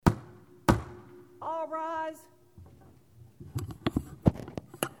All rise.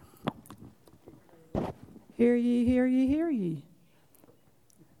 Hear ye, hear ye, hear ye.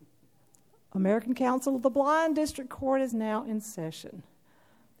 American Council of the Blind District Court is now in session.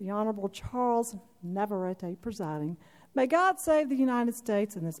 The Honorable Charles Navarrete presiding. May God save the United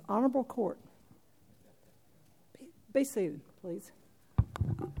States and this honorable court. Be seated, please.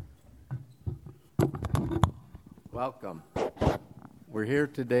 Welcome. We're here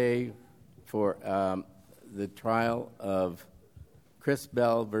today for the trial of Chris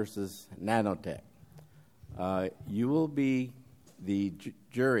Bell versus Nanotech. You will be the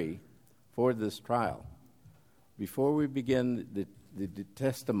jury for this trial. Before we begin the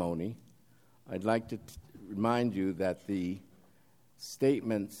testimony, I'd like to remind you that the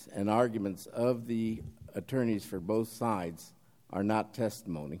statements and arguments of the attorneys for both sides are not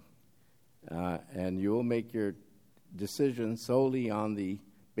testimony, and you will make your decision solely on the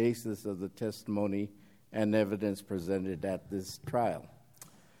basis of the testimony and evidence presented at this trial.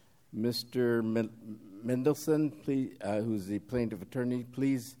 Mr. Mendelson, please, who's the plaintiff attorney,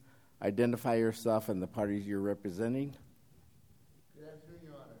 please identify yourself and the parties you're representing. Good afternoon,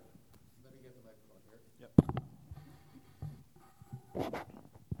 Your Honor. Let me get the microphone here. Yep.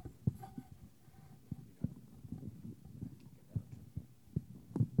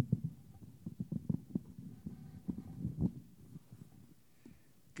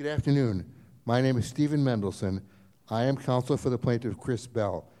 Good afternoon. My name is Stephen Mendelson. I am counsel for the plaintiff, Chris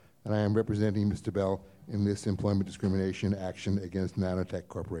Bell, and I am representing Mr. Bell in this employment discrimination action against Nanotech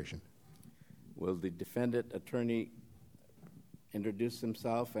Corporation. Will the defendant attorney introduce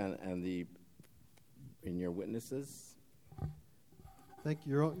himself and your witnesses? Thank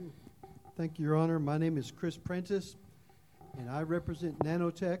you, Your Honor. My name is Chris Prentice, and I represent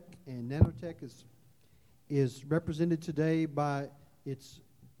Nanotech, and Nanotech is represented today by its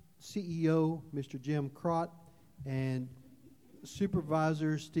CEO, Mr. Jim Crott, and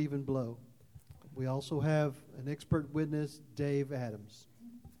Supervisor Stephen Blow. We also have an expert witness, Dave Adams.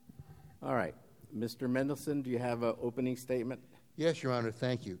 All right. Mr. Mendelson, do you have an opening statement? Yes, Your Honor.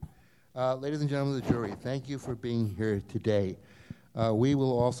 Thank you. Ladies and gentlemen of the jury, thank you for being here today. We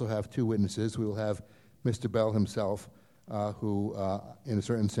will also have two witnesses. We will have Mr. Bell himself, who, in a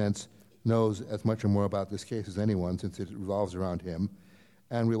certain sense, knows as much or more about this case as anyone, since it revolves around him.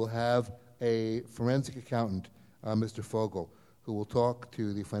 And we will have a forensic accountant, Mr. Fogel, who will talk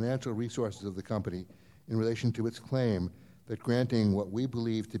to the financial resources of the company in relation to its claim that granting what we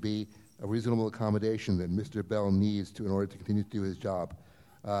believe to be a reasonable accommodation that Mr. Bell needs in order to continue to do his job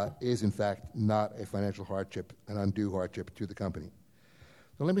is, in fact, not a financial hardship, an undue hardship to the company.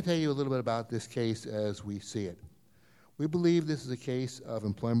 So let me tell you a little bit about this case as we see it. We believe this is a case of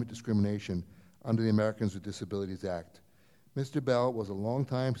employment discrimination under the Americans with Disabilities Act. Mr. Bell was a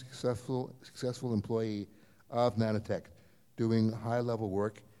long-time successful employee of Nanotech, doing high-level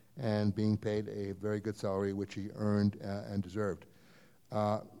work and being paid a very good salary, which he earned and deserved.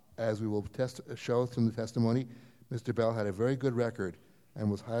 As we will show from the testimony, Mr. Bell had a very good record and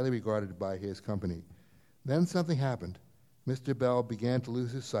was highly regarded by his company. Then something happened. Mr. Bell began to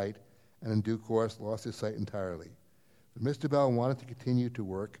lose his sight and in due course lost his sight entirely. But Mr. Bell wanted to continue to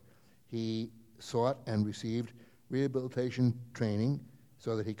work. He sought and received rehabilitation training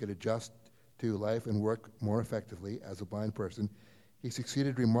so that he could adjust to life and work more effectively as a blind person. He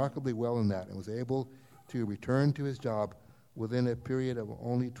succeeded remarkably well in that and was able to return to his job within a period of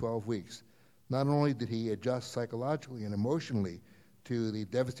only 12 weeks. Not only did he adjust psychologically and emotionally to the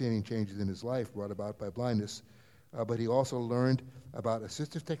devastating changes in his life brought about by blindness, but he also learned about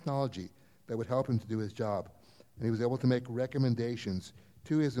assistive technology that would help him to do his job. And he was able to make recommendations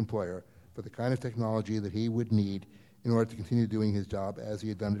to his employer for the kind of technology that he would need in order to continue doing his job as he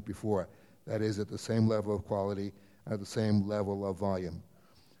had done it before, that is, at the same level of quality, at the same level of volume.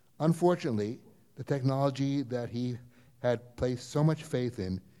 Unfortunately, the technology that he had placed so much faith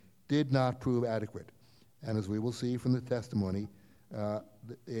in did not prove adequate. And as we will see from the testimony,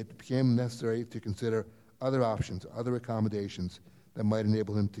 it became necessary to consider other options, other accommodations that might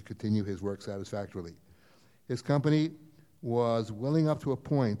enable him to continue his work satisfactorily. His company was willing up to a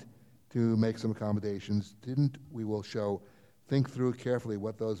point to make some accommodations, didn't, we will show, think through carefully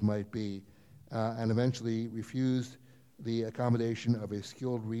what those might be, and eventually refused the accommodation of a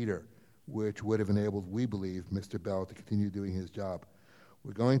skilled reader, which would have enabled, we believe, Mr. Bell to continue doing his job.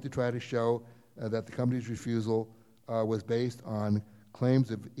 We're going to try to show that the company's refusal was based on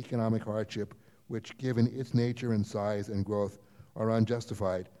claims of economic hardship, which, given its nature and size and growth, are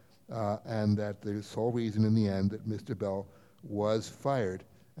unjustified, and that the sole reason in the end that Mr. Bell was fired,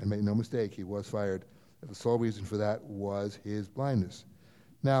 and make no mistake, he was fired, that the sole reason for that was his blindness.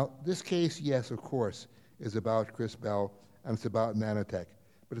 Now, this case, yes, of course, is about Chris Bell and it's about Nanotech,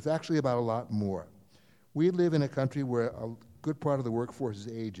 but it's actually about a lot more. We live in a country where a good part of the workforce is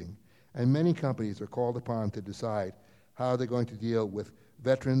aging, and many companies are called upon to decide how they're going to deal with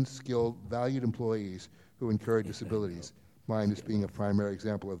veteran, skilled, valued employees who incur disabilities, mine is being a primary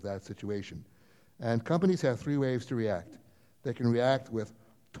example of that situation. And companies have three ways to react. They can react with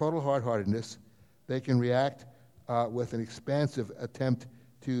total hard-heartedness, they can react with an expansive attempt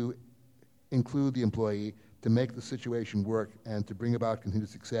to include the employee, to make the situation work and to bring about continued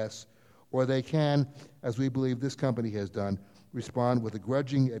success, or they can, as we believe this company has done, respond with a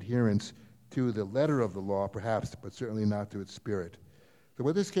grudging adherence to the letter of the law, perhaps, but certainly not to its spirit. So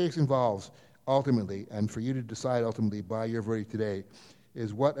what this case involves, ultimately, and for you to decide ultimately by your verdict today,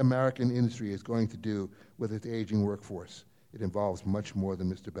 is what American industry is going to do with its aging workforce. It involves much more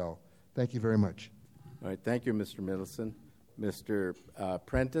than Mr. Bell. Thank you very much. All right, thank you, Mr. Middleton. Mr.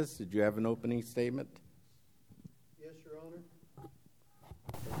 Prentice, did you have an opening statement? Yes, Your Honor.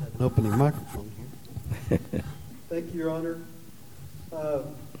 An opening microphone here. Thank you, Your Honor.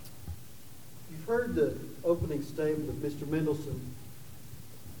 You've heard the opening statement of Mr. Mendelson,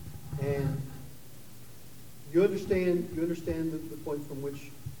 and you understand the point from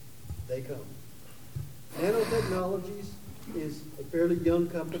which they come. Nanotechnologies is a fairly young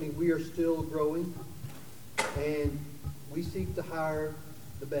company. We are still growing, and we seek to hire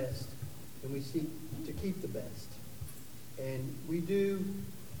the best, and we seek to keep the best. And we do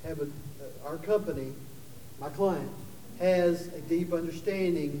have our company, my client, has a deep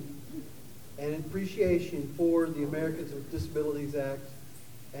understanding and appreciation for the Americans with Disabilities Act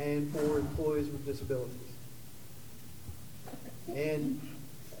and for employees with disabilities. And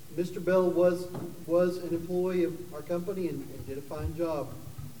Mr. Bell was an employee of our company and did a fine job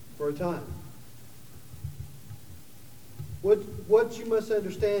for a time. What you must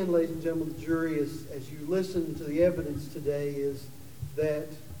understand, ladies and gentlemen of the jury, is as you listen to the evidence today, is that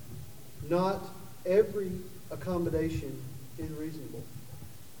not every accommodation is reasonable.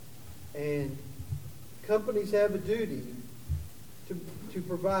 And companies have a duty to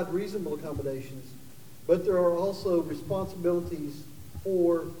provide reasonable accommodations, but there are also responsibilities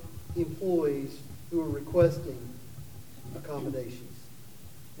for employees who are requesting accommodations.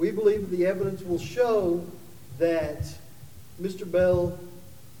 We believe the evidence will show that Mr. Bell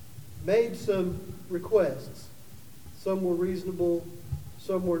made some requests. Some were reasonable,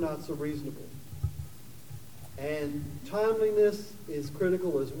 some were not so reasonable. And timeliness is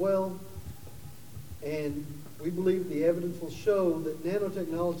critical as well. And we believe the evidence will show that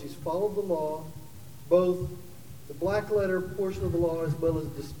nanotechnologies followed the law, both the black letter portion of the law as well as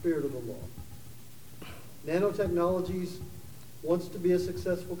the spirit of the law. Nanotechnologies wants to be a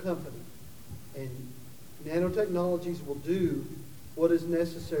successful company, and nanotechnologies will do what is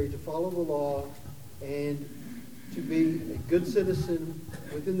necessary to follow the law and to be a good citizen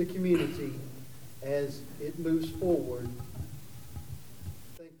within the community as it moves forward.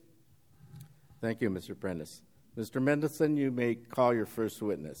 Thank you. Thank you, Mr. Prentice. Mr. Mendelson, you may call your first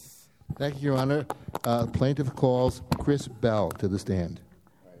witness. Thank you, Your Honor. Plaintiff calls Chris Bell to the stand.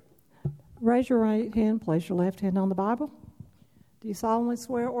 Raise your right hand, place your left hand on the Bible. Do you solemnly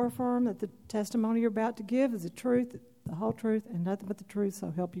swear or affirm that the testimony you're about to give is the truth, the whole truth, and nothing but the truth, so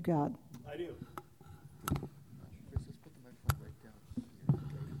help you God? I do. Chris, let's put the microphone right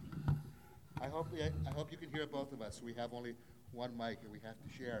down. I hope you can hear both of us. We have only one mic and we have to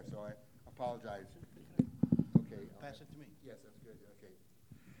share, so I apologize. Okay. Pass it to me. Yes, that's good.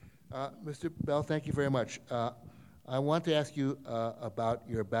 Okay. Mr. Bell, thank you very much. I want to ask you about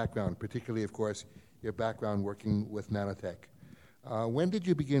your background, particularly, of course, your background working with Nanotech. When did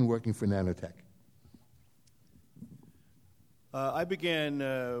you begin working for Nanotech? I began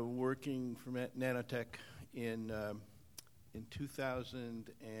working for Nanotech in 2000,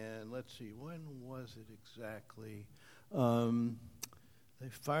 and let's see, when was it exactly? They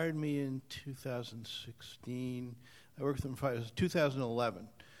fired me in 2016. I worked with them in 2011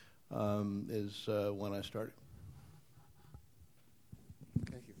 is when I started.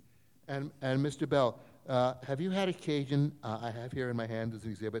 Thank you. And Mr. Bell, have you had occasion, I have here in my hand as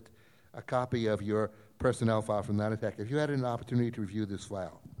an exhibit, a copy of your personnel file from Nanotech. Have you had an opportunity to review this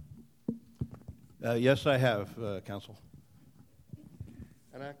file? Yes, I have, counsel.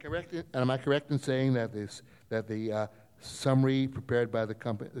 And am I correct in saying that the summary prepared by the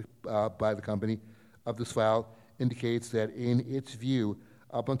company of this file indicates that in its view,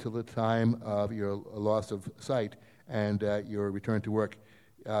 up until the time of your loss of sight and your return to work,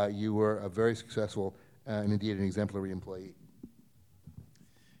 you were a very successful and indeed an exemplary employee?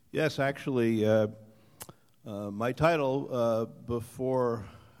 Yes, actually, my title before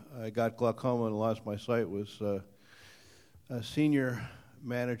I got glaucoma and lost my sight was a senior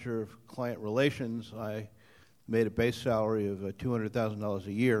manager of client relations. I made a base salary of $200,000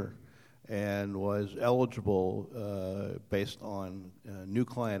 a year and was eligible based on new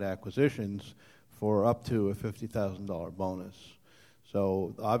client acquisitions for up to a $50,000 bonus.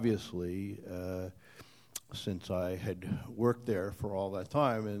 So obviously, since I had worked there for all that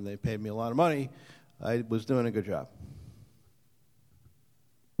time and they paid me a lot of money, I was doing a good job.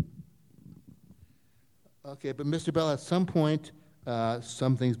 Okay, but Mr. Bell, at some point,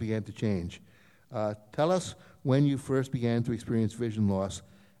 some things began to change. Tell us when you first began to experience vision loss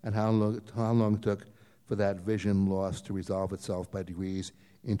and how long it took for that vision loss to resolve itself by degrees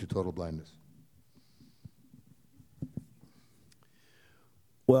into total blindness.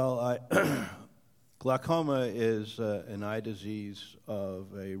 Well, glaucoma is an eye disease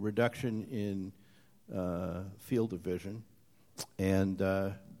of a reduction in field of vision, and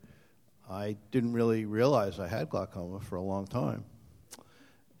I didn't really realize I had glaucoma for a long time.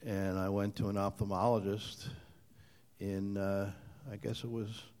 And I went to an ophthalmologist in, I guess it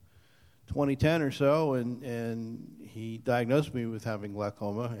was 2010 or so, and he diagnosed me with having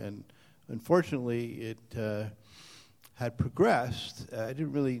glaucoma, and unfortunately it had progressed. I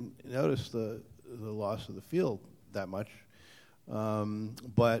didn't really notice the loss of the field that much,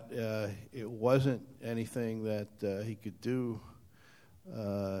 but it wasn't anything that he could do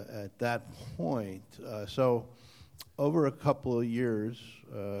at that point. So over a couple of years,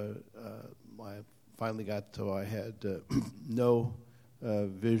 I finally got to I had no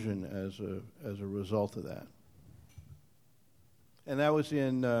vision as a result of that, and that was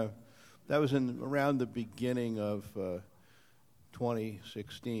in around the beginning of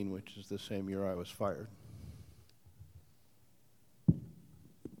 2016, which is the same year I was fired.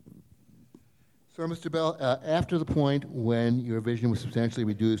 So, Mr. Bell, after the point when your vision was substantially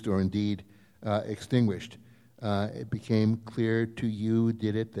reduced or indeed extinguished, it became clear to you,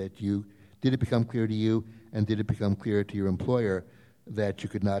 did it become clear to you, and did it become clear to your employer that you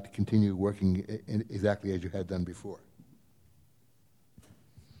could not continue working exactly as you had done before?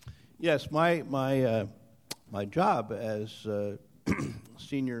 Yes, my job as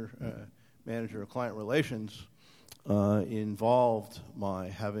senior manager of client relations involved my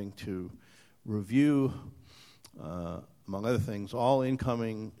having to review, among other things, all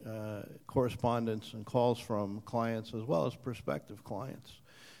incoming correspondence and calls from clients as well as prospective clients.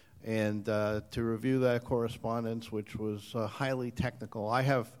 And to review that correspondence, which was highly technical. I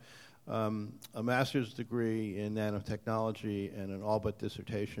have a master's degree in nanotechnology and an all-but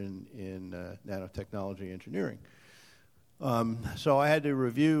dissertation in nanotechnology engineering. So I had to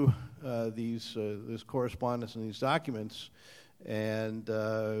review this correspondence and these documents, and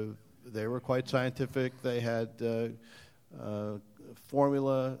they were quite scientific. They had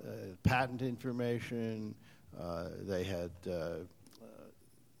formula, patent information. They had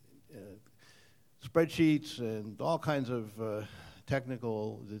spreadsheets and all kinds of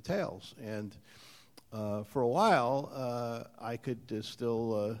technical details. And for a while, I could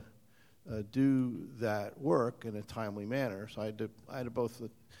still do that work in a timely manner. So I had both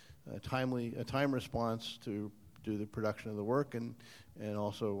a time response to do the production of the work and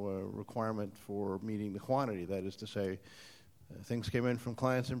also a requirement for meeting the quantity. That is to say, things came in from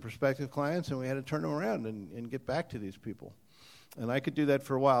clients and prospective clients, and we had to turn them around and get back to these people. And I could do that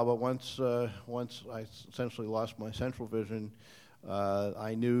for a while, but once I essentially lost my central vision,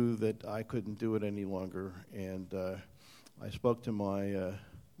 I knew that I couldn't do it any longer, and I spoke to my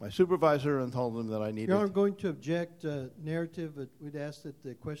supervisor and told him that I needed... Your Honor, I'm going to object narrative, but we'd ask that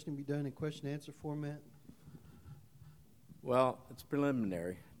the question be done in question-answer format. Well, it's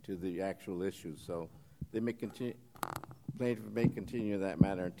preliminary to the actual issue, so they may continue. Plaintiff may continue that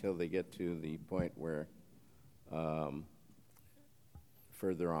matter until they get to the point where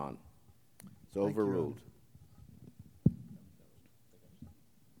further on. It's overruled.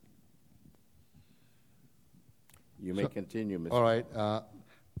 You may continue, Mr. All right.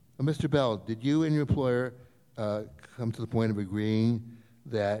 Mr. Bell, did you and your employer come to the point of agreeing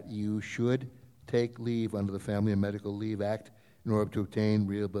that you should take leave under the Family and Medical Leave Act in order to obtain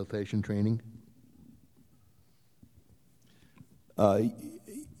rehabilitation training?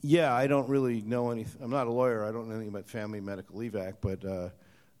 Yeah, I don't really know anything. I'm not a lawyer. I don't know anything about Family and Medical Leave Act, but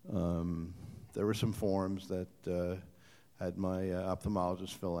there were some forms that had my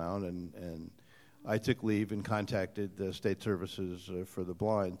ophthalmologist fill out, and I took leave and contacted the State Services for the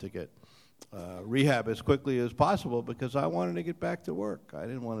Blind to get rehab as quickly as possible because I wanted to get back to work. I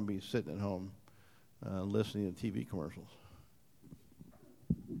didn't want to be sitting at home listening to TV commercials.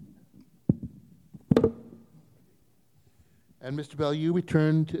 And Mr. Bell, you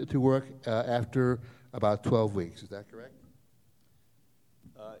returned to work after about 12 weeks. Is that correct?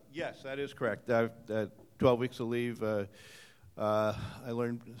 Yes, that is correct. 12 weeks of leave. I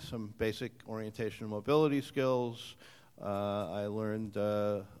learned some basic orientation and mobility skills. I learned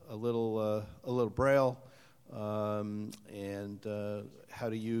a little Braille and how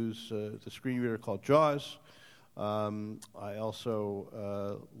to use the screen reader called JAWS. I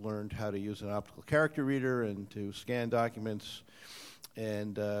also learned how to use an optical character reader and to scan documents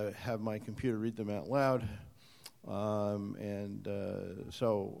and have my computer read them out loud.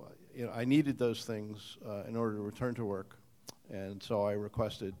 So I needed those things in order to return to work, and so I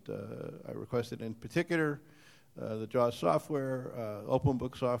requested in particular the JAWS software,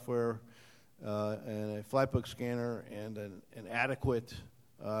 OpenBook software, and a flatbook scanner, and an adequate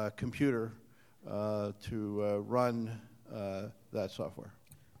computer to run that software.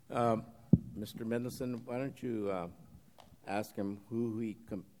 Mr. Mendelson, why don't you ask him who he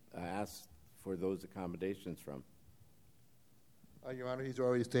asked for those accommodations from? Your Honor, he's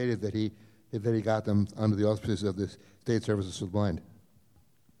already stated that he got them under the auspices of the State Services for the Blind.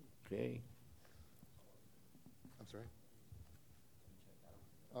 Okay. I'm sorry?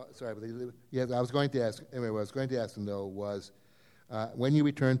 Sorry, but I was going to ask, anyway, what I was going to ask him, though, was when you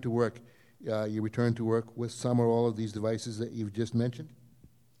returned to work, you returned to work with some or all of these devices that you've just mentioned?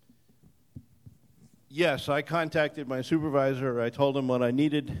 Yes, I contacted my supervisor. I told him what I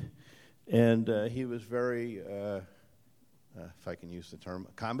needed, and he was very, if I can use the term,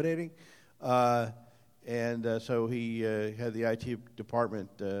 accommodating. So he had the IT department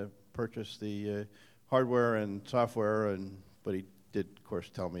purchase the hardware and software, but he did, of course,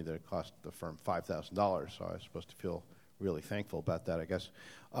 tell me that it cost the firm $5,000, so I was supposed to feel really thankful about that, I guess.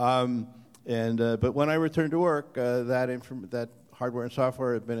 But when I returned to work, that hardware and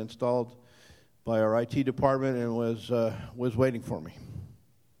software had been installed by our IT department and was waiting for me.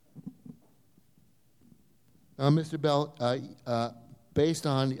 Mr. Bell, based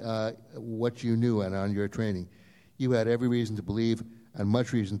on what you knew and on your training, you had every reason to believe and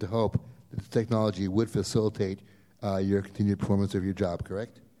much reason to hope that the technology would facilitate your continued performance of your job,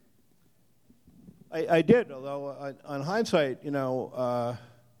 correct? I did, although on hindsight, we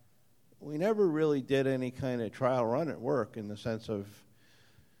never really did any kind of trial run at work in the sense of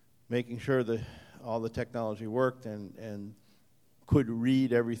making sure that all the technology worked and could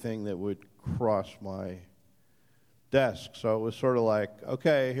read everything that would cross my desk. So it was sort of like,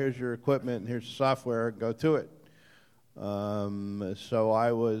 okay, here's your equipment, and here's the software, go to it. So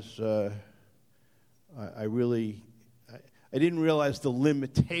I was, I didn't realize the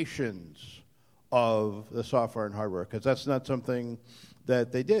limitations of the software and hardware, because that's not something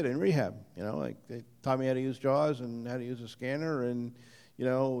that they did in rehab. Like they taught me how to use JAWS and how to use a scanner, and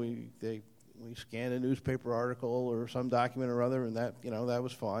we scanned a newspaper article or some document or other, and that that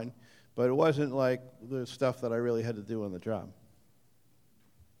was fine. But it wasn't like the stuff that I really had to do on the job.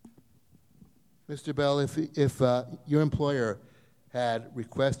 Mr. Bell, if your employer had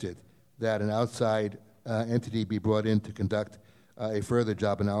requested that an outside entity be brought in to conduct a further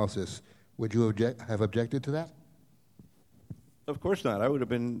job analysis, would you have objected to that? Of course not. I would have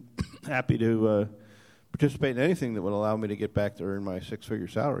been happy to participate in anything that would allow me to get back to earn my six-figure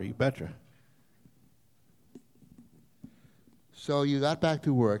salary. You betcha. So you got back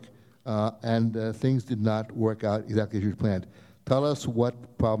to work, and things did not work out exactly as you planned. Tell us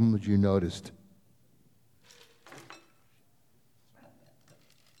what problems you noticed.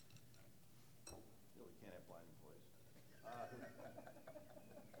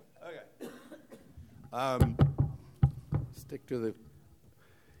 Stick to the...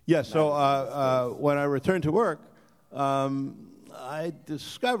 Yeah, so when I returned to work, I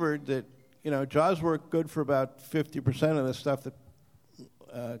discovered that, JAWS worked good for about 50% of the stuff that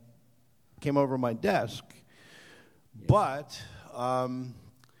came over my desk. But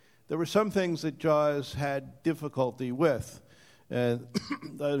there were some things that JAWS had difficulty with. And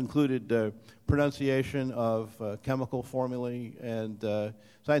that included pronunciation of chemical formulae and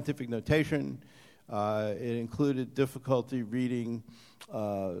scientific notation. It included difficulty reading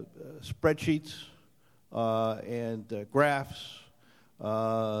spreadsheets and graphs.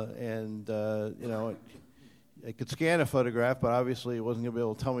 It could scan a photograph, but obviously it wasn't going to be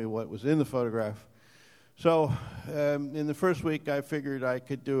able to tell me what was in the photograph. So in the first week, I figured I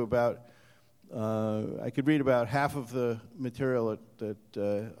could do I could read about half of the material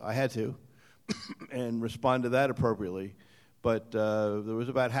that I had to and respond to that appropriately. But there was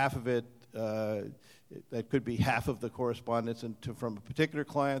about half of it that could be half of the correspondence from a particular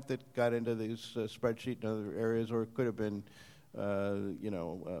client that got into these spreadsheet and other areas, or it could have been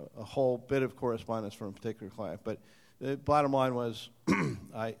a whole bit of correspondence from a particular client. But the bottom line was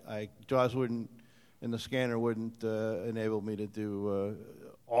JAWS wouldn't, and the scanner wouldn't enable me to do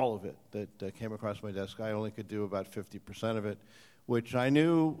all of it that came across my desk. I only could do about 50% of it, which I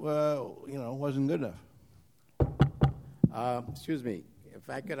knew, wasn't good enough. Excuse me. If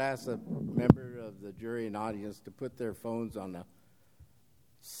I could ask a member of the jury and audience to put their phones on a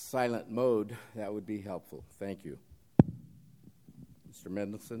silent mode, that would be helpful. Thank you. Mr.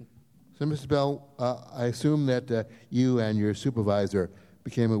 Mendelson? So, Mr. Bell, I assume that you and your supervisor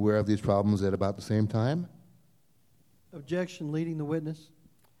became aware of these problems at about the same time? Objection, leading the witness.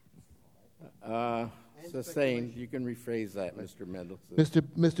 Sustained. You can rephrase that, Mr. Mendelson.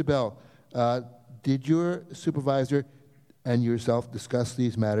 Mr. Bell, did your supervisor and yourself discuss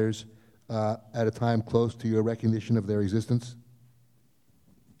these matters at a time close to your recognition of their existence?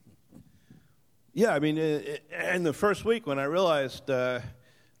 Yeah, I mean, in the first week when I realized that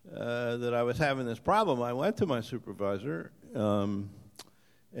I was having this problem, I went to my supervisor and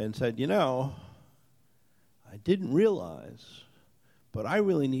said, I didn't realize, but I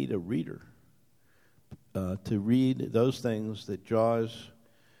really need a reader to read those things that JAWS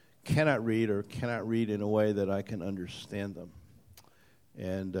cannot read or cannot read in a way that I can understand them.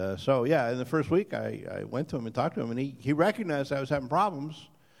 And in the first week, I went to him and talked to him, and he recognized I was having problems,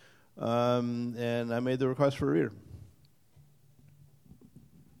 and I made the request for a reader.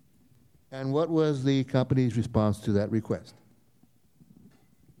 And what was the company's response to that request?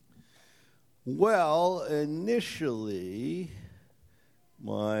 Well, initially,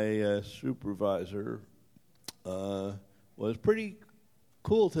 my supervisor was pretty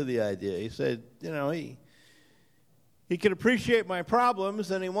cool to the idea. He said, he could appreciate my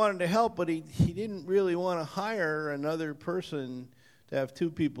problems and he wanted to help, but he didn't really want to hire another person to have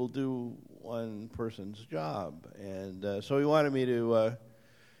two people do one person's job. And so he wanted me to,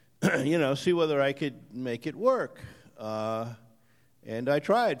 see whether I could make it work. And I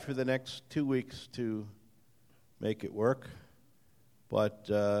tried for the next 2 weeks to make it work, but,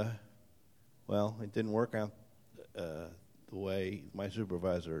 it didn't work out the way my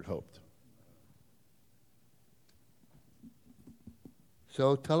supervisor had hoped.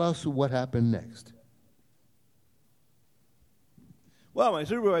 So tell us what happened next. Well, my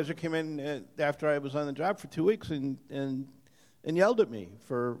supervisor came in after I was on the job for 2 weeks and yelled at me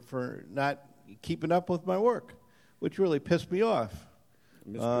for not keeping up with my work, which really pissed me off.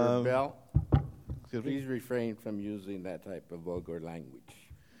 Mr. Bell, please refrain from using that type of vulgar language.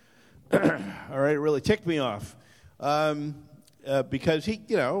 All right, it really ticked me off because he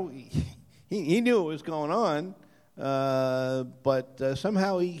knew what was going on, but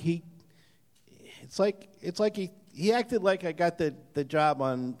somehow it's like he acted like I got the job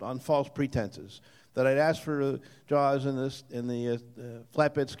on false pretenses, that I'd asked for JAWS in the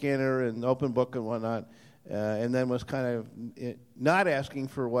flatbed scanner and open book and whatnot, and then was kind of not asking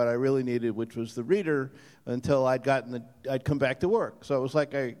for what I really needed, which was the reader, until I'd come back to work. So it was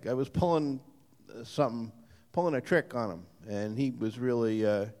like I was pulling a trick on him, and he was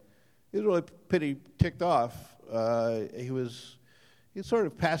really pretty ticked off. He was sort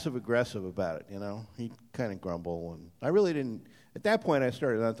of passive aggressive about it, He'd kind of grumble, and I really didn't. At that point, I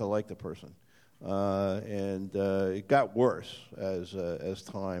started not to like the person, and it got worse as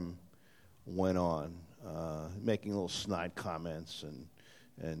time went on, making little snide comments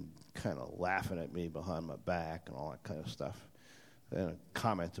and kind of laughing at me behind my back and all that kind of stuff. And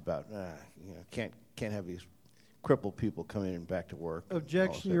comments about can't have these crippled people coming in back to work.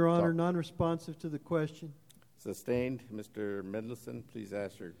 Objection, Your Honor, non-responsive to the question. Sustained. Mr. Mendelson, please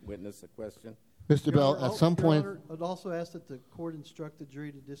ask your witness a question. Mr. Bell, at some point... Honor, I'd also ask that the court instruct the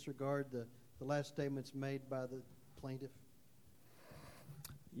jury to disregard the last statements made by the plaintiff.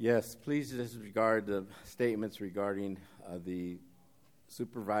 Yes, please disregard the statements regarding the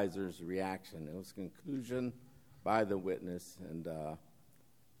supervisor's reaction. It was a conclusion by the witness, and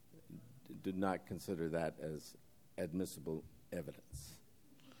did not consider that as admissible evidence.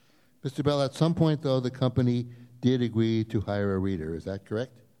 Mr. Bell, at some point, though, the company did agree to hire a reader. Is that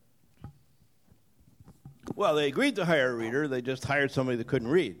correct? Well, they agreed to hire a reader. They just hired somebody that couldn't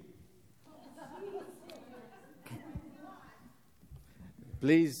read.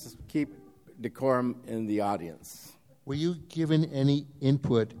 Please keep decorum in the audience. Were you given any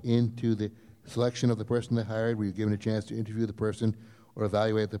input into the selection of the person they hired? Were you given a chance to interview the person or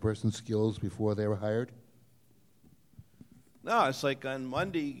evaluate the person's skills before they were hired? No, it's like on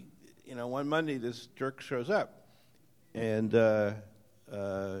Monday, one Monday this jerk shows up, and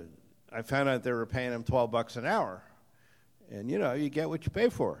I found out they were paying him $12 an hour, and you get what you pay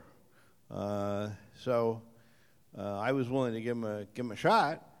for. So I was willing to give him a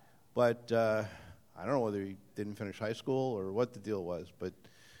shot, but I don't know whether he didn't finish high school or what the deal was, but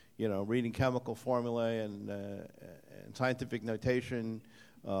reading chemical formulae and scientific notation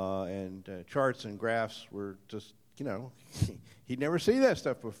and charts and graphs were just, he'd never seen that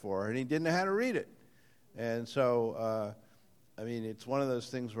stuff before, and he didn't know how to read it. And so, it's one of those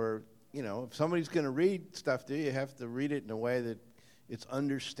things where, if somebody's going to read stuff to you, you have to read it in a way that it's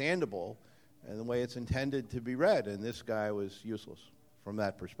understandable and the way it's intended to be read. And this guy was useless from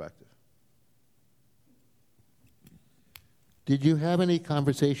that perspective. Did you have any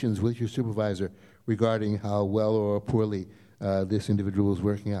conversations with your supervisor regarding how well or poorly this individual was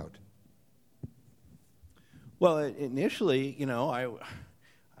working out? Well, initially, I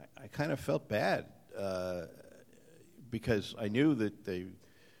kind of felt bad because I knew that they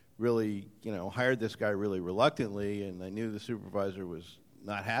really, hired this guy really reluctantly, and I knew the supervisor was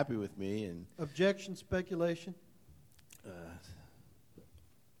not happy with me. And objection, speculation.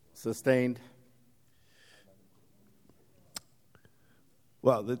 Sustained.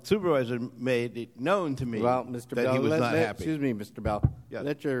 Well, the supervisor made it known to me Mr. that Bell, he was not happy. Excuse me, Mr. Bell. Yes.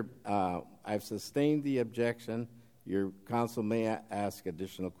 I've sustained the objection. Your counsel may ask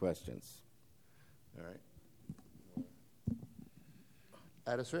additional questions. All right.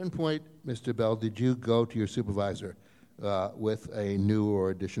 At a certain point, Mr. Bell, did you go to your supervisor with a new or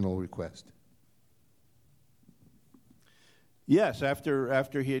additional request? Yes,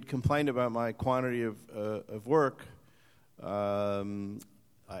 after he had complained about my quantity of work, and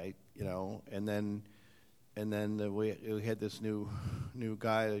then we had this new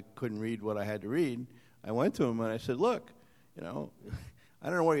guy that couldn't read what I had to read. I went to him and I said, "Look, I don't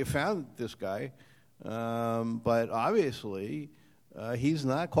know where you found this guy, but obviously he's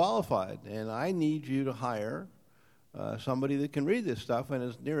not qualified, and I need you to hire somebody that can read this stuff. And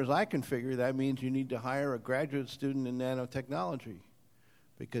as near as I can figure, that means you need to hire a graduate student in nanotechnology,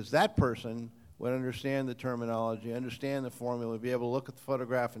 because that person would understand the terminology, understand the formula, be able to look at the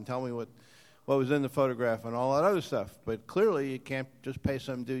photograph and tell me what was in the photograph and all that other stuff. But clearly, you can't just pay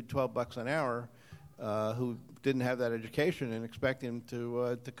some dude $12 an hour who didn't have that education and expect him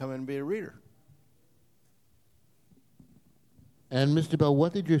to come in and be a reader." And Mr. Bell,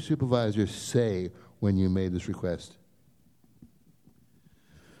 what did your supervisor say when you made this request?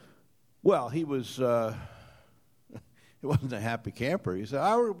 Well, he was. He wasn't a happy camper. He said,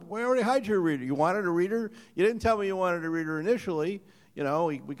 "We already hired your reader. You wanted a reader? You didn't tell me you wanted a reader initially.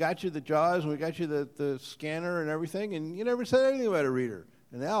 We got you the JAWS and we got you the scanner and everything, and you never said anything about a reader.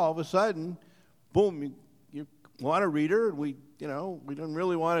 And now all of a sudden, boom, you want a reader, and we didn't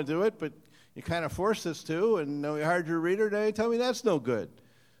really want to do it, but you kind of forced us to, and now we hired your reader. Now you tell me that's no good."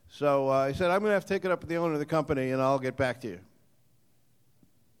 So I said, "I'm going to have to take it up with the owner of the company, and I'll get back to you."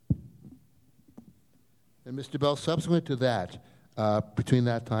 And Mr. Bell, subsequent to that, between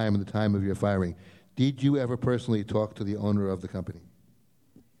that time and the time of your firing, did you ever personally talk to the owner of the company?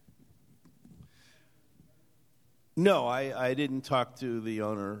 No, I didn't talk to the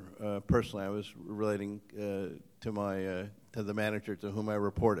owner personally. I was relating to the manager to whom I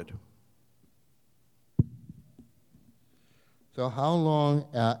reported. So how long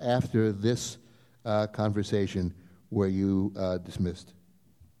after this conversation were you dismissed?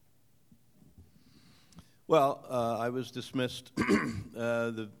 Well, I was dismissed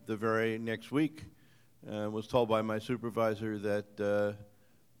the very next week. Was told by my supervisor that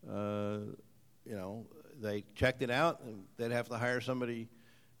they checked it out, and they'd have to hire somebody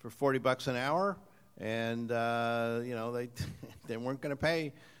for $40 an hour, and they weren't going to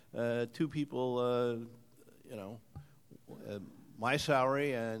pay two people my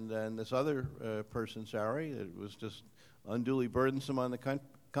salary and this other person's salary. It was just unduly burdensome on the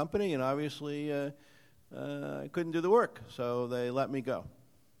company, and obviously I couldn't do the work, so they let me go.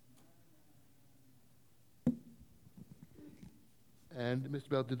 And Mr.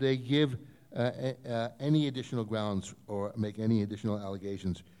 Bell, did they give any additional grounds or make any additional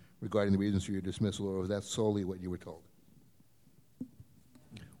allegations regarding the reasons for your dismissal, or was that solely what you were told?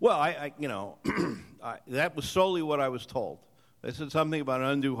 Well, that was solely what I was told. They said something about an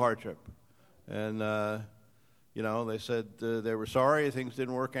undue hardship, and they said they were sorry things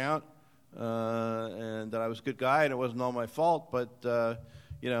didn't work out, and that I was a good guy and it wasn't all my fault. But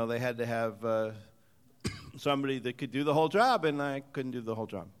they had to have somebody that could do the whole job, and I couldn't do the whole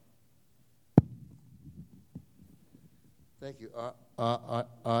job. Thank you.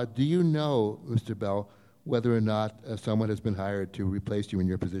 Do you know, Mr. Bell, whether or not someone has been hired to replace you in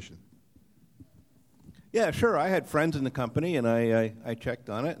your position? Yeah, sure. I had friends in the company, and I checked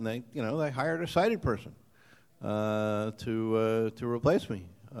on it, and they hired a sighted person to replace me.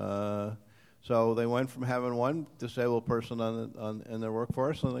 So they went from having one disabled person in their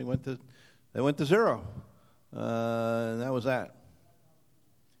workforce, and they went to They went to zero, and that was that.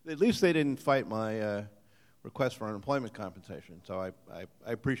 At least they didn't fight my request for unemployment compensation, so I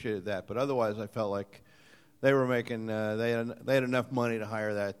appreciated that. But otherwise, I felt like they were making they had enough money to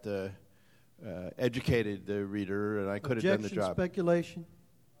hire that educated reader, and I could have done the job. Speculation.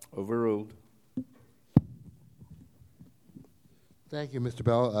 Overruled. Thank you, Mr.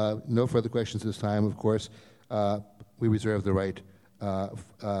 Bell. No further questions this time, of course. We reserve the right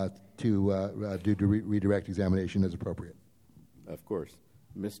to do redirect examination as appropriate. Of course.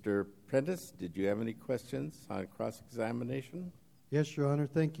 Mr. Prentice, did you have any questions on cross-examination? Yes, Your Honor.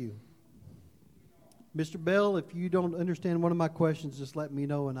 Thank you. Mr. Bell, if you don't understand one of my questions, just let me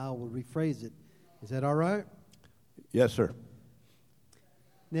know and I will rephrase it. Is that all right? Yes, sir.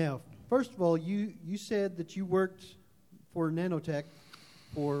 Now, first of all, you said that you worked for Nanotech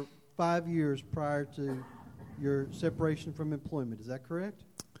for 5 years prior to your separation from employment. Is that correct?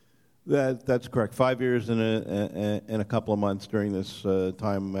 That's correct. 5 years and a couple of months during this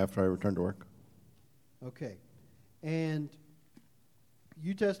time after I returned to work. Okay. And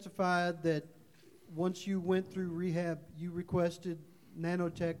you testified that once you went through rehab, you requested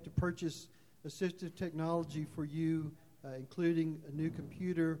Nanotech to purchase assistive technology for you, including a new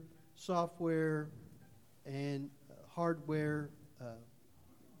computer, software, and hardware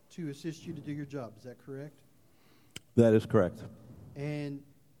to assist you to do your job. Is that correct? That is correct. And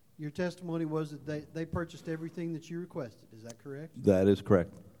your testimony was that they purchased everything that you requested. Is that correct? That is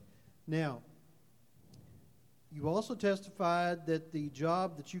correct. Now, you also testified that the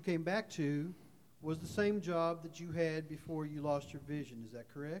job that you came back to was the same job that you had before you lost your vision. Is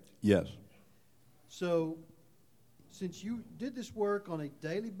that correct? Yes. So, since you did this work on a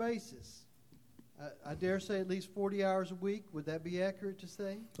daily basis, I dare say at least 40 hours a week, would that be accurate to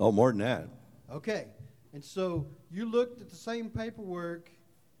say? Oh, more than that. Okay. And so you looked at the same paperwork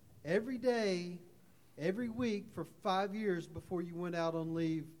every day, every week for 5 years before you went out on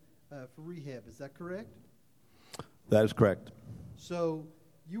leave for rehab. Is that correct? That is correct. So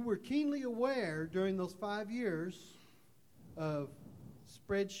you were keenly aware during those 5 years of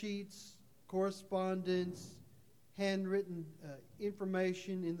spreadsheets, correspondence, handwritten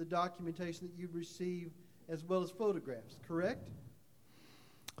information in the documentation that you'd received, as well as photographs, correct?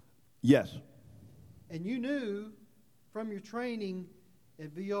 Yes. And you knew from your training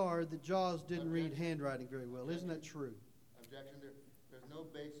at VR that JAWS didn't read handwriting very well. Isn't that true? Objection. There's no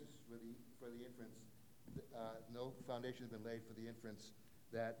basis for the inference. No foundation has been laid for the inference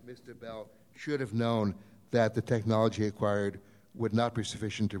that Mr. Bell should have known that the technology acquired would not be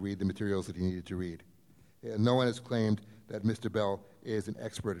sufficient to read the materials that he needed to read. No one has claimed that Mr. Bell is an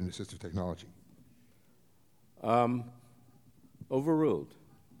expert in assistive technology. Overruled.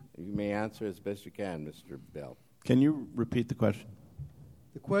 You may answer as best you can, Mr. Bell. Can you repeat the question?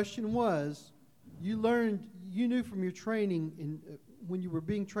 The question was, you knew from your training when you were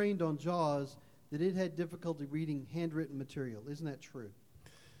being trained on JAWS that it had difficulty reading handwritten material. Isn't that true?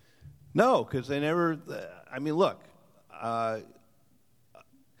 No, because they never. Look, I'd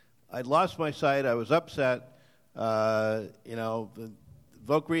lost my sight. I was upset. The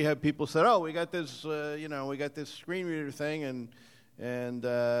Voc Rehab people said, "Oh, we got this. We got this screen reader thing and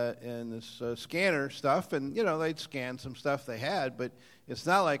this scanner stuff." And they'd scan some stuff they had, but it's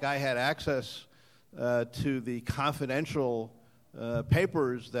not like I had access to the confidential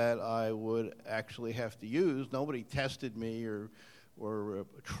papers that I would actually have to use. Nobody tested me or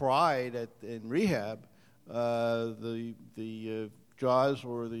tried in rehab the JAWS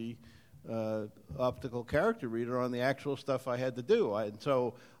or the optical character reader on the actual stuff I had to do.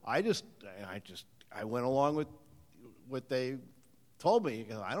 So I went along with what they told me.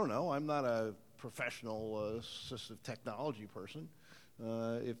 I don't know. I'm not a professional assistive technology person.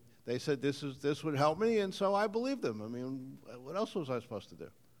 If they said this would help me, and so I believed them. I mean, what else was I supposed to do?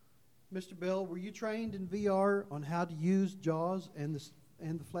 Mr. Bell, were you trained in VR on how to use JAWS and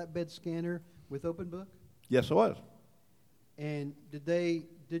the flatbed scanner with OpenBook? Yes, I was. And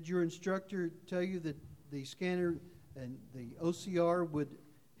did your instructor tell you that the scanner and the OCR would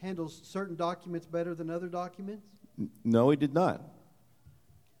handle certain documents better than other documents? No, he did not.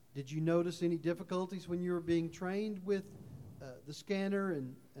 Did you notice any difficulties when you were being trained with the scanner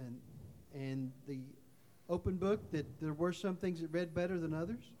and the OpenBook, that there were some things that read better than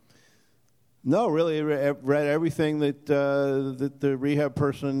others? No, really, I read everything that the rehab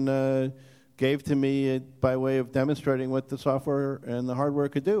person gave to me by way of demonstrating what the software and the hardware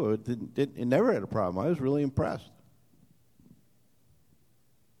could do. It never had a problem. I was really impressed.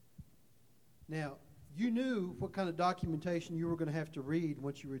 Now, you knew what kind of documentation you were going to have to read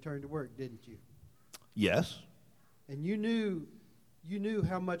once you returned to work, didn't you? Yes. And you knew you knew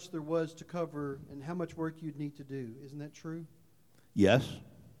how much there was to cover and how much work you'd need to do. Isn't that true? Yes.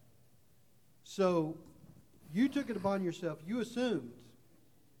 So you took it upon yourself. You assumed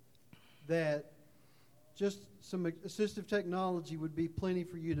that just some assistive technology would be plenty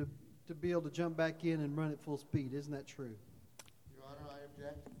for you to be able to jump back in and run at full speed. Isn't that true? Your Honor, I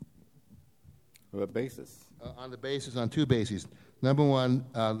object. What basis? On two bases. Number one,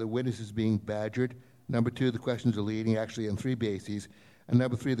 the witness is being badgered. Number two, the questions are leading, actually, on three bases. And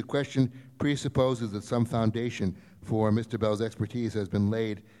number three, the question presupposes that some foundation for Mr. Bell's expertise has been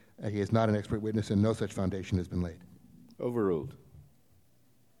laid. He is not an expert witness, and no such foundation has been laid. Overruled.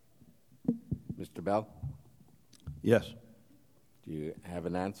 Mr. Bell, Yes. do you have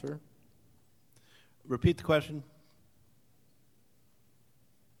an answer? Repeat the question.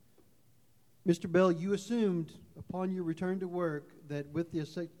 Mr. Bell, you assumed upon your return to work that with the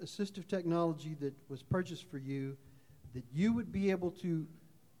assistive technology that was purchased for you, that you would be able to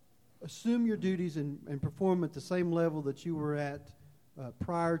assume your duties and perform at the same level that you were at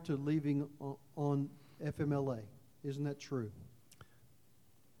prior to leaving on FMLA. Isn't that true?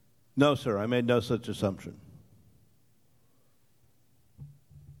 No, sir. I made no such assumption.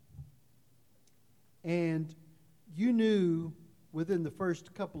 And you knew within the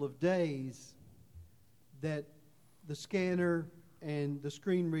first couple of days that the scanner and the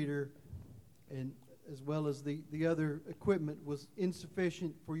screen reader, and as well as the other equipment, was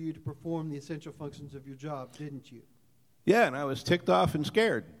insufficient for you to perform the essential functions of your job, didn't you? Yeah, and I was ticked off and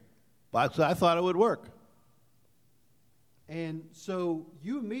scared. But I thought it would work. And so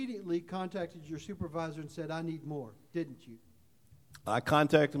you immediately contacted your supervisor and said, I need more, didn't you? I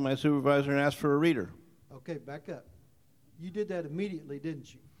contacted my supervisor and asked for a reader. Okay, back up. You did that immediately,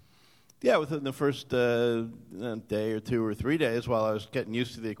 didn't you? Yeah, within the first day or 2 or 3 days while I was getting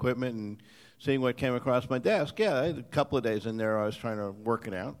used to the equipment and seeing what came across my desk. Yeah, I had a couple of days in there I was trying to work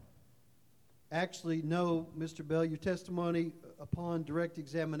it out. Actually, no, Mr. Bell, your testimony upon direct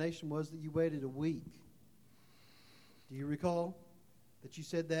examination was that you waited a week. Do you recall that you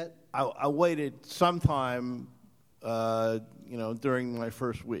said that? I waited some time, during my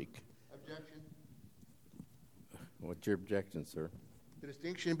first week. Objection. What's your objection, sir? The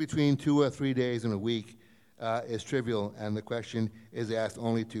distinction between 2 or 3 days and a week is trivial, and the question is asked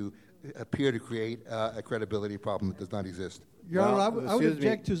only to appear to create a credibility problem that does not exist. Your Well, Honor, I would excuse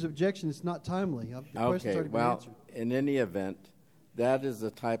object me. to his objection. It's not timely. The question's Okay, already been well, answered. in any event, that is the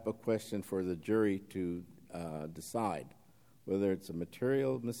type of question for the jury to decide, whether it's a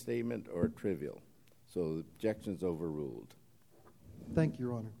material misstatement or trivial. So the objection's overruled. Thank you,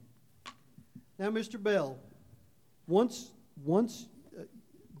 Your Honor. Now, Mr. Bell,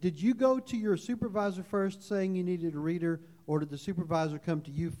 did you go to your supervisor first saying you needed a reader, or did the supervisor come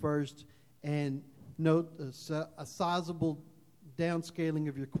to you first and note a sizable downscaling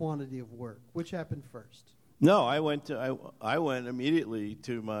of your quantity of work? Which happened first? No, I went immediately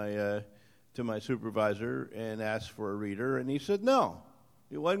to my supervisor and asked for a reader, and he said no.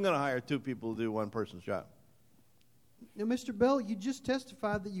 He wasn't going to hire 2 people to do one person's job. Now, Mr. Bell, you just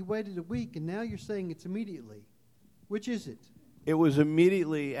testified that you waited a week, and now you're saying it's immediately. Which is it? It was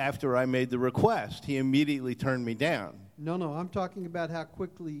immediately after I made the request. He immediately turned me down. No, I'm talking about how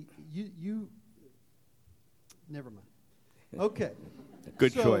quickly you never mind. Okay.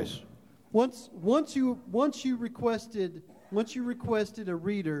 Good So, choice. Once you requested a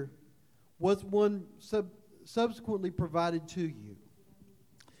reader, was one subsequently provided to you?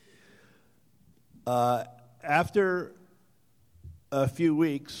 After a few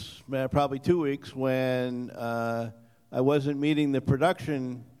weeks, probably 2 weeks, when I wasn't meeting the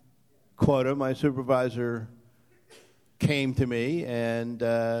production quota, my supervisor came to me and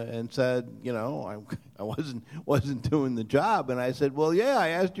said, I wasn't doing the job, and I said, well, yeah, I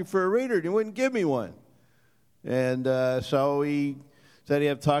asked you for a reader, and you wouldn't give me one, and so he said he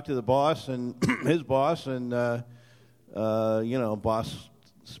had to talk to the boss and his boss, and boss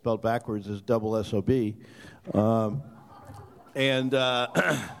spelled backwards is double SOB, and.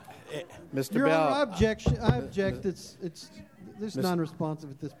 Mr. Your Bell. Honor, I object. It's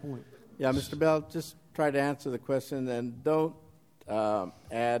non-responsive at this point. Yeah, Mr. Bell, just try to answer the question, and don't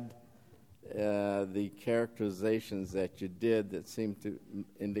add the characterizations that you did that seem to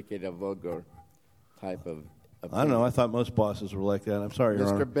indicate a vulgar type of opinion. I don't know. I thought most bosses were like that. I'm sorry, Your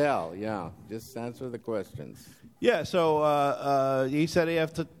Honor. Mr. Bell, yeah, just answer the questions. Yeah, so he said he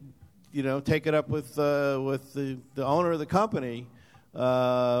have to, take it up with the owner of the company,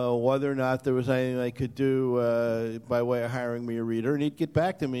 whether or not there was anything they could do by way of hiring me a reader, and he'd get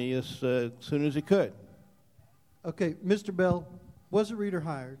back to me as soon as he could. Okay, Mr. Bell, was a reader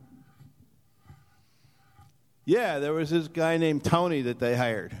hired? Yeah, there was this guy named Tony that they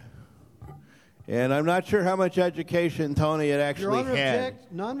hired. And I'm not sure how much education Tony had Your actually Honor, had.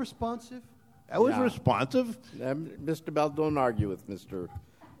 object, non-responsive. That was Yeah. responsive. Mr. Bell, don't argue with Mr.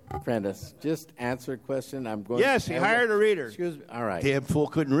 Prentice. Just answer a question. I'm going. Yes, he hired a reader. Excuse me. All right. Damn fool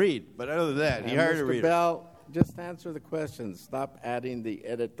couldn't read. But other than that, he Now, hired a Mr. reader. Bell, just answer the question. Stop adding the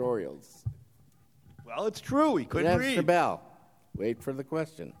editorials. Well, it's true. He couldn't read. Mr. Bell, wait for the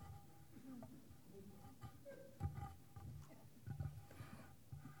question.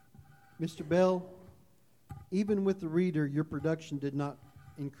 Mr. Bell, even with the reader, your production did not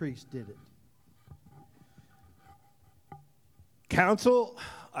increase, did it? Counsel,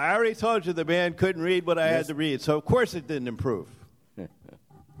 I already told you the man couldn't read what I had to read, so of course it didn't improve.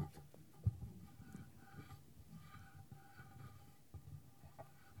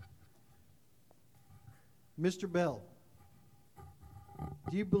 Mr. Bell,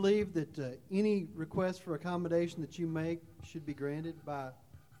 do you believe that any request for accommodation that you make should be granted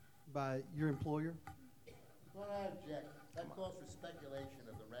by your employer? Well, I object. That calls for speculation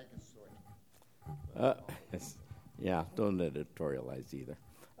of the rankest sort. Yes. Yeah, don't editorialize either.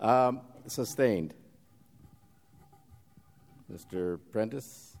 Sustained. Mr.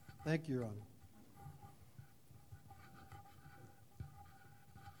 Prentice? Thank you, Your Honor.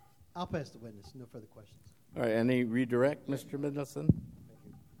 I'll pass the witness. No further questions. All right, any redirect, Mr. Mendelson?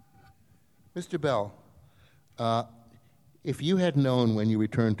 Mr. Bell, if you had known when you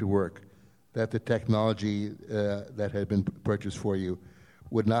returned to work that the technology that had been purchased for you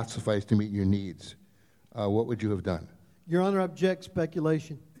would not suffice to meet your needs, what would you have done? Your Honor, I object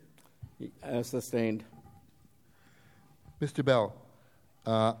speculation. Sustained. Mr. Bell,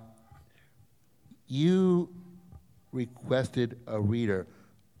 you requested a reader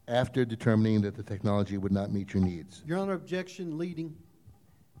after determining that the technology would not meet your needs. Your Honor, objection leading.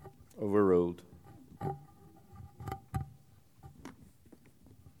 Overruled.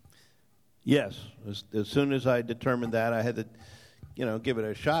 Yes, as soon as I determined that, I had to, give it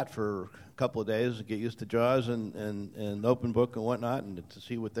a shot for a couple of days to get used to JAWS and open book and whatnot, and to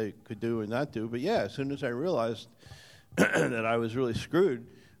see what they could do and not do. But yeah, as soon as I realized that I was really screwed,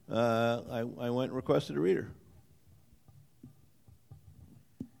 I went and requested a reader.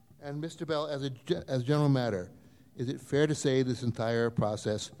 And Mr. Bell, as a general matter, is it fair to say this entire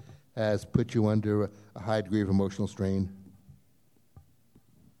process has put you under a high degree of emotional strain?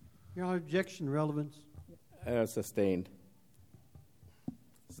 Your Honor, objection relevance. Sustained.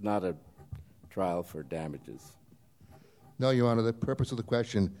 It's not a trial for damages. No, Your Honor. The purpose of the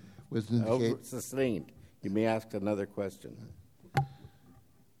question was to indicate... Sustained. You may ask another question.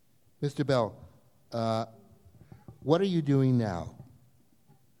 Mr. Bell, what are you doing now?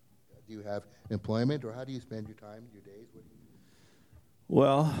 Do you have employment, or how do you spend your time, your days? What do you do?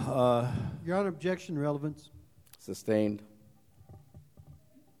 Well, Your Honor, objection relevance. Sustained.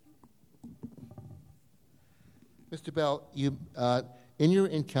 Mr. Bell, you, in your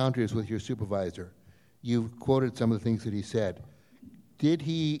encounters with your supervisor, you've quoted some of the things that he said. Did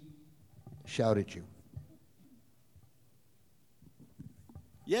he shout at you?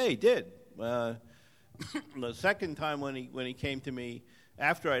 yeah, he did. The second time when he came to me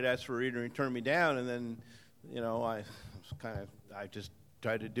after I'd asked for a reader, he turned me down, and then, I just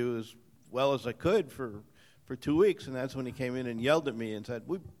tried to do as well as I could for 2 weeks, and that's when he came in and yelled at me and said,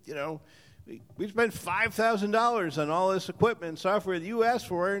 we spent $5,000 on all this equipment and software that you asked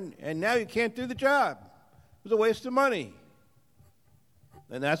for, and now you can't do the job. It was a waste of money.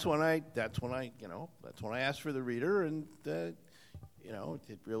 And that's when I asked for the reader, and it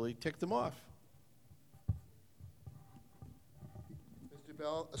really ticked him off. Mr.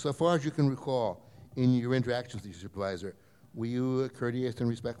 Bell, so far as you can recall, in your interactions with your supervisor, were you courteous and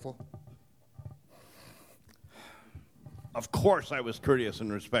respectful? Of course I was courteous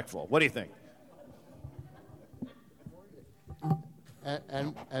and respectful. What do you think?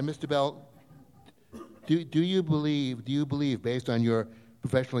 And Mr. Bell, do you believe, based on your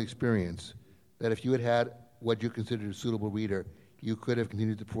professional experience, that if you had what you considered a suitable reader, you could have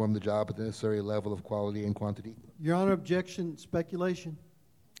continued to perform the job at the necessary level of quality and quantity? Your Honor, objection speculation.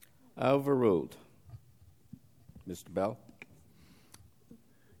 Overruled. Mr. Bell?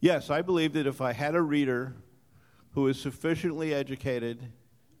 Yes, I believe that if I had a reader who is sufficiently educated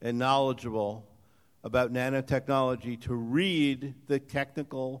and knowledgeable about nanotechnology to read the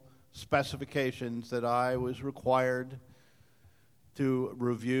technical specifications that I was required to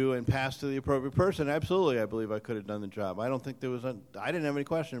review and pass to the appropriate person, absolutely, I believe I could have done the job. I don't think I didn't have any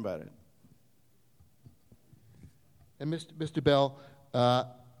question about it. And Mr. Bell,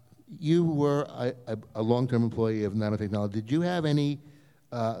 you were a long-term employee of nanotechnology. Did you have any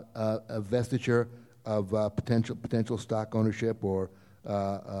a vestige potential stock ownership or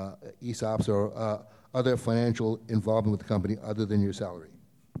ESOPs or other financial involvement with the company other than your salary?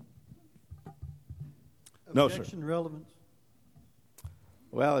 No, sir. Objection, relevance.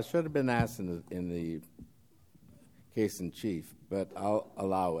 Well, it should have been asked in the case in chief, but I'll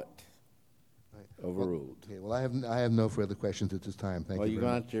allow it. Overruled. Okay. Well, I have no further questions at this time. Thank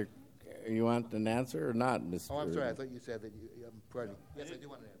you. You want an answer or not, Mr.? Oh, I'm sorry. I thought you said that pardon me. Yes, I do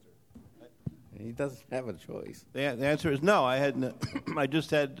want an answer. He doesn't have a choice. The answer is no. I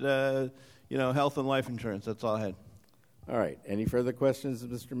just had health and life insurance. That's all I had. All right. Any further questions,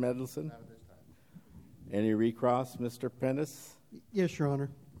 Mr. Mendelson? Not at this time. Any recross, Mr. Prentice? Yes, Your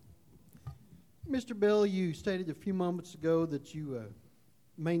Honor. Mr. Bell, you stated a few moments ago that you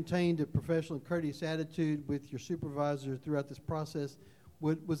maintained a professional and courteous attitude with your supervisor throughout this process.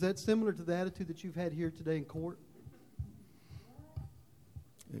 Was that similar to the attitude that you've had here today in court?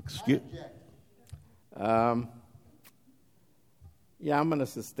 Excuse. Yeah, I'm going to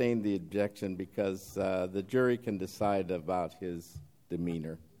sustain the objection because the jury can decide about his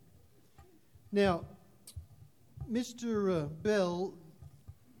demeanor. Now, Mr. Bell,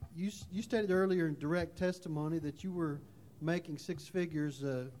 you stated earlier in direct testimony that you were making six figures,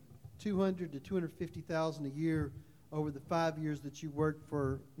 $200,000 to $250,000 a year over the 5 years that you worked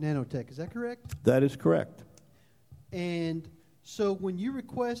for Nanotech. Is that correct? That is correct. And so when you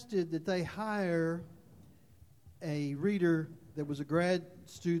requested that they hire a reader that was a grad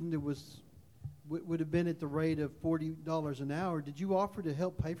student that would have been at the rate of $40 an hour, did you offer to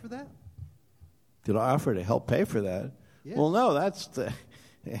help pay for that? Did I offer to help pay for that? Yes. Well, no, that's the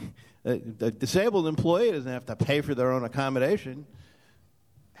disabled employee doesn't have to pay for their own accommodation.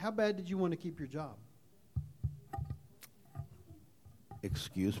 How bad did you want to keep your job?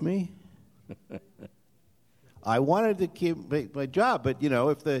 Excuse me? I wanted to keep my job, but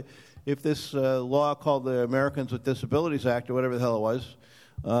if this law called the Americans with Disabilities Act or whatever the hell it was,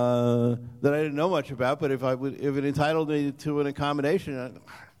 that I didn't know much about, but if it entitled me to an accommodation,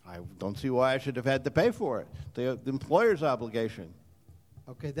 I don't see why I should have had to pay for it. The employer's obligation.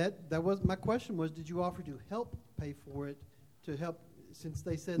 Okay, that was my question. Was did you offer to help pay for it to help since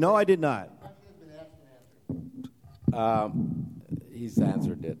they said no, I did not. He's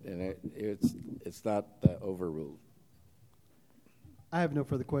answered it, and it's not overruled. I have no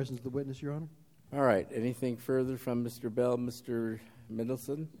further questions of the witness, Your Honor. All right. Anything further from Mr. Bell, Mr.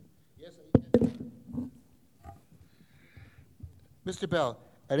 Mendelson? Yes, Mr. Bell,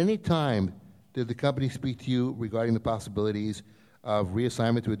 at any time did the company speak to you regarding the possibilities of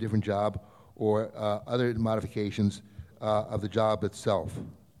reassignment to a different job or other modifications of the job itself?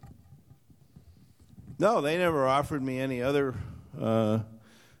 No, they never offered me any other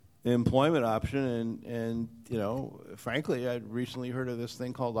employment option, and frankly, I'd recently heard of this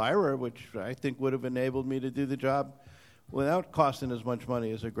thing called IRA, which I think would have enabled me to do the job without costing as much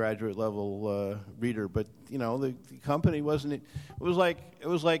money as a graduate level reader. But the company wasn't. It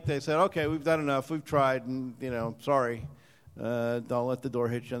was like they said, okay, we've done enough, we've tried, and sorry, don't let the door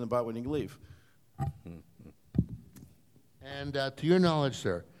hit you on the butt when you leave. And to your knowledge,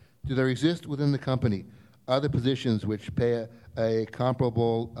 sir, do there exist within the company other positions which pay a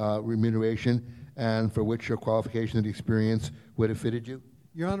comparable remuneration and for which your qualification and experience would have fitted you?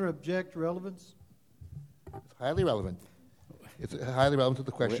 Your Honor, object relevance. It's highly relevant. It's highly relevant to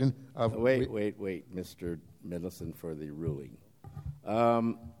the question of... Wait, Mr. Mendelson, for the ruling.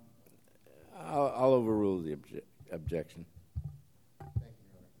 I'll overrule the objection.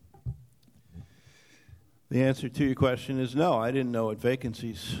 The answer to your question is no. I didn't know what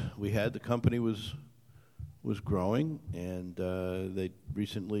vacancies we had. The company was growing, and they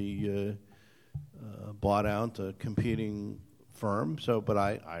recently bought out a competing firm. But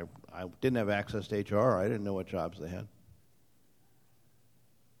I didn't have access to HR. I didn't know what jobs they had.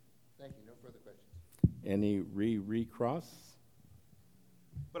 Thank you. No further questions. Any recross?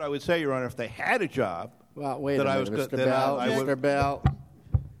 But I would say, Your Honor, if they had a job, Well, wait a minute, Mr. Bell.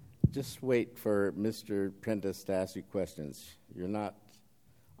 Just wait for Mr. Prentice to ask you questions. You're not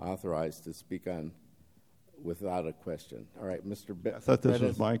authorized to speak on without a question. All right, Mr. I thought this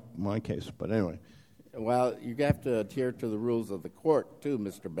was my case, but anyway. Well, you have to adhere to the rules of the court, too,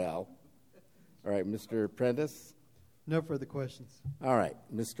 Mr. Bell. All right, Mr. Prentice? No further questions. All right.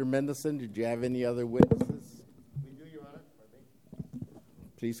 Mr. Mendelson, did you have any other witnesses? We do, Your Honor.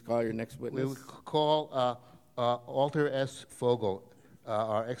 Please call your next witness. We will call Alter S. Fogel,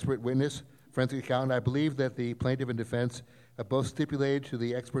 our expert witness, forensic accountant. I believe that the plaintiff and defense have both stipulated to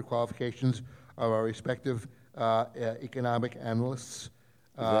the expert qualifications of our respective economic analysts. Is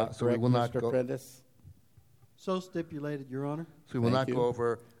that so correct, we will not Mr. go. Prentice? So stipulated, Your Honor. So we will Thank not you. go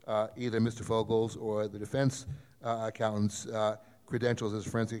over either Mr. Fogel's or the defense accountant's credentials as a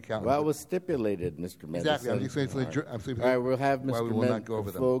forensic accountant. Well, it was stipulated, Mr. Mendelson. Exactly. I'm explaining for the All right, we'll have why we Mr. will not go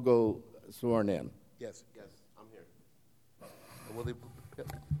over them. Fogel sworn in. Yes. Yes, I'm here. Will they,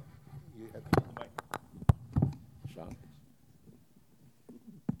 you have, Sean.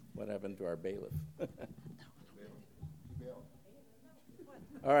 What happened to our bailiff?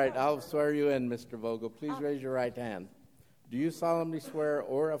 All right, I'll swear you in, Mr. Vogel. Please raise your right hand. Do you solemnly swear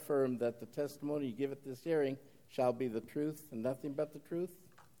or affirm that the testimony you give at this hearing shall be the truth and nothing but the truth?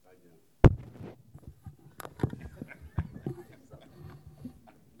 I do.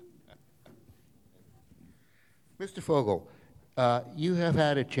 Mr. Fogel, you have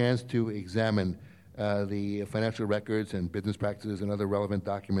had a chance to examine the financial records and business practices and other relevant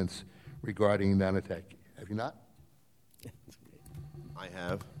documents regarding Nanotech, have you not? I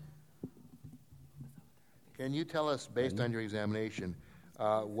have. Can you tell us, based on your examination,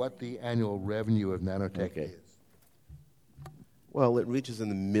 what the annual revenue of Nanotech Okay. is? Well, it reaches in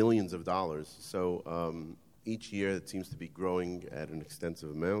the millions of dollars. So each year it seems to be growing at an extensive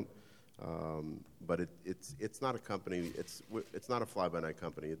amount. But it's not a company. It's not a fly-by-night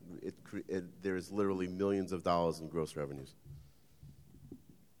company. There is literally millions of dollars in gross revenues.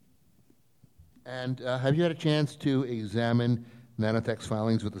 And have you had a chance to examine Nanotech's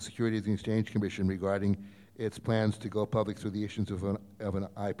filings with the Securities and Exchange Commission regarding its plans to go public through the issuance of an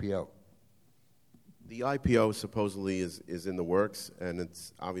IPO? The IPO supposedly is in the works, and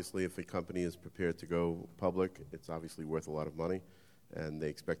it's obviously if a company is prepared to go public, it's obviously worth a lot of money, and they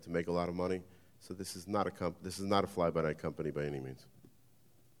expect to make a lot of money. So this is not a fly-by-night company by any means.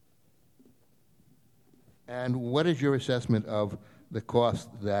 And what is your assessment of the cost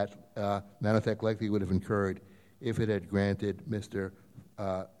that Nanotech likely would have incurred if it had granted Mr.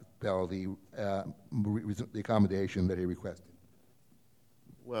 Bell the accommodation that he requested?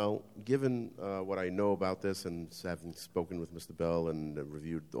 Well, given what I know about this and having spoken with Mr. Bell and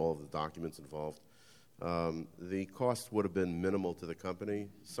reviewed all of the documents involved, the cost would have been minimal to the company,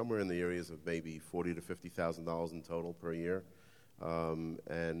 somewhere in the areas of maybe $40,000 to $50,000 in total per year.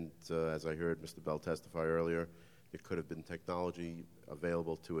 As I heard Mr. Bell testify earlier, it could have been technology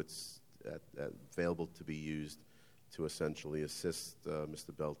available to available to be used to essentially assist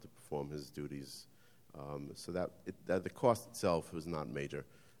Mr. Bell to perform his duties. So that the cost itself was not major.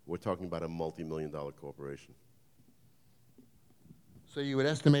 We're talking about a multi-million-dollar corporation. So you would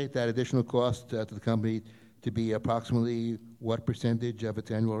estimate that additional cost to the company to be approximately what percentage of its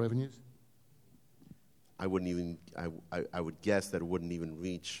annual revenues? I wouldn't even. I would guess that it wouldn't even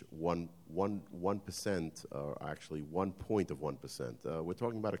reach 1%, or actually 1.1%. We're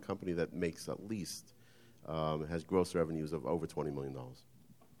talking about a company that makes at least has gross revenues of over $20 million.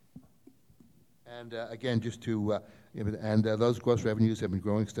 And again, just to those gross revenues have been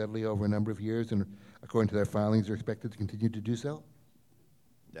growing steadily over a number of years, and according to their filings, are expected to continue to do so.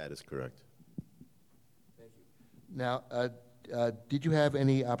 That is correct. Thank you. Now, did you have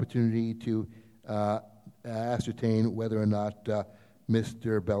any opportunity to ascertain whether or not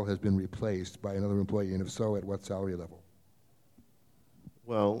Mr. Bell has been replaced by another employee, and if so, at what salary level?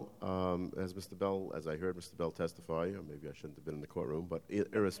 Well, as I heard Mr. Bell testify, or maybe I shouldn't have been in the courtroom, but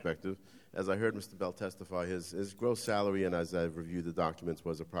irrespective, as I heard Mr. Bell testify, his gross salary, and as I've reviewed the documents,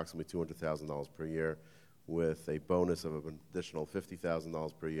 was approximately $200,000 per year, with a bonus of an additional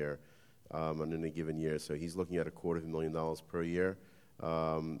 $50,000 per year in any given year. So he's looking at $250,000 per year.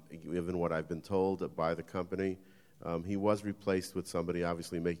 Given what I've been told by the company, he was replaced with somebody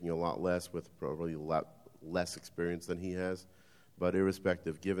obviously making a lot less, with probably a lot less experience than he has. But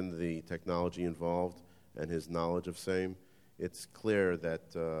irrespective, given the technology involved and his knowledge of same, it's clear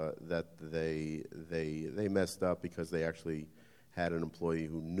that they messed up because they actually had an employee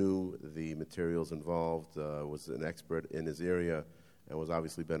who knew the materials involved, was an expert in his area, and was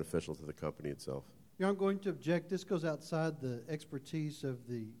obviously beneficial to the company itself. You aren't going to object. This goes outside the expertise of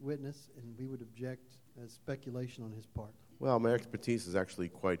the witness, and we would object as speculation on his part. Well, my expertise is actually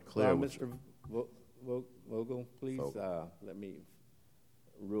quite clear. Mr. Vogel, please let me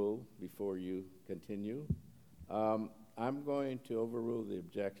rule before you continue. I'm going to overrule the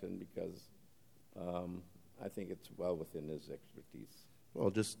objection because I think it's well within his expertise. Well,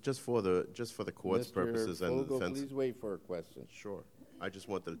 just for the court's purposes and the Vogel, defense. please wait for a question. Sure. I just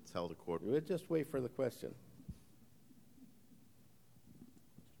wanted to tell the court. We'll just wait for the question.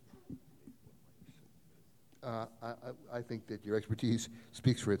 I think that your expertise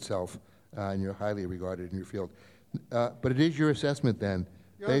speaks for itself, and you're highly regarded in your field. But it is your assessment, then,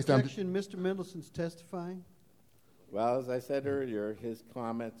 Your based objection, Mr. Mendelson's testifying. Well, as I said earlier, his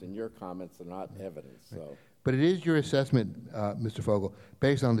comments and your comments are not evidence. So But it is your assessment, Mr. Fogel,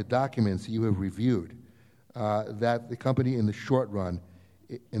 based on the documents you have reviewed, that the company in the short run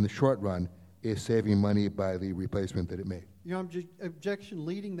is saving money by the replacement that it made. Your Honor, objection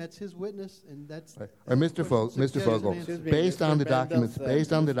leading, that's his witness, and that's... Right. Or Mr. Fogel, Excuse me, based Mr. on the documents, Mendelson,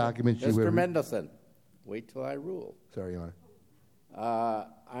 based on the Mr. documents you Mr. have... Mendelson, wait till I rule. Sorry, Your Honor.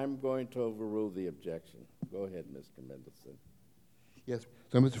 I'm going to overrule the objection. Go ahead, Mr. Mendelson. Yes.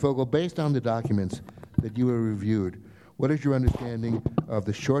 So, Mr. Fogel, based on the documents that you have reviewed, what is your understanding of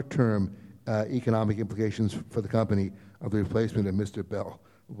the short-term economic implications for the company of the replacement of Mr. Bell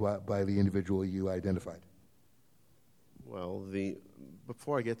by the individual you identified? Well,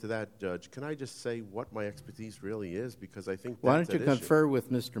 before I get to that, Judge, can I just say what my expertise really is? Because I think Why that's don't you at issue. confer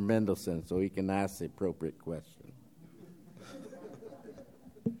with Mr. Mendelson so he can ask the appropriate question?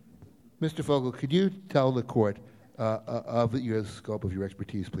 Mr. Fogel, could you tell the court of the scope of your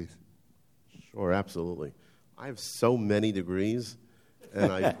expertise, please? Sure, absolutely. I have so many degrees,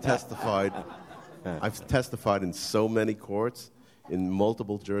 and I've testified. I've testified in so many courts in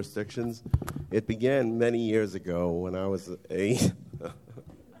multiple jurisdictions. It began many years ago when I was an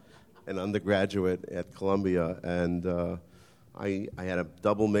undergraduate at Columbia, and I had a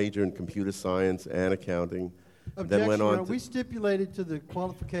double major in computer science and accounting. Objection, Then went Your on Honor. to We stipulated to the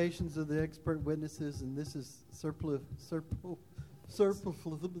qualifications of the expert witnesses, and this is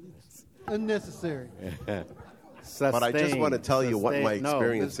unnecessary. But I just want to tell you what my Sustained. No,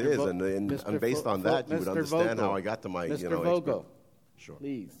 experience Mr. is, Vo- and Mr. based on that, you would Mr. understand Vogel. how I got to my, Mr. experience. Vogel, Sure.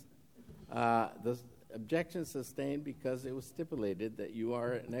 please. The objection sustained because it was stipulated that you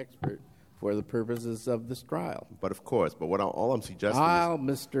are an expert for the purposes of this trial. But of course, but all I'm suggesting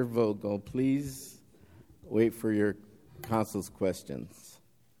Mr. Vogel, please wait for your counsel's questions.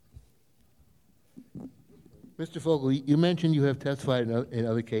 Mr. Fogel, you mentioned you have testified in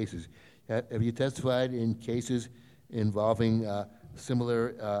other cases. Have you testified in cases involving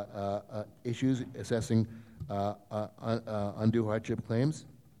similar issues, assessing undue hardship claims?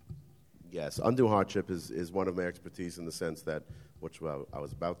 yes, undue hardship is one of my expertise in the sense that, which I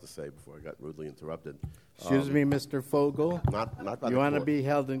was about to say before I got rudely interrupted. Excuse me, Mr. Fogel. Not by You the want to court. be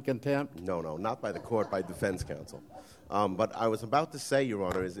held in contempt? No, not by the court, by defense counsel. But I was about to say, Your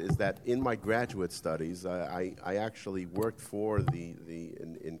Honor, is that in my graduate studies, I actually worked for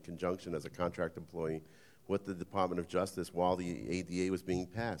in conjunction as a contract employee with the Department of Justice while the ADA was being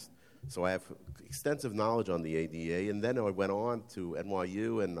passed. So I have extensive knowledge on the ADA, and then I went on to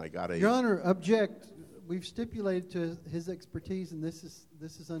NYU, and I got a... Your Honor, object. We've stipulated to his expertise, and this is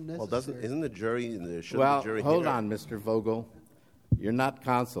unnecessary. Well, isn't the jury... shouldn't Well, the jury hold hear- on, Mr. Vogel. You're not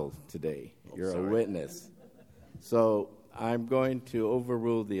counsel today. You're a witness. So I'm going to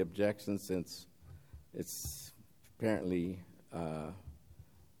overrule the objection since it's apparently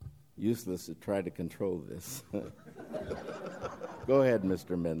useless to try to control this. Go ahead,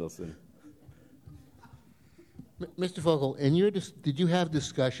 Mr. Mendelson. Mr. Fogel, did you have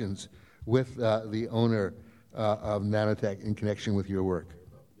discussions with the owner of Nanotech in connection with your work?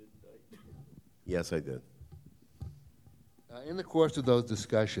 Yes, I did. In the course of those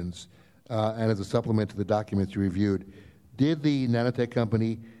discussions, and as a supplement to the documents you reviewed, did the Nanotech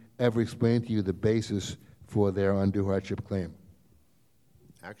company ever explain to you the basis for their undue hardship claim?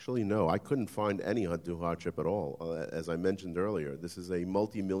 Actually, no. I couldn't find any undue hardship at all. As I mentioned earlier, this is a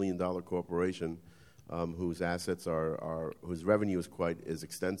multi-million-dollar corporation whose assets whose revenue is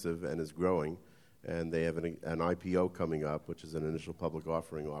extensive and is growing, and they have an IPO coming up, which is an initial public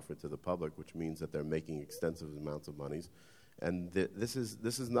offering offered to the public, which means that they're making extensive amounts of monies. And this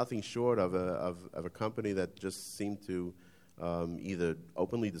is nothing short of a company that just seemed to either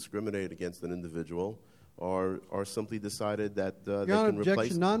openly discriminate against an individual or simply decided that they Your Honor, can replace...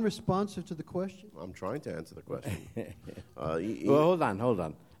 objection non-responsive to the question. I'm trying to answer the question. Well, hold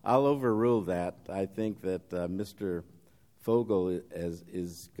on. I'll overrule that. I think that Mr. Fogel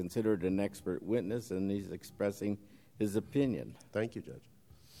is considered an expert witness, and he's expressing his opinion. Thank you, Judge.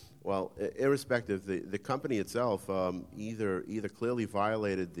 Well, irrespective, the company itself either clearly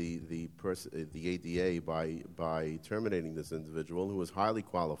violated the ADA by terminating this individual who was highly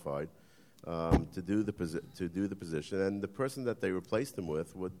qualified to do the position, and the person that they replaced him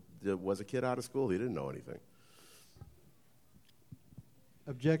with was a kid out of school. He didn't know anything.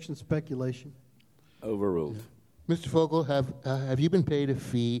 Objection, speculation. Overruled. Mr. Fogel, have you been paid a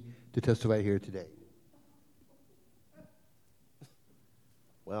fee to testify here today?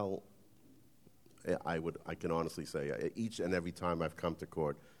 Well, I can honestly say each and every time I've come to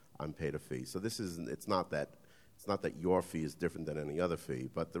court, I'm paid a fee. So it's not that your fee is different than any other fee,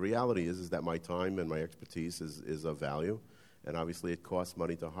 but the reality is that my time and my expertise is of value, and obviously it costs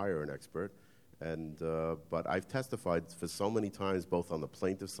money to hire an expert, But I've testified for so many times, both on the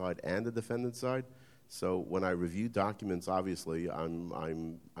plaintiff side and the defendant side. So when I review documents, obviously, I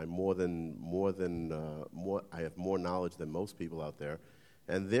have more knowledge than most people out there,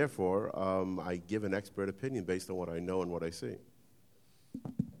 and therefore I give an expert opinion based on what I know and what I see.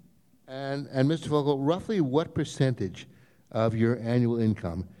 And Mr. Vogel, roughly what percentage of your annual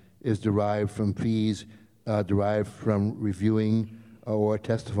income is derived from fees derived from reviewing or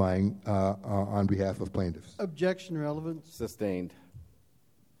testifying on behalf of plaintiffs? Objection, relevance. Sustained.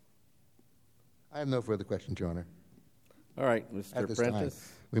 I have no further questions, Your Honor. All right, At Mr. this Prentice. time,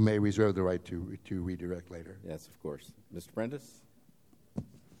 we may reserve the right to redirect later. Yes, of course. Mr. Prentice?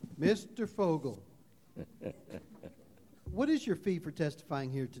 Mr. Fogel, what is your fee for testifying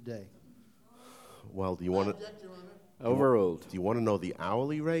here today? Well, do you want to? Overruled. Do you want to know the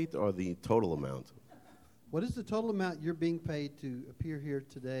hourly rate or the total amount? What is the total amount you're being paid to appear here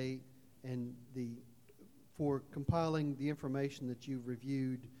today and for compiling the information that you've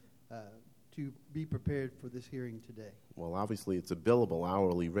reviewed to be prepared for this hearing today? Well, obviously, it's a billable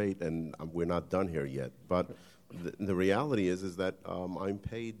hourly rate, and we're not done here yet. But the reality is that I'm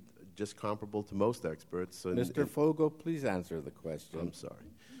paid just comparable to most experts. Mr. Fogel, please answer the question. I'm sorry.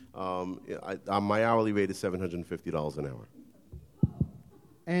 My hourly rate is $750 an hour.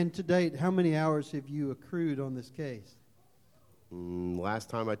 And to date, how many hours have you accrued on this case? Last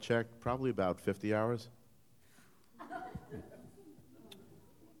time I checked, probably about 50 hours.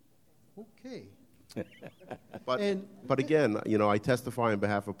 Okay. But again, I testify on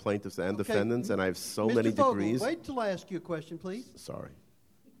behalf of plaintiffs and defendants, and I have so Mr. many Fogel, degrees. wait till I ask you a question, please. Sorry.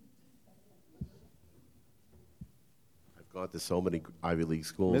 I've gone to so many Ivy League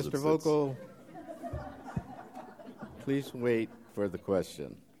schools. Mr. Vogel, please wait for the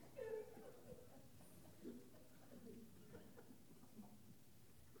question.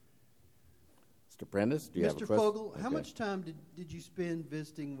 Mr. Prentice, do you have a Mr. question? Fogel, how much time did you spend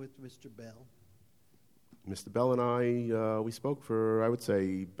visiting with Mr. Bell? Mr. Bell and I, we spoke for, I would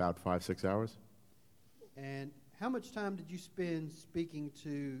say, about 5-6 hours. And how much time did you spend speaking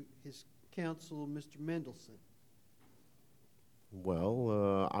to his counsel, Mr. Mendelson?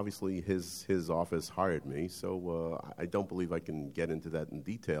 Well, obviously his office hired me, so I don't believe I can get into that in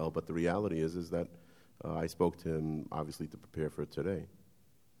detail, but the reality is that I spoke to him, obviously, to prepare for today.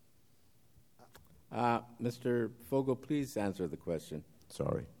 Mr. Fogel, please answer the question.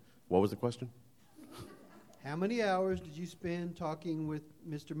 Sorry. What was the question? How many hours did you spend talking with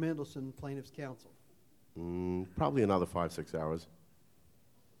Mr. Mendelson, plaintiff's counsel? Probably another 5-6 hours.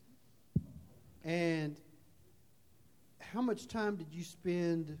 And how much time did you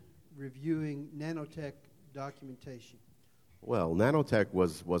spend reviewing Nanotech documentation? Well, Nanotech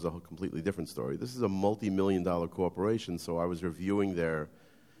was a completely different story. This is a multi-million-dollar corporation, so I was reviewing their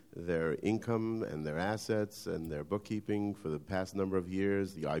income and their assets and their bookkeeping for the past number of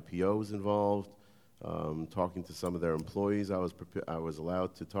years. The IPO was involved. Talking to some of their employees I was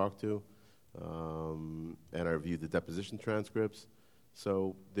allowed to talk to, and I reviewed the deposition transcripts.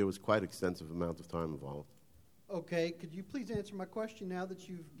 So there was quite extensive amount of time involved. Okay, could you please answer my question now that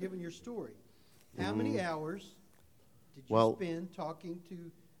you've given your story? How many hours did you spend talking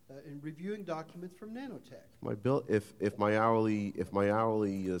to and reviewing documents from Nanotech? My bill, if my hourly is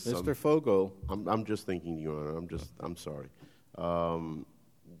Mr. Fogel, I'm just thinking, Your Honor. I'm sorry.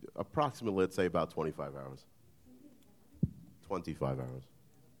 Approximately, let's say about 25 hours. 25 hours.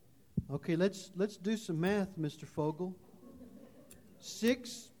 Okay, let's do some math, Mr. Fogel.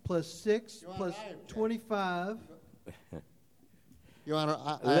 6 plus 6 plus 25. Your Honor,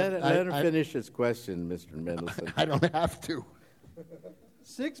 let him finish his question, Mr. Mendelson. I don't have to.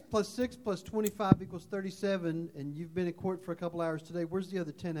 6 plus 6 plus 25 equals 37, and you've been in court for a couple hours today. Where's the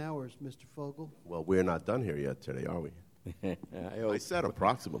other 10 hours, Mr. Fogel? Well, we're not done here yet today, are we? I said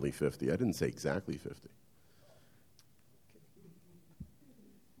approximately 50. I didn't say exactly 50.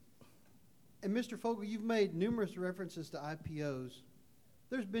 And Mr. Fogel, you've made numerous references to IPOs.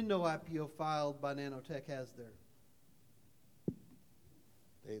 There's been no IPO filed by Nanotech, has there?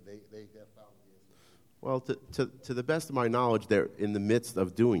 They have filed. Well, to the best of my knowledge, they're in the midst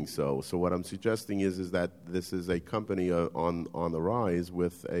of doing so. So what I'm suggesting is that this is a company on the rise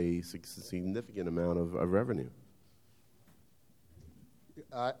with a significant amount of revenue.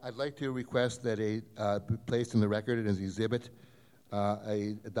 I'd like to request that be placed in the record as exhibit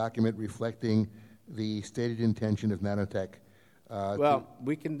a document reflecting the stated intention of Nanotech.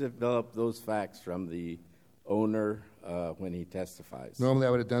 We can develop those facts from the owner when he testifies. Normally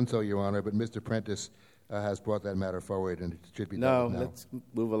I would have done so, Your Honor, but Mr. Prentice has brought that matter forward, and it should be done now. No, let's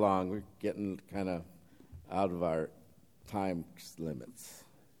move along. We're getting kind of out of our time limits.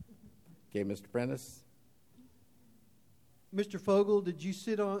 Okay, Mr. Prentice? Mr. Fogel, did you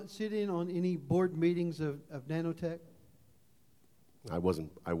sit in on any board meetings of Nanotech? I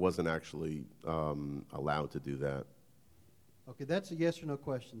wasn't actually allowed to do that. Okay, that's a yes or no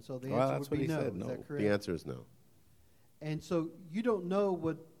question. So the Well, answer that's would be what he no. said, Is no. that correct? The answer is no. And so you don't know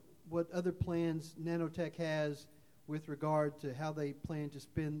what other plans Nanotech has with regard to how they plan to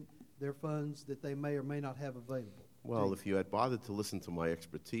spend their funds that they may or may not have available. Well, if you had bothered to listen to my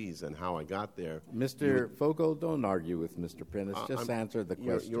expertise and how I got there, Mr. Fogel, don't argue with Mr. Prentice. Just I'm- answer the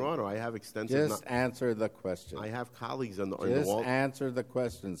question. Your Honor, I have extensive. Just answer the question. I have colleagues on the Just wall. answer the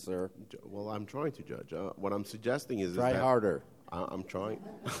question, sir. Well, I'm trying to, Judge. What I'm suggesting is Try that harder. I'm trying.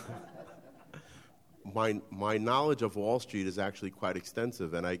 My knowledge of Wall Street is actually quite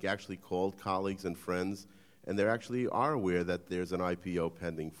extensive, and I actually called colleagues and friends, and they actually are aware that there's an IPO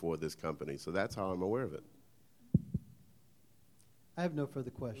pending for this company. So that's how I'm aware of it. I have no further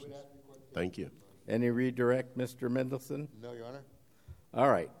questions. Thank you. Any redirect, Mr. Mendelson? No, Your Honor. All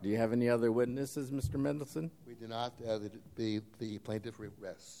right. Do you have any other witnesses, Mr. Mendelson? We do not. The plaintiff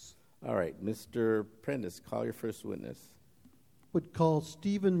rests. All right. Mr. Prentice, call your first witness. Would call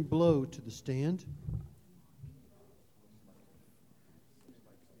Stephen Blow to the stand.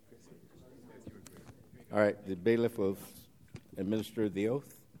 All right. The bailiff will administer the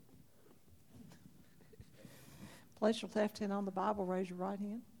oath. Place your left hand on the Bible, raise your right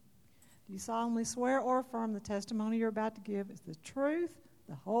hand. Do you solemnly swear or affirm the testimony you're about to give is the truth,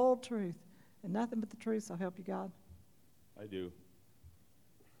 the whole truth, and nothing but the truth, so help you God? I do.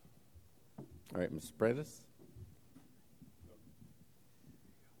 All right, Mr. Prentice.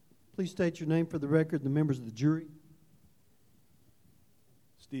 Please state your name for the record and the members of the jury.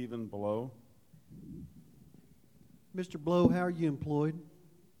 Stephen Blow. Mr. Blow, how are you employed?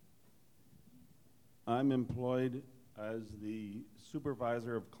 I'm employed as the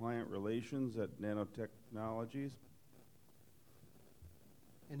supervisor of client relations at Nanotechnologies.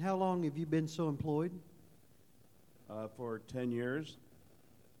 And how long have you been so employed? For 10 years.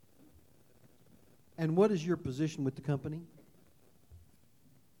 And what is your position with the company?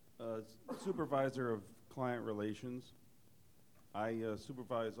 Supervisor of client relations. I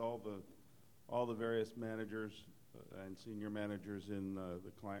supervise all the various managers and senior managers in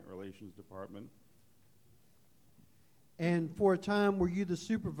the client relations department. And for a time, were you the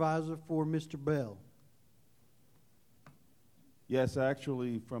supervisor for Mr. Bell? Yes,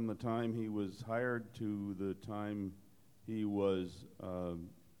 actually, from the time he was hired to the time he was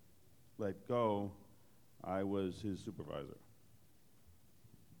let go, I was his supervisor.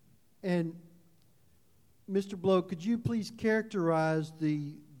 And Mr. Blow, could you please characterize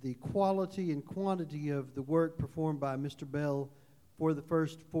the quality and quantity of the work performed by Mr. Bell for the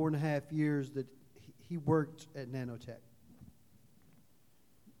first 4.5 years that he worked at Nanotech?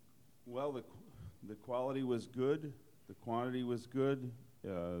 Well, the quality was good. The quantity was good. He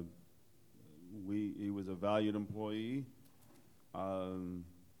was a valued employee. Then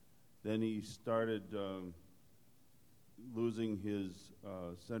he started losing his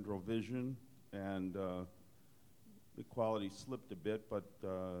central vision, and the quality slipped a bit, but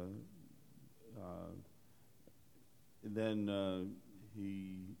then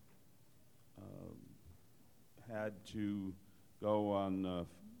he had to go on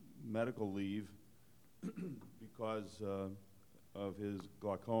medical leave because of his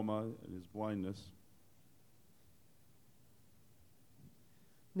glaucoma and his blindness.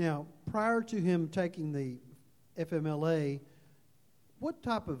 Now, prior to him taking the FMLA, what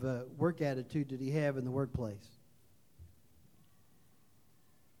type of work attitude did he have in the workplace?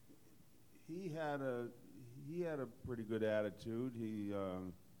 He had a pretty good attitude.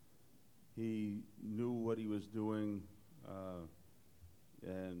 He knew what he was doing,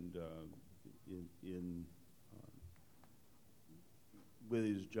 and in with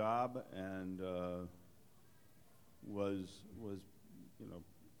his job, and was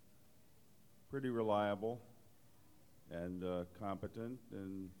pretty reliable and competent,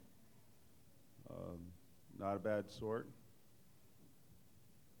 and not a bad sort.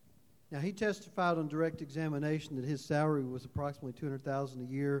 Now, he testified on direct examination that his salary was approximately $200,000 a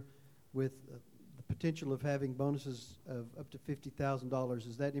year, with the potential of having bonuses of up to $50,000.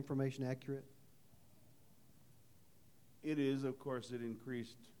 Is that information accurate? It is, of course. It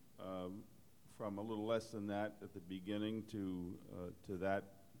increased from a little less than that at the beginning to that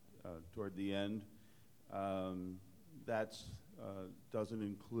toward the end. That doesn't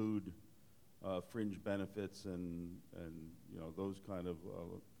include fringe benefits and those kind of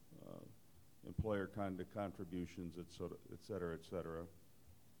employer kind of contributions, et cetera, et cetera.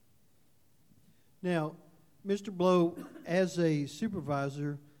 Now, Mr. Blow, as a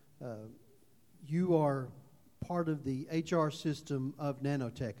supervisor, you are part of the HR system of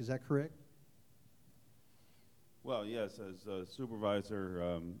Nanotech. Is that correct? Well, yes, as a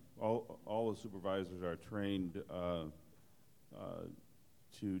supervisor, all the supervisors are trained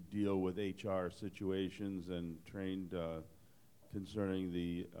to deal with HR situations and trained concerning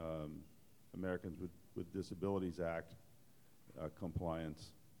the Americans with Disabilities Act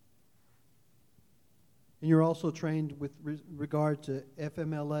compliance. And you're also trained with regard to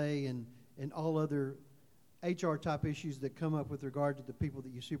FMLA and all other HR type issues that come up with regard to the people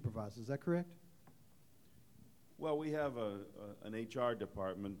that you supervise. Is that correct? Well, we have an HR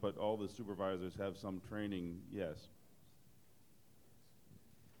department, but all the supervisors have some training, yes.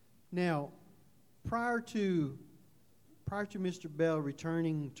 Now, prior to Mr. Bell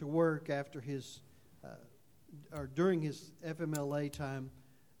returning to work after his or during his FMLA time,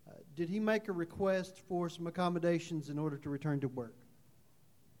 did he make a request for some accommodations in order to return to work?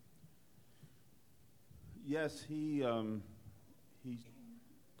 Yes, he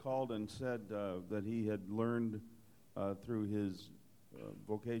called and said that he had learned through his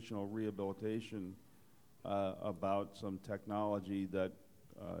vocational rehabilitation about some technology that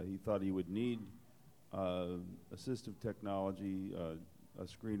he thought he would need, assistive technology, a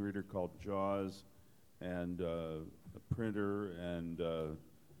screen reader called JAWS, and a printer and a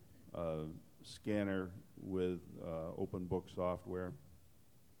scanner with open book software.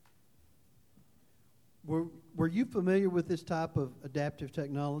 Were you familiar with this type of adaptive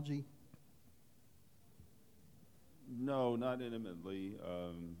technology? No, not intimately.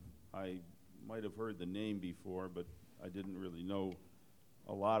 I might have heard the name before, but I didn't really know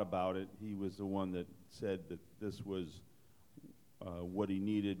a lot about it. He was the one that said that this was what he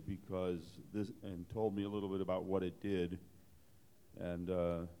needed and told me a little bit about what it did. And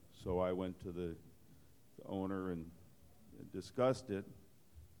so I went to the owner and discussed it.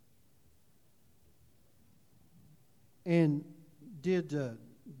 And did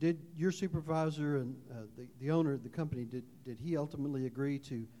your supervisor and the owner of the company, did he ultimately agree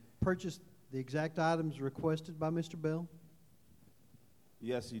to purchase the exact items requested by Mr. Bell?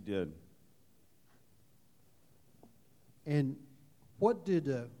 Yes, he did. And what did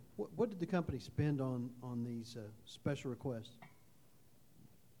the company spend on these special requests?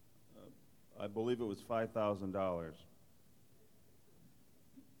 I believe it was $5,000.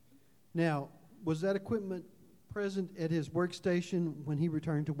 Now, was that equipment present at his workstation when he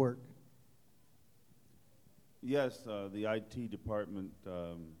returned to work? Yes, the IT department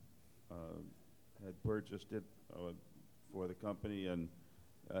had purchased it for the company and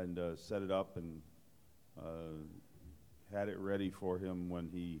set it up and had it ready for him when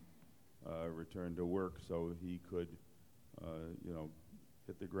he returned to work, so he could,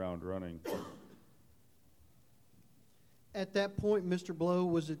 hit the ground running. At that point, Mr. Blow,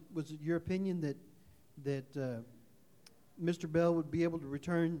 was it your opinion that Mr. Bell would be able to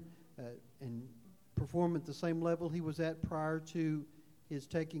return and perform at the same level he was at prior to his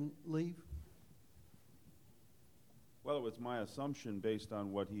taking leave? Well, it was my assumption based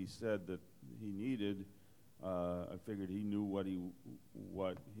on what he said that he needed. I figured he knew what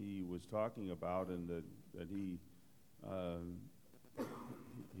he was talking about, and that he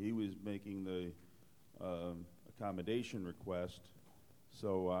was making the accommodation request.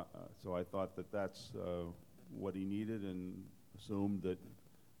 So I thought that that's what he needed, and assumed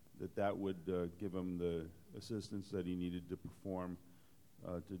that would give him the assistance that he needed to perform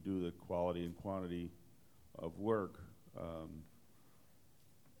to do the quality and quantity of work.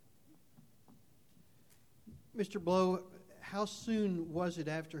 Mr. Blow, how soon was it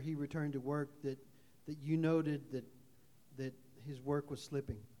after he returned to work that you noted that his work was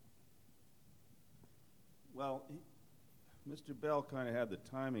slipping? Well, Mr. Bell kind of had the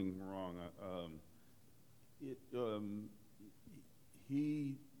timing wrong.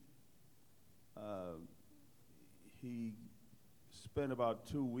 He spent about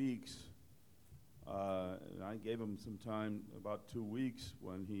 2 weeks, and I gave him some time, about 2 weeks,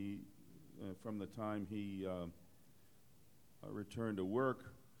 when from the time he returned to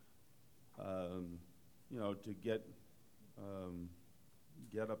work, to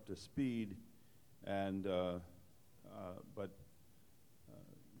get up to speed, and but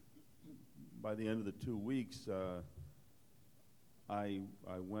by the end of the 2 weeks, I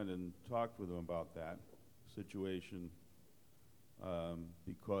went and talked with him about that situation,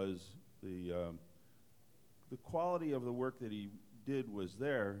 because the quality of the work that he did was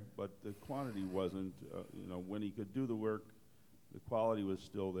there, but the quantity wasn't. When he could do the work, the quality was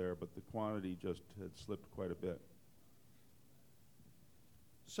still there, but the quantity just had slipped quite a bit.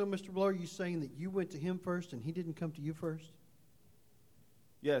 So, Mr. Blow, are you saying that you went to him first and he didn't come to you first?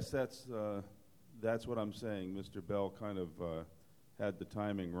 Yes, that's what I'm saying. Mr. Bell kind of had the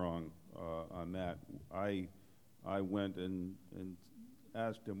timing wrong on that. I went and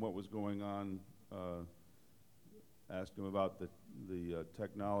asked him what was going on, asked him about the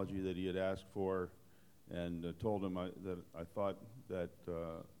technology that he had asked for, and told him that I thought that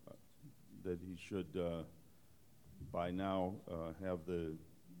he should by now have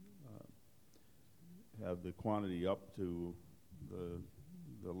the quantity up to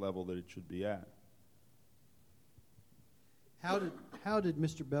the level that it should be at. How did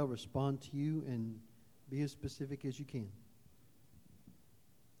Mr. Bell respond to you, and be as specific as you can?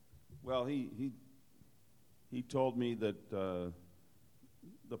 Well, he told me that the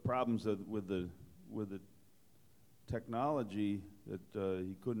problems with the technology, that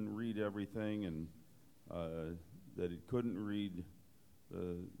he couldn't read everything, and that he couldn't read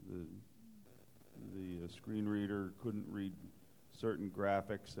the screen reader, couldn't read certain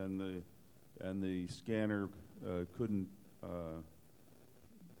graphics, and the scanner couldn't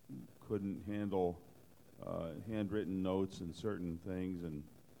handle handwritten notes and certain things, and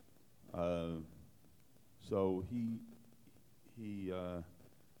so he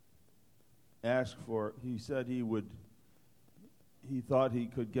asked for. He said he thought he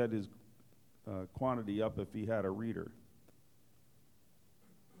could get his quantity up if he had a reader.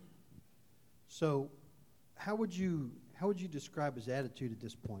 So, how would you describe his attitude at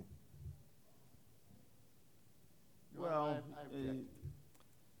this point? Well,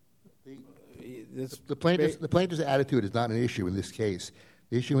 The plaintiff's attitude is not an issue in this case.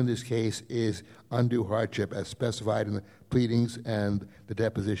 The issue in this case is undue hardship as specified in the pleadings and the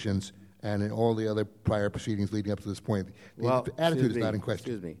depositions and in all the other prior proceedings leading up to this point. The attitude is not in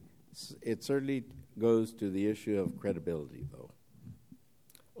question. Excuse me. It certainly goes to the issue of credibility, though.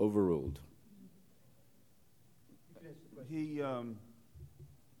 Overruled. He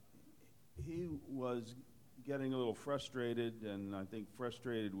was getting a little frustrated, and I think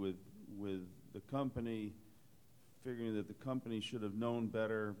frustrated with the company, figuring that the company should have known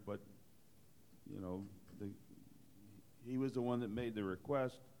better. But he was the one that made the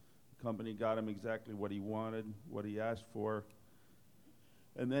request. The company got him exactly what he wanted, what he asked for,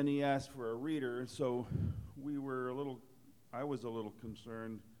 and then he asked for a reader. So I was a little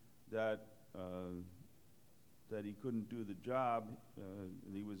concerned that he couldn't do the job,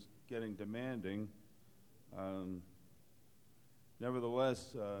 and he was getting demanding.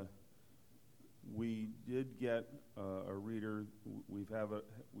 Nevertheless, we did get a reader. We've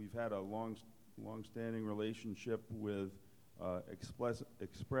had a long-standing relationship with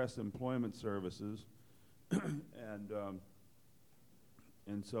Express Employment Services,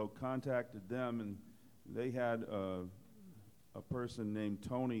 and so contacted them, and they had a person named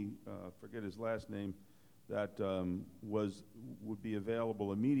Tony, forget his last name, that would be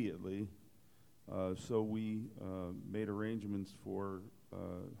available immediately. So we made arrangements to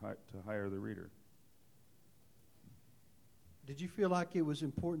hire the reader. Did you feel like it was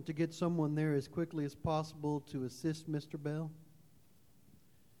important to get someone there as quickly as possible to assist Mr. Bell?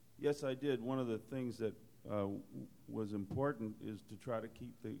 Yes, I did. One of the things that was important is to try to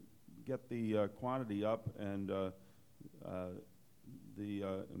get the quantity up, and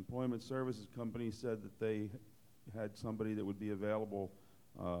the employment services company said that they had somebody that would be available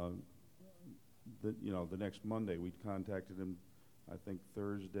the next Monday. We contacted him, I think,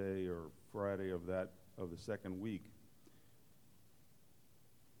 Thursday or Friday of the second week.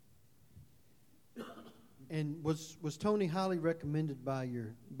 And was Tony highly recommended by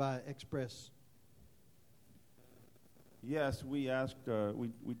Express? Yes, we asked.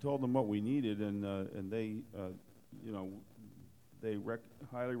 We told them what we needed, and they,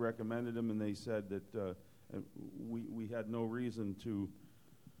 highly recommended him, and they said that we had no reason to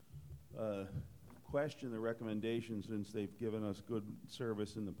question the recommendation since they've given us good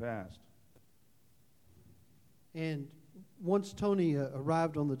service in the past. And once Tony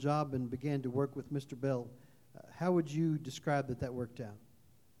arrived on the job and began to work with Mr. Bell, how would you describe that worked out?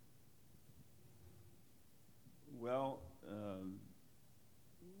 Well,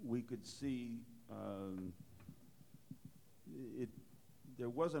 we could see there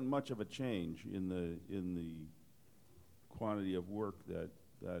wasn't much of a change in the quantity of work that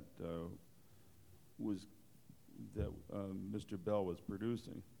Mr. Bell was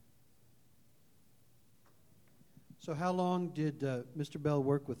producing. So how long did Mr. Bell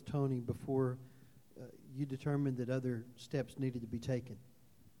work with Tony before you determined that other steps needed to be taken?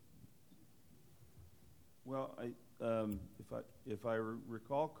 Well, if I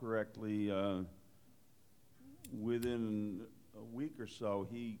recall correctly, within a week or so,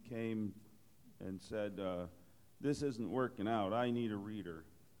 he came and said, "This isn't working out. I need a reader."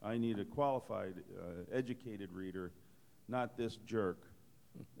 I need a qualified, educated reader, not this jerk.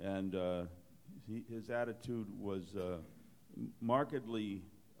 And his attitude was markedly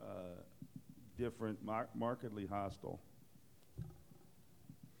different, markedly hostile.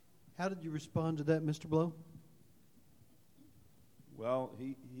 How did you respond to that, Mr. Blow? Well,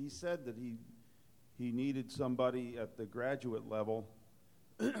 he said that he needed somebody at the graduate level,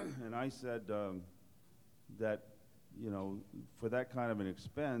 and I said that, for that kind of an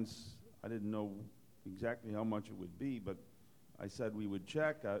expense, I didn't know exactly how much it would be, but I said we would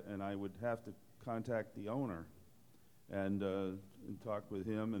check, and I would have to contact the owner and talk with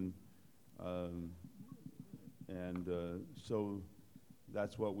him, and so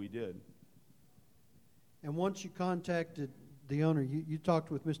that's what we did. And once you contacted the owner, you talked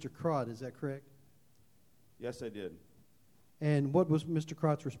with Mr. Crott, is that correct? Yes, I did. And what was Mr.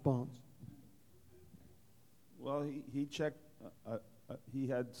 Crott's response? Well, he checked. He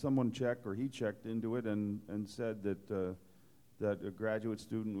had someone check, or he checked into it, and said that that a graduate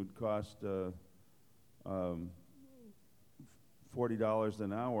student would cost $40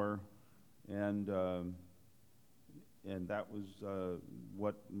 an hour, and that was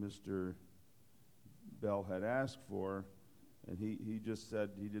what Mr. Bell had asked for, and he just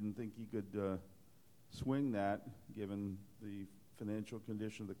said he didn't think he could swing that, given the financial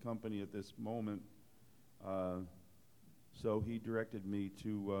condition of the company at this moment. So he directed me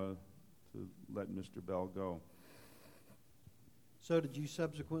to let Mr. Bell go. So did you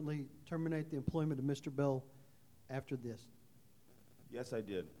subsequently terminate the employment of Mr. Bell after this? Yes, I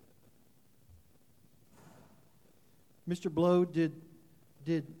did. Mr. Blow, did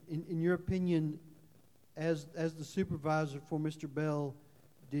in your opinion, as the supervisor for Mr. Bell,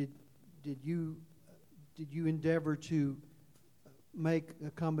 did you endeavor to make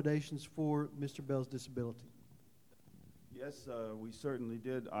accommodations for Mr. Bell's disability? Yes, we certainly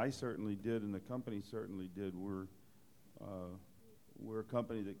did. I certainly did, and the company certainly did. We're a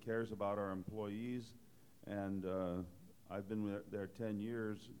company that cares about our employees, and I've been there 10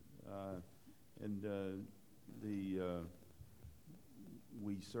 years, and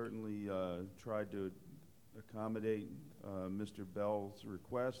we certainly tried to accommodate Mr. Bell's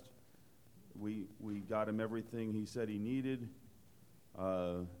request. We got him everything he said he needed.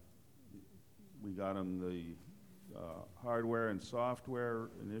 We got him the hardware and software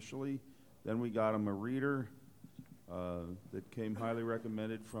initially. Then we got him a reader that came highly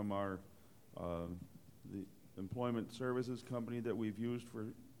recommended from our the employment services company that we've used for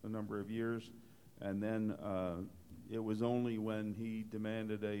a number of years. And then it was only when he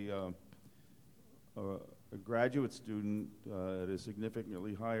demanded a graduate student at a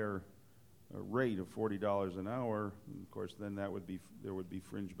significantly higher rate of $40 an hour. And of course, then there would be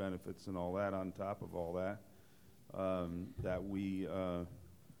fringe benefits and all that on top of all that.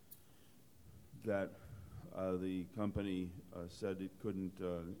 That the company said it couldn't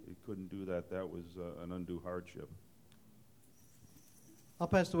do that. That was an undue hardship. I'll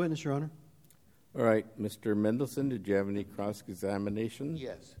pass the witness, Your Honor. All right, Mr. Mendelson, did you have any cross-examination?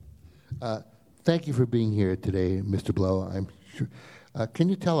 Yes. Thank you for being here today, Mr. Blow. I'm sure. Can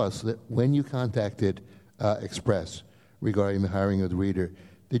you tell us that when you contacted Express regarding the hiring of the reader,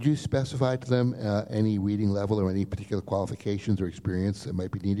 did you specify to them any reading level or any particular qualifications or experience that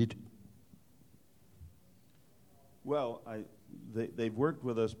might be needed? Well, they've worked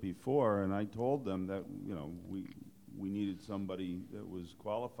with us before, and I told them that we needed somebody that was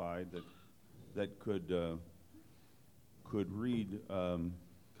qualified that could read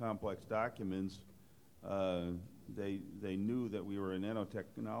complex documents. They knew that we were a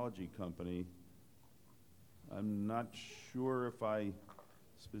nanotechnology company. I'm not sure if I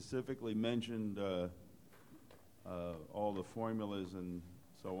specifically mentioned all the formulas and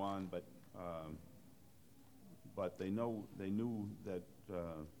so on, but they knew that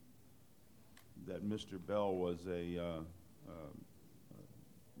that Mr. Bell was a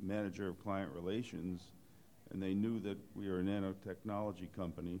manager of client relations, and they knew that we were a nanotechnology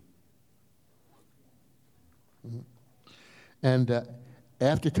company. Mm-hmm. And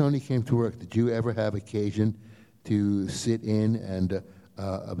after Tony came to work, did you ever have occasion to sit in and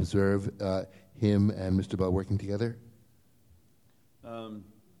observe him and Mr. Bell working together? Trying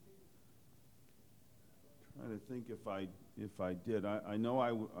to think if I did. I know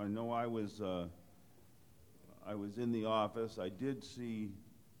I was in the office. I did see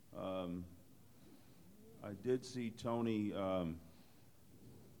Tony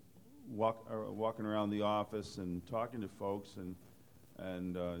walking around the office and talking to folks,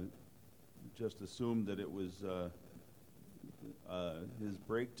 and just assumed that it was his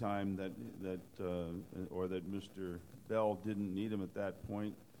break time that Bell didn't need him at that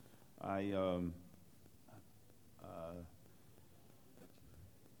point. I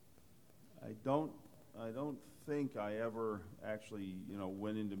don't think I ever actually,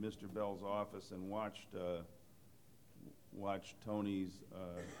 went into Mr. Bell's office and watched Tony's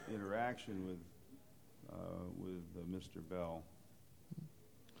interaction with Mr. Bell.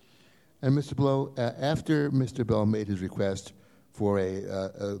 And Mr. Blow, after Mr. Bell made his request for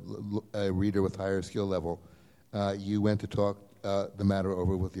a reader with higher skill level, you went to talk the matter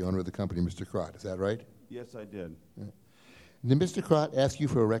over with the owner of the company, Mr. Crott. Is that right? Yes, I did. Yeah. Did Mr. Crott ask you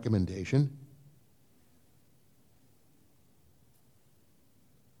for a recommendation?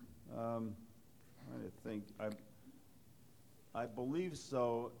 I think I believe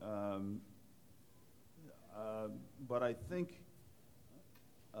so, but I think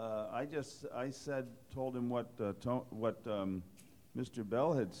I told him what Mr.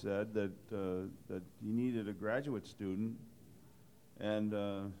 Bell had said, that he needed a graduate student, and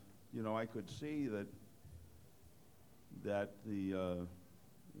I could see that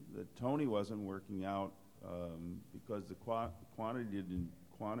Tony wasn't working out because the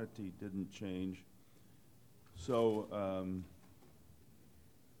quantity didn't change. So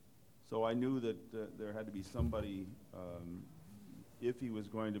I knew that there had to be somebody, if he was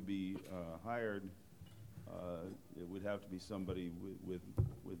going to be hired, it would have to be somebody with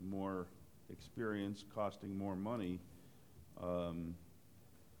more experience, costing more money.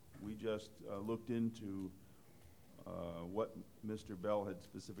 We just looked into what Mr. Bell had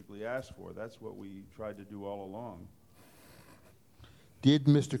specifically asked for. That's what we tried to do all along. Did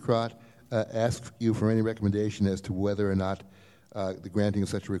Mr. Crott ask you for any recommendation as to whether or not the granting of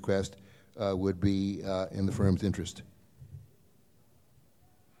such a request would be in the firm's interest?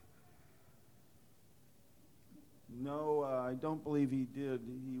 No, I don't believe he did.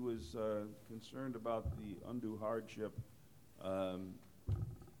 He was concerned about the undue hardship,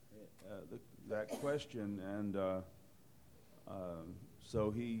 that question, and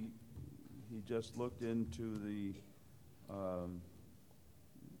so he just looked into the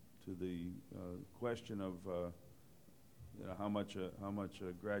question of how much a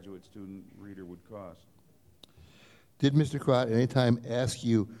graduate student reader would cost. Did Mr. Crott at any time ask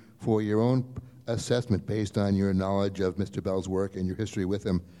you for your own assessment based on your knowledge of Mr. Bell's work and your history with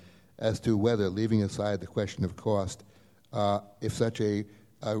him as to whether, leaving aside the question of cost, if such a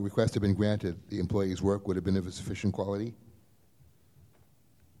request had been granted, the employee's work would have been of a sufficient quality?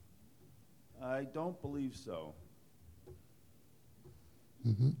 I don't believe so.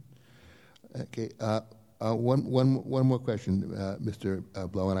 Mm-hmm. Okay. One more question, Mr.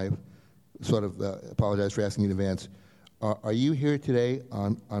 Blow, and I sort of apologize for asking in advance. Are you here today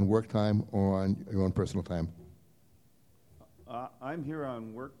on work time or on your own personal time? I'm here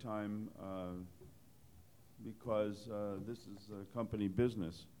on work time because this is a company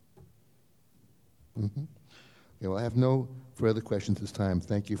business. Mm-hmm. Okay, well, I have no further questions this time.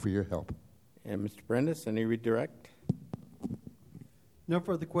 Thank you for your help. And Mr. Prentice, any redirect? No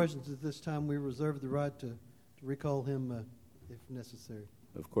further questions at this time. We reserve the right to recall him if necessary.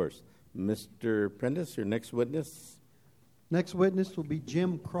 Of course. Mr. Prentice, your next witness? Next witness will be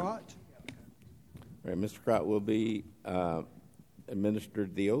Jim Crott. All right, Mr. Crott will be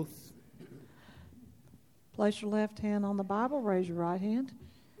administered the oath. Place your left hand on the Bible, raise your right hand.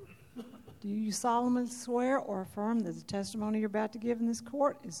 Do you solemnly swear or affirm that the testimony you're about to give in this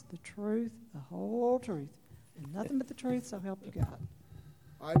court is the truth, the whole truth, and nothing but the truth, so help you God?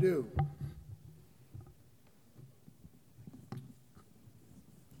 I do.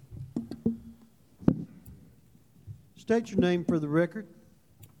 State your name for the record.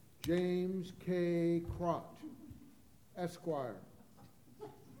 James K. Crott, Esquire.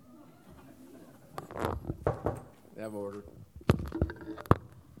 Have order.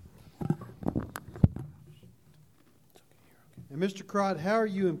 And Mr. Crott, how are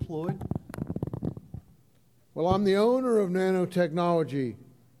you employed? Well, I'm the owner of Nanotechnology.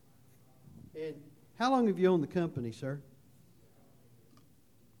 And how long have you owned the company, sir?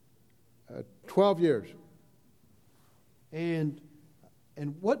 12 years. And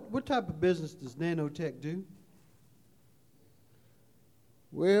what type of business does Nanotech do?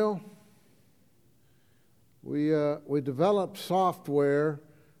 Well, we develop software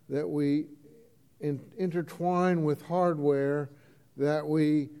that we intertwine with hardware that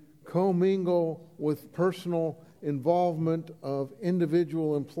we commingle with personal involvement of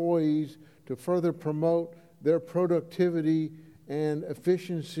individual employees to further promote their productivity and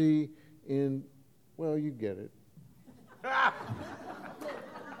efficiency in, well, you get it.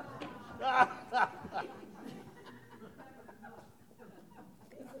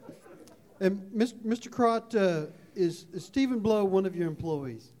 And Mr. Crott, is Stephen Blow one of your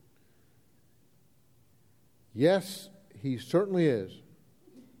employees? Yes, he certainly is.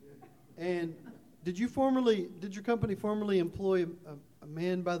 And did your company formerly employ a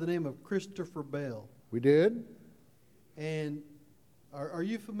man by the name of Christopher Bell? We did. And are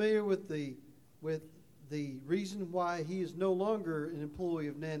you familiar with the reason why he is no longer an employee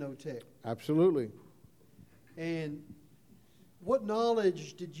of Nanotech? Absolutely. And what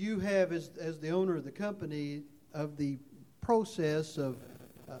knowledge did you have as the owner of the company of the process of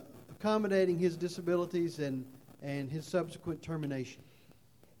accommodating his disabilities and his subsequent termination?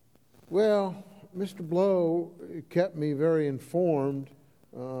 Well, Mr. Blow kept me very informed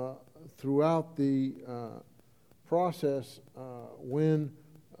throughout the process when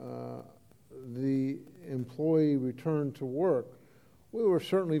the employee returned to work. We were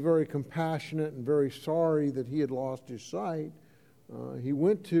certainly very compassionate and very sorry that he had lost his sight. He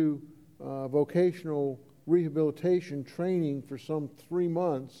went to vocational rehabilitation training for some 3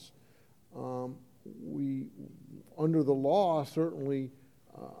 months. We, under the law, certainly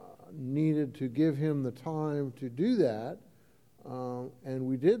needed to give him the time to do that, and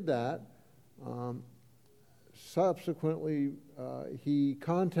we did that. Subsequently, he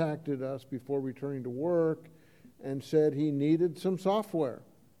contacted us before returning to work and said he needed some software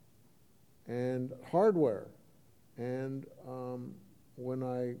and hardware. And when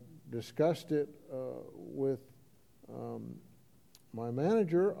I discussed it with my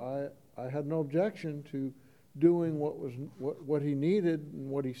manager, I had no objection to doing what he needed and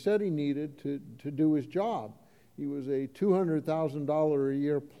what he said he needed to do his job. He was a $200,000 a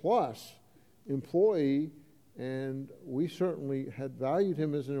year plus employee, and we certainly had valued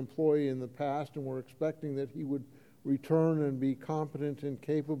him as an employee in the past, and were expecting that he would return and be competent and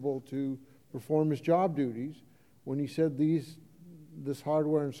capable to perform his job duties. When he said this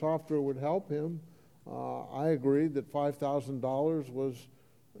hardware and software would help him, I agreed that $5,000 was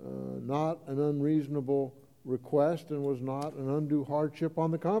not an unreasonable request and was not an undue hardship on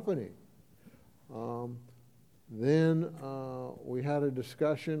the company. Then we had a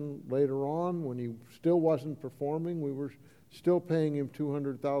discussion later on when he still wasn't performing. We were still paying him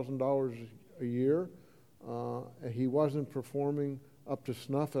 $200,000 a year. He wasn't performing up to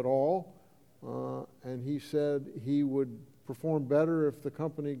snuff at all, and he said he would perform better if the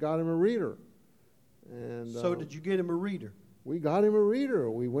company got him a reader. And so did you get him a reader? We got him a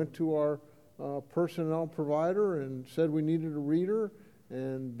reader. We went to our personnel provider and said we needed a reader,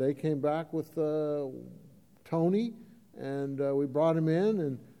 and they came back with Tony, and we brought him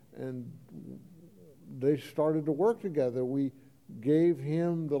in, and they started to work together. We gave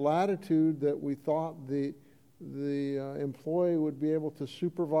him the latitude that we thought the employee would be able to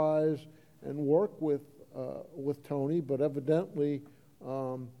supervise and work with Tony, but evidently,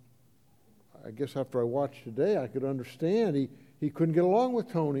 I guess after I watched today, I could understand he couldn't get along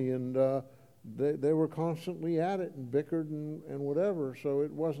with Tony, and they were constantly at it and bickered and whatever, so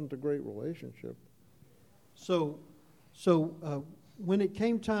it wasn't a great relationship. So when it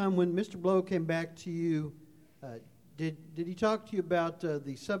came time, when Mr. Blow came back to you, did he talk to you about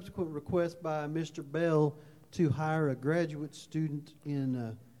the subsequent request by Mr. Bell to hire a graduate student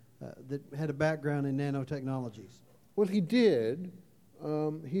in that had a background in nanotechnologies? Well, he did.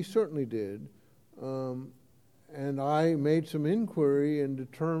 He certainly did. And I made some inquiry and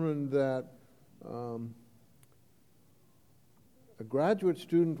determined that a graduate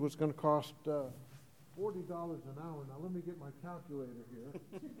student was going to cost $40 an hour. Now, let me get my calculator here.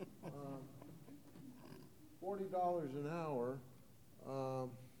 $40 an hour,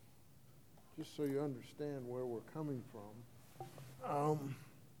 just so you understand where we're coming from.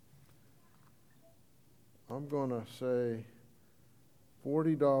 I'm going to say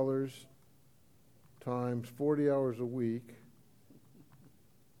 $40 times 40 hours a week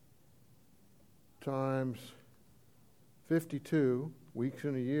times 52 weeks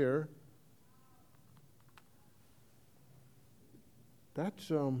in a year. That's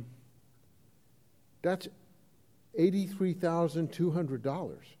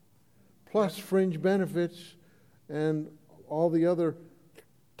 $83,200 plus fringe benefits and all the other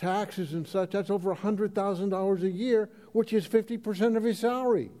taxes and such. That's over $100,000 a year, which is 50% of his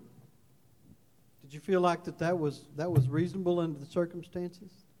salary. Did you feel like that was reasonable under the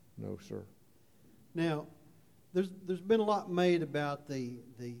circumstances? No, sir. Now, there's been a lot made about the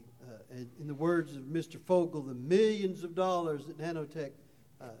in the words of Mr. Fogel, the millions of dollars that Nanotech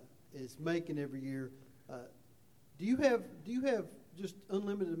is making every year. Do you have just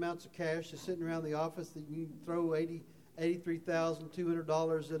unlimited amounts of cash just sitting around the office that you can throw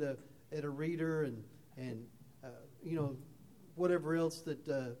 $83,200 at a reader and whatever else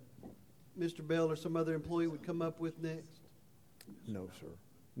that Mr. Bell or some other employee would come up with next? No, sir.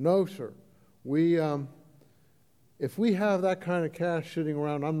 No, sir. We, if we have that kind of cash sitting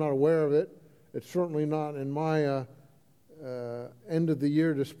around, I'm not aware of it. It's certainly not in my end of the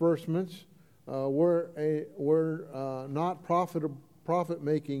year disbursements. We're not profit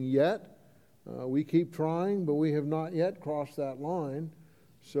making yet. We keep trying, but we have not yet crossed that line.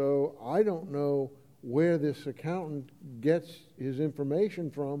 So I don't know where this accountant gets his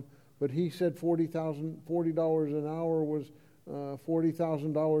information from, but he said $40 an hour was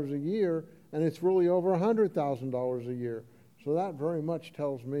 $40,000 a year, and it's really over $100,000 a year. So that very much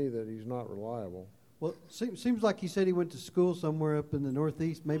tells me that he's not reliable. Well, seems like he said he went to school somewhere up in the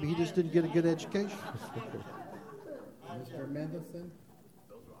Northeast. Maybe he just didn't get a good education. Mr. Mendelson?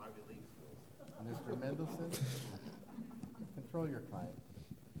 Mr. Mendelson? Control your client.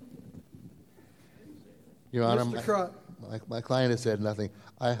 Your Honor, Mr. Crott. my client has said nothing.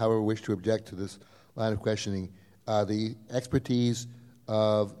 I, however, wish to object to this line of questioning. The expertise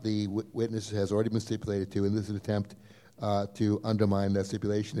of the witness has already been stipulated to, and this is an attempt to undermine that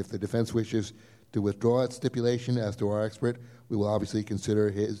stipulation. If the defense wishes to withdraw its stipulation as to our expert, we will obviously consider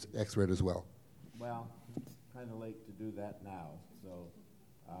his expert as well. Well, it's kind of late to do that now, so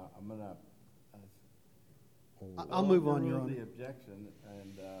I'm going to... I'll move on, Your Honor. The objection,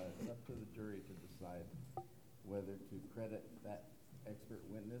 and it's up to the jury to decide whether to credit that expert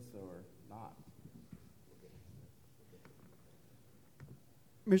witness or not.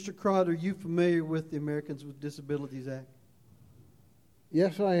 Mr. Crott, are you familiar with the Americans with Disabilities Act?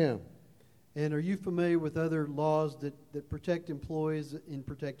 Yes, I am. And are you familiar with other laws that protect employees in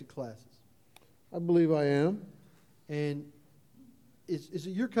protected classes? I believe I am. And is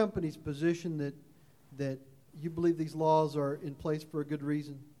it your company's position that you believe these laws are in place for a good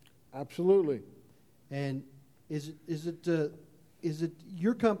reason? Absolutely. And is it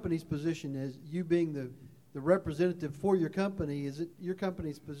your company's position, as you being the representative for your company, is it your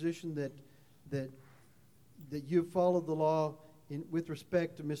company's position that you followed the law with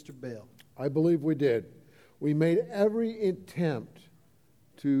respect to Mr. Bell? I believe we did. We made every attempt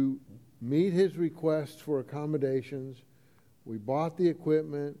to meet his requests for accommodations. We bought the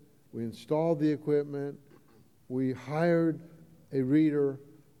equipment. We installed the equipment. We hired a reader,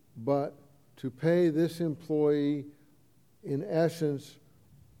 but to pay this employee, in essence,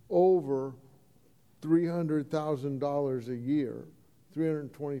 over $300,000 a year,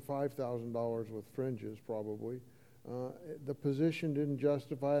 $325,000 with fringes probably, the position didn't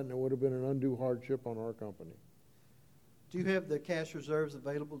justify it, and it would have been an undue hardship on our company. Do you have the cash reserves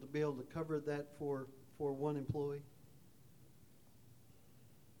available to be able to cover that for one employee?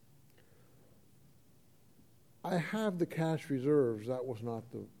 I have the cash reserves. That was not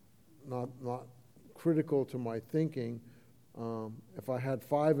critical to my thinking. If I had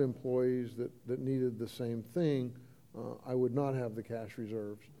 5 employees that needed the same thing, I would not have the cash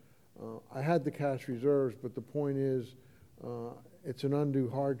reserves. I had the cash reserves, but the point is, it's an undue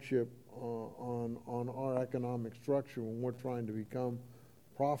hardship on our economic structure when we're trying to become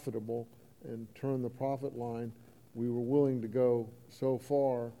profitable and turn the profit line. We were willing to go so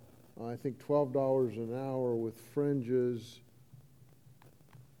far. I think $12 an hour with fringes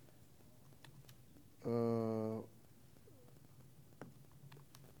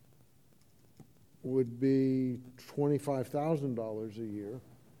would be $25,000 a year,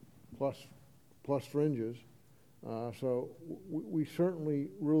 plus fringes. So we certainly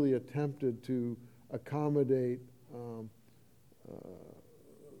really attempted to accommodate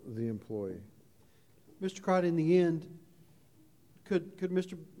the employee. Mr. Crott, in the end,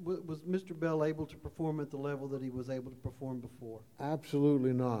 was Mr. Bell able to perform at the level that he was able to perform before?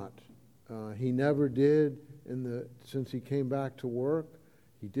 Absolutely not. He never did since he came back to work.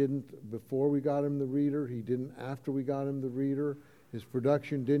 He didn't before we got him the reader. He didn't after we got him the reader. His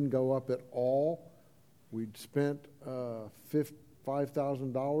production didn't go up at all. We'd spent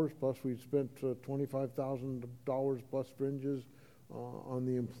 $5,000 plus we'd spent $25,000 plus fringes on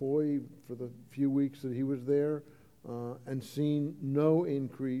the employee for the few weeks that he was there, and seen no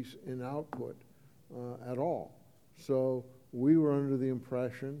increase in output at all. So we were under the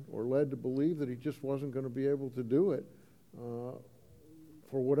impression, or led to believe, that he just wasn't going to be able to do it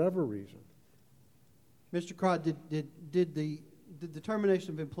for whatever reason. Mr. Crott, did the termination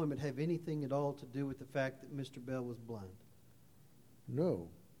of employment have anything at all to do with the fact that Mr. Bell was blind? No.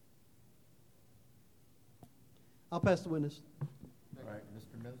 I'll pass the witness. All right,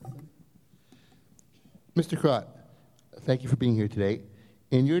 Mr. Mendelson. Mr. Crott, thank you for being here today.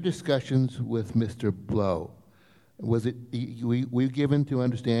 In your discussions with Mr. Blow, was it were you given to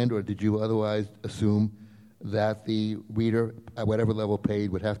understand, or did you otherwise assume that the reader, at whatever level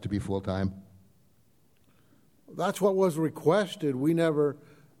paid, would have to be full-time? That's what was requested. We never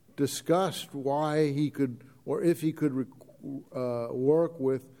discussed why he could, or if he could work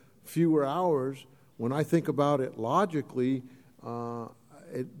with fewer hours. When I think about it logically,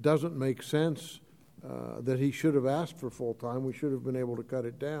 it doesn't make sense that he should have asked for full-time. We should have been able to cut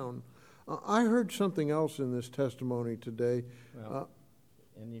it down. I heard something else in this testimony today.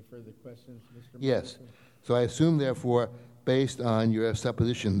 Any further questions, Mr. Yes. Morrison? So I assume, therefore, based on your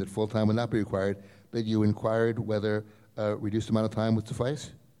supposition that full-time would not be required, that you inquired whether a reduced amount of time would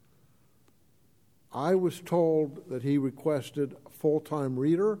suffice? I was told that he requested a full-time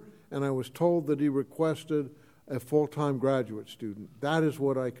reader, and I was told that he requested a full-time graduate student. That is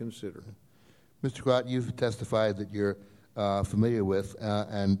what I consider. Mr. Crott, you've testified that you're familiar with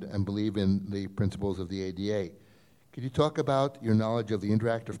and believe in the principles of the ADA. Could you talk about your knowledge of the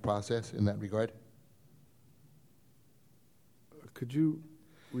interactive process in that regard? Could you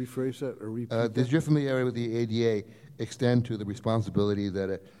rephrase that or repeat that? Does your familiarity with the ADA extend to the responsibility that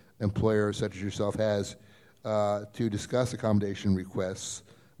an employer such as yourself has to discuss accommodation requests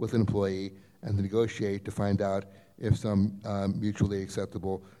with an employee and to negotiate to find out if some mutually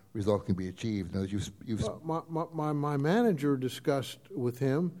acceptable result can be achieved? Now, My manager discussed with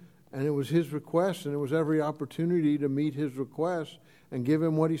him, and it was his request, and it was every opportunity to meet his request and give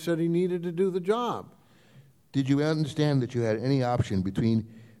him what he said he needed to do the job. Did you understand that you had any option between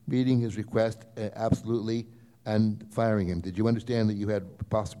meeting his request absolutely and firing him? Did you understand that you had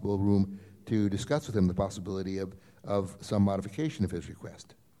possible room to discuss with him the possibility of some modification of his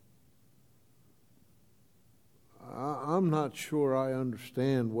request? I'm not sure I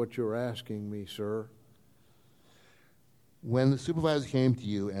understand what you're asking me, sir. When the supervisor came to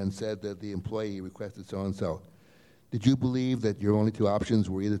you and said that the employee requested so-and-so, did you believe that your only two options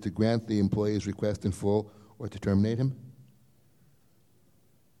were either to grant the employee's request in full or to terminate him?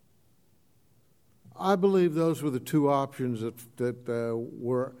 I believe those were the two options that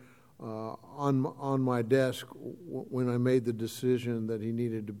were on my desk when I made the decision that he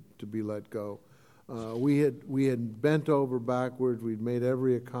needed to be let go. We had bent over backwards. We'd made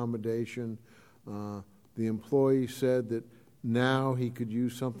every accommodation. The employee said that now he could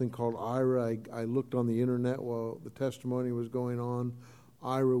use something called IRA. I looked on the internet while the testimony was going on.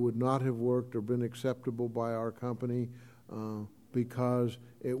 IRA would not have worked or been acceptable by our company because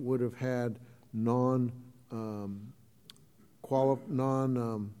it would have had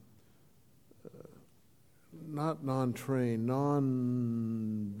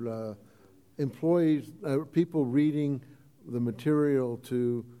employees, people reading the material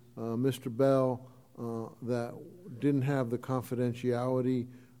to Mr. Bell that didn't have the confidentiality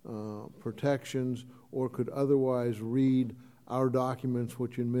protections or could otherwise read our documents,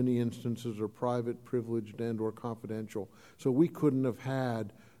 which in many instances are private, privileged, and or confidential. So we couldn't have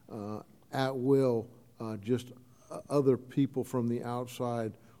had at will just other people from the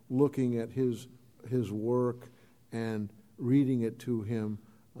outside looking at his work and reading it to him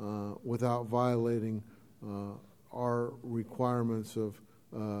without violating our requirements of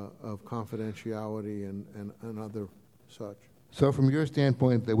confidentiality and other such. So from your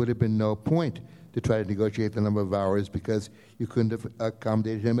standpoint, there would have been no point to try to negotiate the number of hours because you couldn't have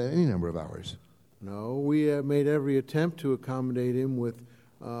accommodated him at any number of hours. No, we made every attempt to accommodate him with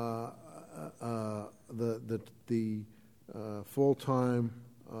the full-time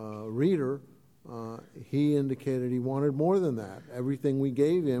reader. He indicated he wanted more than that. Everything we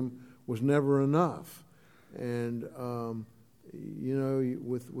gave him was never enough. And,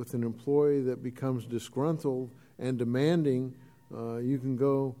 with an employee that becomes disgruntled and demanding, you can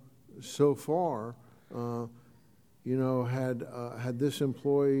go so far. Had this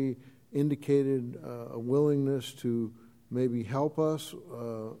employee indicated a willingness to maybe help us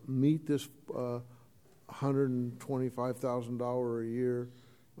meet this $125,000 a year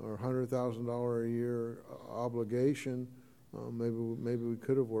or $100,000 a year obligation, maybe we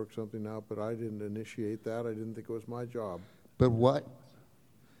could have worked something out, but I didn't initiate that. I didn't think it was my job. But why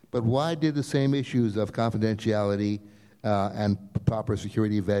did the same issues of confidentiality and proper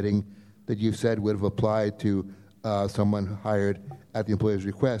security vetting that you said would have applied to someone hired at the employer's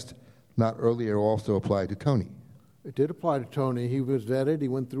request not earlier also apply to Tony? It did apply to Tony. He was vetted. He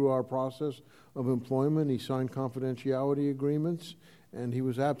went through our process of employment. He signed confidentiality agreements, and he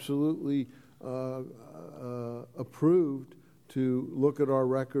was absolutely approved to look at our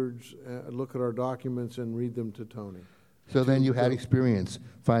records, look at our documents, and read them to Tony. So then you had experience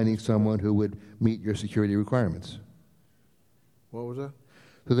finding someone who would meet your security requirements. What was that?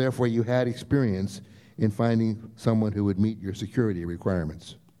 So therefore you had experience in finding someone who would meet your security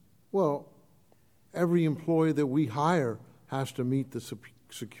requirements. Well, every employee that we hire has to meet the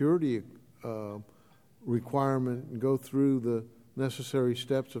security requirement and go through the necessary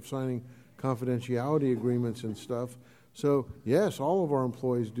steps of signing confidentiality agreements and stuff. So, yes, all of our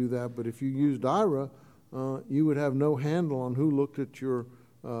employees do that, but if you used IRA, you would have no handle on who looked at your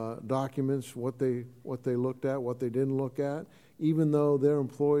documents, what they looked at, what they didn't look at. Even though their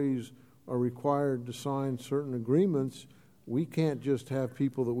employees are required to sign certain agreements, we can't just have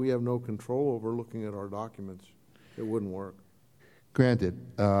people that we have no control over looking at our documents. It wouldn't work. Granted,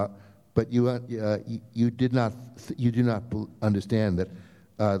 but you do not understand that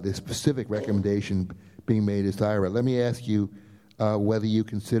the specific recommendation being made is to IRA. Let me ask you whether you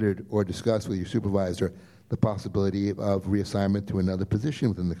considered or discussed with your supervisor the possibility of reassignment to another position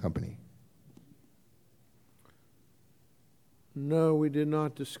within the company. No, we did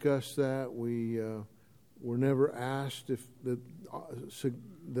not discuss that. We were never asked if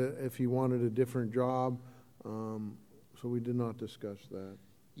he wanted a different job, so we did not discuss that.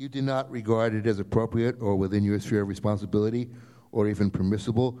 You did not regard it as appropriate or within your sphere of responsibility or even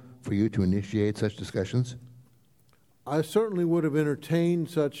permissible for you to initiate such discussions? I certainly would have entertained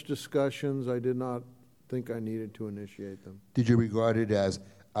such discussions. I did not think I needed to initiate them. Did you regard it as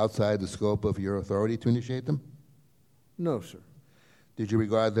outside the scope of your authority to initiate them? No, sir. Did you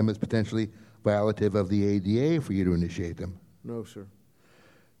regard them as potentially violative of the ADA for you to initiate them? No, sir.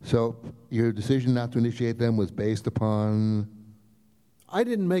 So your decision not to initiate them was based upon? I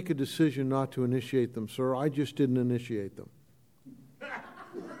didn't make a decision not to initiate them, sir. I just didn't initiate them.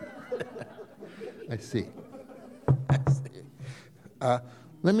 I see.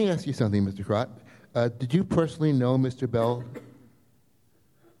 Let me ask you something, Mr. Crott. Did you personally know Mr. Bell?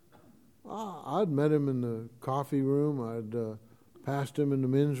 I'd met him in the coffee room. I'd passed him in the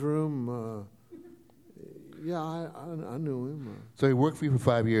men's room. I knew him. So he worked for you for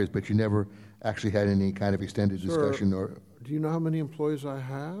 5 years, but you never actually had any kind of extended discussion? Or do you know how many employees I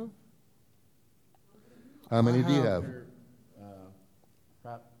have? How many do you have?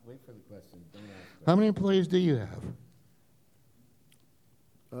 Wait for the question. Don't ask. How many employees do you have?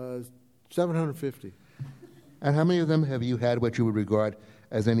 750. And how many of them have you had what you would regard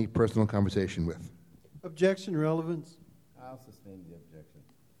as any personal conversation with? Objection, relevance. I'll sustain the objection.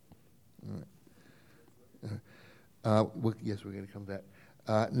 All right. Yes, we're going to come to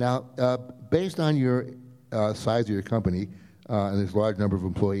that. Now, based on your size of your company and this large number of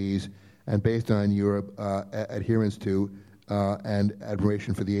employees, and based on your adherence to and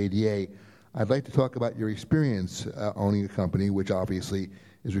admiration for the ADA, I'd like to talk about your experience owning a company, which obviously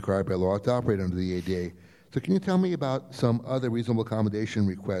is required by law to operate under the ADA. So can you tell me about some other reasonable accommodation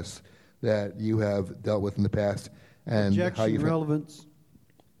requests that you have dealt with in the past and Objection, how you've... relevance.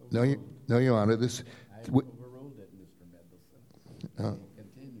 No, Your Honor. This... I overruled it, Mr. Mendelson.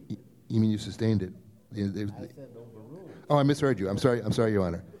 Continue. You mean you sustained it? I said overruled. Oh, I misheard you. I'm sorry, Your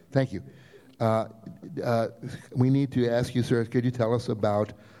Honor. Thank you. We need to ask you, sir, could you tell us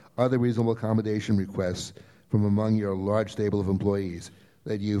about other reasonable accommodation requests from among your large stable of employees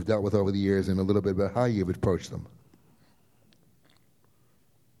that you've dealt with over the years, and a little bit about how you've approached them?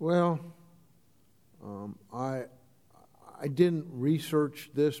 Well, I didn't research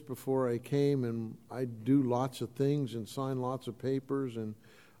this before I came, and I do lots of things and sign lots of papers, and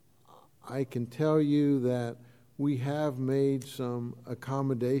I can tell you that we have made some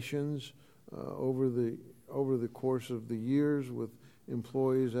accommodations over the course of the years with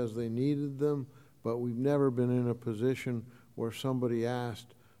employees as they needed them, but we've never been in a position where somebody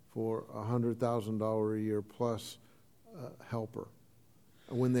asked for a $100,000 a year plus helper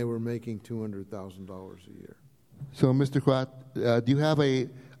when they were making $200,000 a year. So, Mr. Crott, do you have a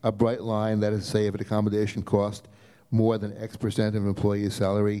bright line that is, say, if an accommodation cost more than X percent of an employee's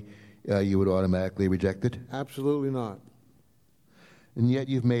salary, you would automatically reject it? Absolutely not. And yet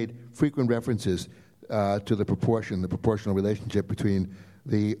you've made frequent references to the proportional relationship between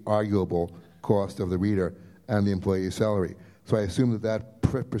the arguable cost of the reader and the employee's salary. So I assume that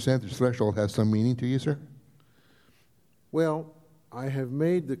percentage threshold has some meaning to you, sir? Well, I have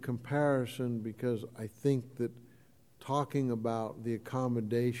made the comparison because I think that talking about the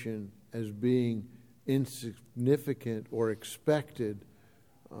accommodation as being insignificant or expected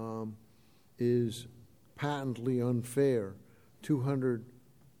is patently unfair.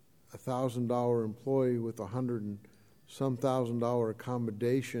 $1,000 employee with $100,000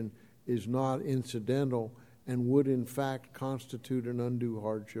 accommodation is not incidental and would in fact constitute an undue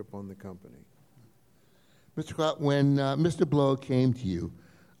hardship on the company. Mr. Crott, when Mr. Blow came to you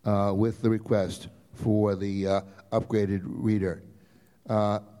with the request for the upgraded reader,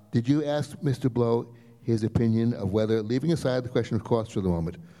 did you ask Mr. Blow his opinion of whether, leaving aside the question of cost for the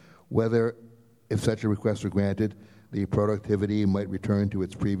moment, whether if such a request were granted, the productivity might return to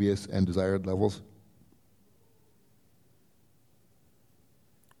its previous and desired levels?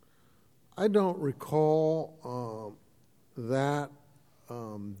 I don't recall that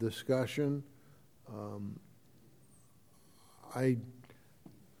discussion. I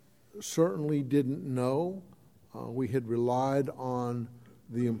certainly didn't know. We had relied on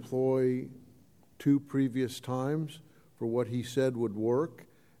the employee 2 previous times for what he said would work,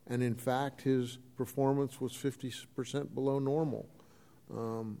 and in fact his performance was 50% below normal.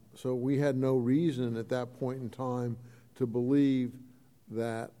 So we had no reason at that point in time to believe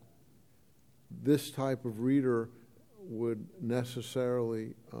that this type of reader would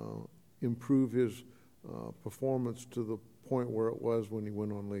necessarily improve his performance to the point where it was when he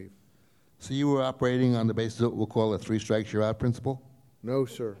went on leave. So you were operating on the basis of what we'll call a 3 strikes you're out principle? No,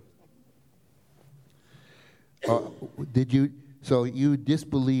 sir. So you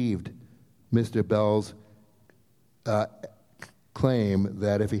disbelieved Mr. Bell's claim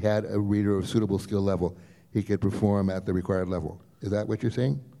that if he had a reader of suitable skill level, he could perform at the required level. Is that what you're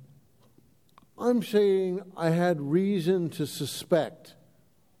saying? I'm saying I had reason to suspect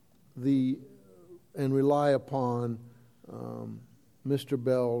and rely upon Mr.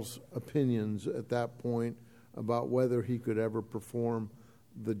 Bell's opinions at that point about whether he could ever perform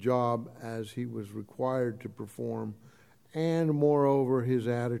the job as he was required to perform, and moreover his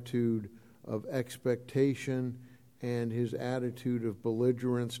attitude of expectation and his attitude of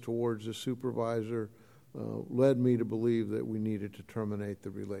belligerence towards the supervisor led me to believe that we needed to terminate the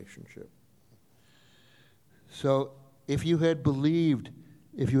relationship. So if you had believed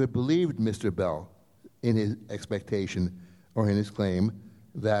Mr. Bell in his expectation or in his claim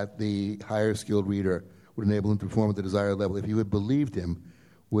that the higher skilled reader would enable him to perform at the desired level, if you had believed him,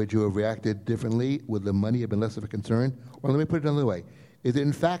 would you have reacted differently? Would the money have been less of a concern? Or let me put it another way. Is it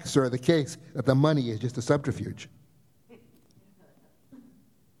in fact, sir, the case that the money is just a subterfuge?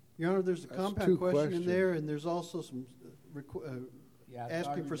 Your Honor, there's a compound question in there, and there's also some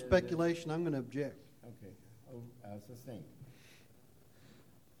asking for speculation. I'm going to object. Okay. Sustained.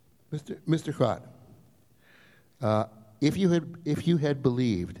 Mr. Crott, if you had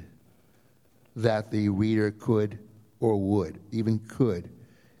believed that the reader could or would, even could,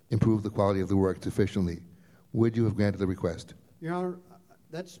 improve the quality of the work sufficiently, would you have granted the request? Your Honor,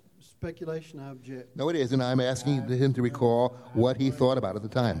 that's speculation. I object. No, it isn't. I'm asking him to recall what he thought about at the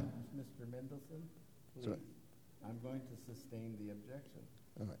time. Mr. Mendelson, please. Sorry. I'm going to sustain the objection.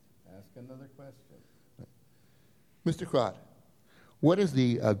 All right. Ask another question. Mr. Crott, what is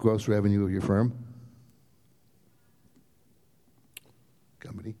the gross revenue of your firm?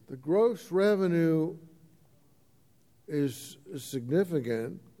 Company. The gross revenue is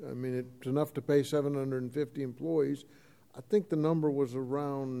significant. I mean, it's enough to pay 750 employees. I think the number was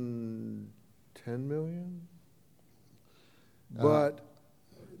around 10 million. But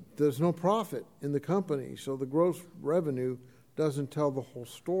there's no profit in the company, so the gross revenue doesn't tell the whole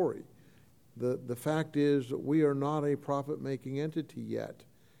story. The fact is that we are not a profit-making entity yet.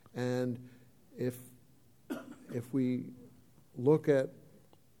 And if we look at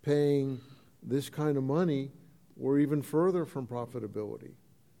paying this kind of money, we're even further from profitability.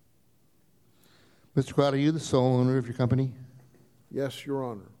 Mr. Crott, are you the sole owner of your company? Yes, Your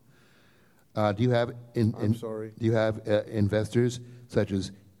Honor. Do you have I'm sorry. Do you have investors such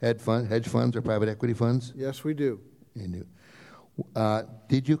as hedge funds or private equity funds? Yes, we do. You do.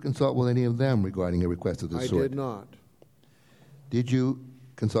 Did you consult with any of them regarding a request of this sort? I did not. Did you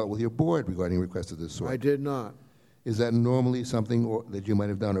consult with your board regarding a request of this sort? I did not. Is that normally something that you might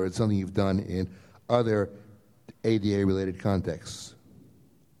have done, or it's something you've done in other ADA-related contexts?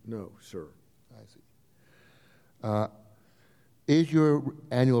 No, sir. I see. Is your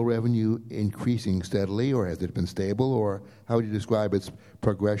annual revenue increasing steadily, or has it been stable, or how would you describe its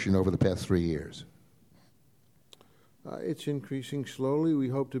progression over the past 3 years? It's increasing slowly. We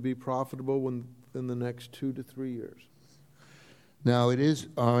hope to be profitable within the next 2 to 3 years. Now, it is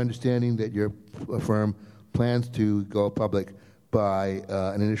our understanding that your firm plans to go public by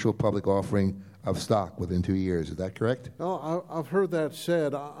an initial public offering of stock within 2 years. Is that correct? Oh, I've heard that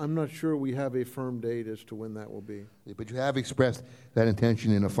said. I'm not sure we have a firm date as to when that will be. But you have expressed that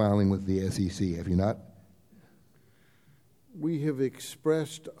intention in a filing with the SEC, have you not? We have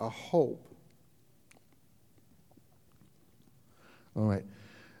expressed a hope. All right.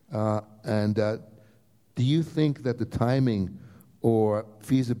 And do you think that the timing or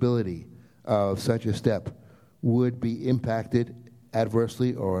feasibility of such a step would be impacted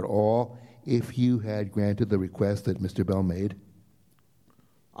adversely or at all if you had granted the request that Mr. Bell made?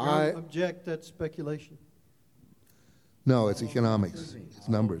 I object. That's speculation. No, it's economics. It's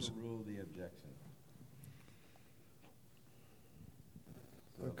numbers. Rule the objection.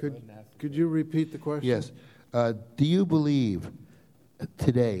 Could you repeat the question? Yes. Do you believe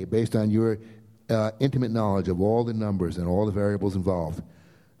today, based on your intimate knowledge of all the numbers and all the variables involved,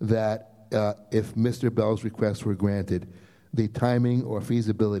 that if Mr. Bell's requests were granted, the timing or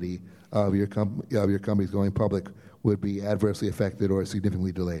feasibility of your company's going public would be adversely affected or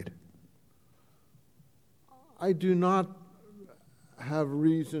significantly delayed? I do not have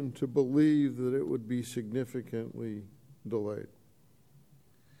reason to believe that it would be significantly delayed.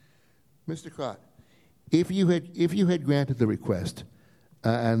 Mr. Crott, if you had granted the request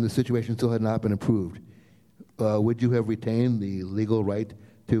and the situation still had not been approved, would you have retained the legal right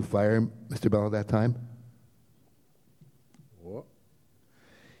to fire Mr. Bell at that time? What?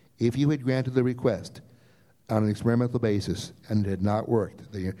 If you had granted the request on an experimental basis and it had not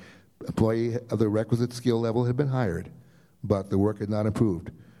worked, the employee of the requisite skill level had been hired, but the work had not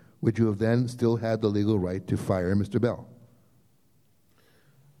improved, would you have then still had the legal right to fire Mr. Bell?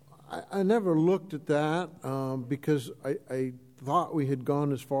 I never looked at that because I thought we had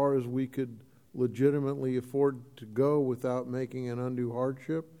gone as far as we could legitimately afford to go without making an undue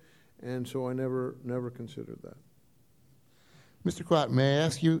hardship, and so I never considered that. Mr. Crott, may I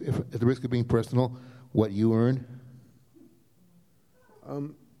ask you, if, at the risk of being personal, what you earn?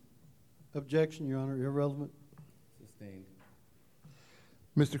 Objection, Your Honor. Irrelevant. Sustained.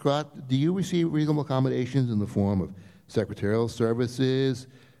 Mr. Crott, do you receive reasonable accommodations in the form of secretarial services,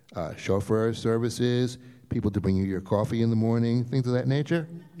 chauffeur services, people to bring you your coffee in the morning, things of that nature?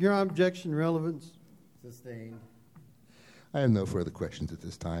 Your Honor, objection, relevance. Sustained. I have no further questions at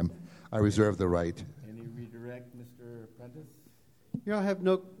this time. I reserve the right. Any redirect, Mr. Prentice? Your Honor, I have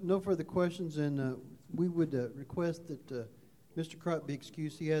no further questions, and we would request that Mr. Crott be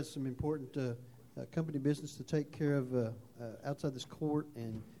excused. He has some important company business to take care of outside this court,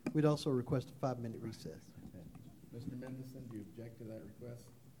 and we'd also request a 5-minute recess. Mr. Mendelson, do you object to that request?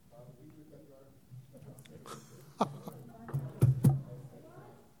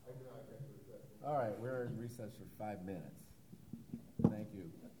 All right, we're in recess for 5 minutes. Thank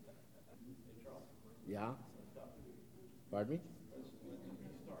you. Yeah? Pardon me?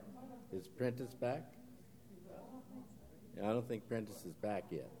 Is Prentice back? Yeah, I don't think Prentice is back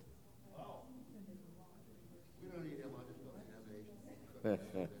yet.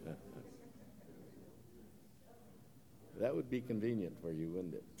 That would be convenient for you,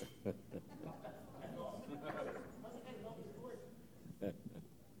 wouldn't it?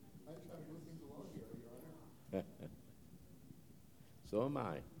 So am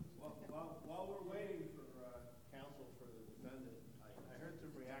I. While we're waiting for counsel for the defendant, I heard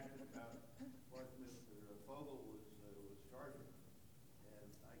some reaction about what Mr. Fogel was charging,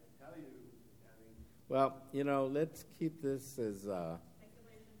 and I can tell you, I mean. Well, you know, let's keep this as. No,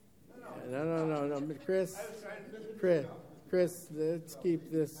 Chris, let's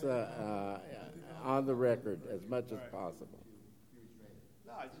keep this on the record as much as possible.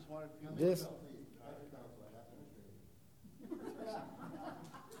 No, I just wanted to. This.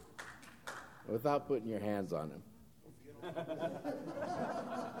 Without putting your hands on him.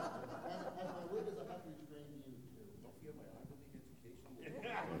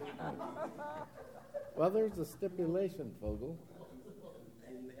 Well, there's a stipulation, Fogel.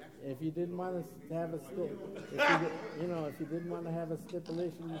 If you didn't want to have a if you didn't want to have a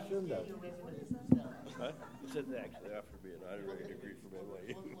stipulation, you shouldn't have. Huh? You said actually after me, and I didn't agree for my way.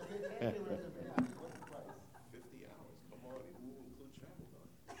 50 hours. Come on, you will include travel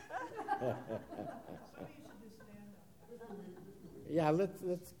time. Yeah,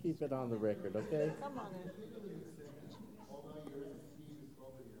 let's keep it on the record, okay? Come on in.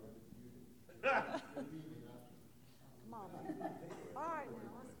 Come on in. All right,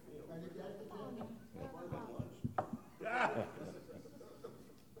 now.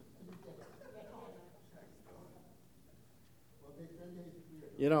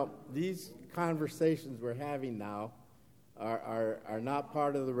 You know, these conversations we're having now are not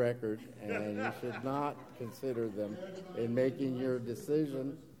part of the record, and you should not consider them in making your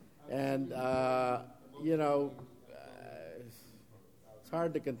decision. And, you know, it's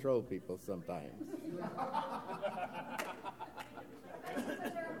hard to control people sometimes.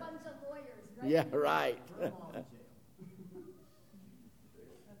 They're a bunch of lawyers, right? Yeah, right.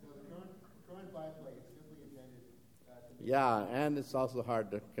 Yeah, and it's also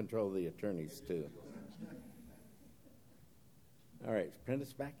hard to control the attorneys, too. All right, is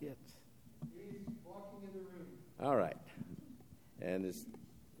Prentice back yet? He's walking in the room. All right. And is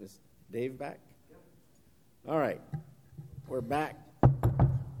Dave back? Yep. All right. We're back.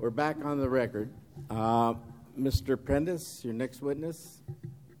 We're back on the record. Mr. Prentice, your next witness.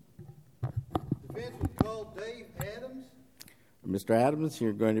 Defense would call Dave Adams. Mr. Adams,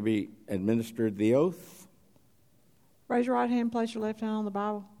 you're going to be administered the oath. Raise your right hand, place your left hand on the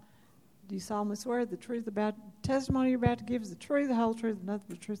Bible. Do you solemnly swear the truth about testimony you're about to give is the truth, the whole truth, and nothing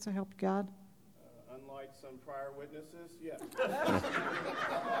but the truth, so help you God? Unlike some prior witnesses, yes.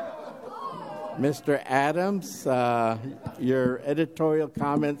 Mr. Adams, your editorial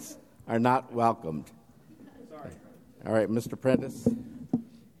comments are not welcomed. Sorry. All right, Mr. Prentice.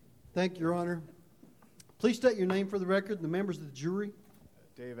 Thank you, Your Honor. Please state your name for the record and the members of the jury.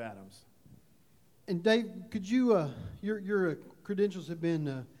 Dave Adams. And Dave, could you, your credentials have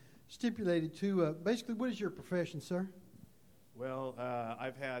been stipulated to, basically, what is your profession, sir? Well,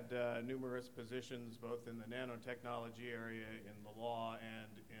 I've had numerous positions both in the nanotechnology area, in the law, and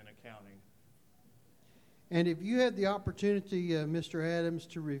in accounting. And if you had the opportunity, Mr. Adams,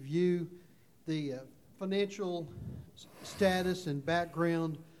 to review the financial status and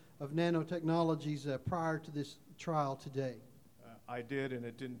background of nanotechnologies prior to this trial today? I did, and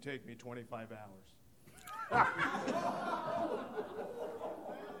it didn't take me 25 hours.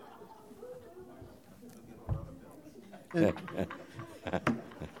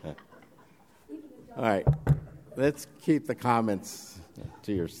 All right, let's keep the comments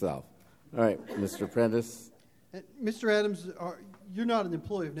to yourself. All right, Mr. Prentice. Mr. Adams, you're not an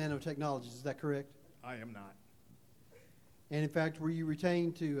employee of Nanotechnologies, is that correct? I am not. And in fact, were you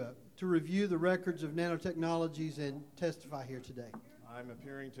retained to review the records of Nanotechnologies and testify here today? I'm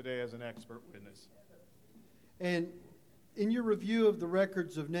appearing today as an expert witness. And in your review of the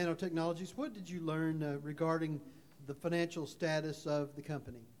records of Nanotechnologies, what did you learn regarding the financial status of the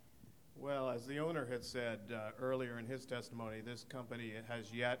company? Well, as the owner had said earlier in his testimony, this company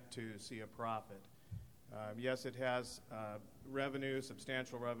has yet to see a profit. Yes, it has revenue,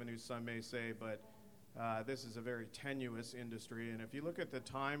 substantial revenue, some may say, but this is a very tenuous industry. And if you look at the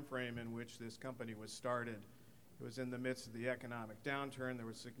time frame in which this company was started, it was in the midst of the economic downturn. There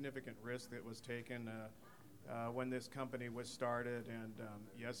was significant risk that was taken when this company was started. And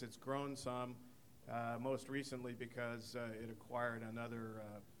yes, it's grown some, most recently because it acquired another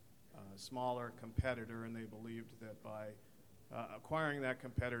smaller competitor, and they believed that by acquiring that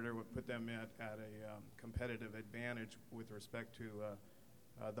competitor would put them at a competitive advantage with respect to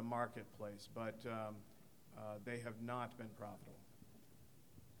the marketplace, but they have not been profitable.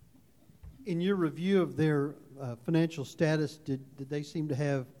 In your review of their financial status, did they seem to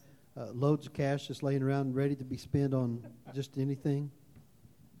have loads of cash just laying around ready to be spent on just anything?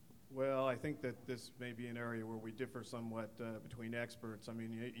 Well, I think that this may be an area where we differ somewhat between experts. I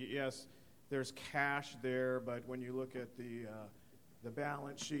mean, yes, there's cash there, but when you look at the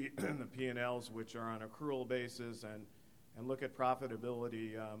balance sheet and the P&Ls, which are on accrual basis, and look at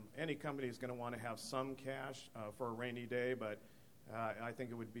profitability, any company is going to want to have some cash for a rainy day, but I think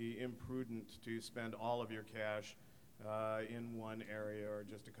it would be imprudent to spend all of your cash in one area or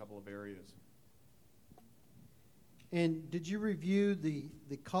just a couple of areas. And did you review the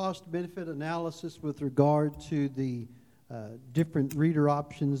cost-benefit analysis with regard to the different reader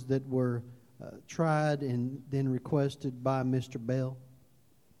options that were tried and then requested by Mr. Bell?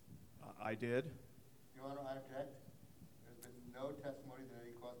 I did. Your Honor, I object. There's been no testimony that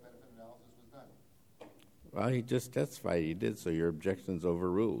any cost-benefit analysis was done. Well, he just testified he did, so your objection's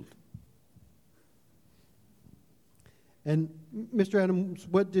overruled. And Mr. Adams,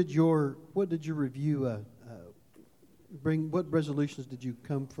 what did your review bring? What resolutions did you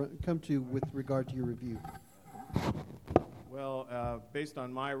come to with regard to your review? Well, based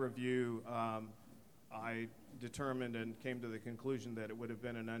on my review, I determined and came to the conclusion that it would have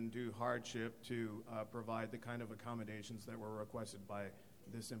been an undue hardship to provide the kind of accommodations that were requested by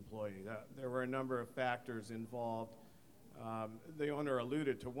this employee. There were a number of factors involved. The owner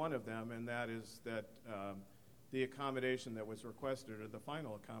alluded to one of them, and that is that the accommodation that was requested, or the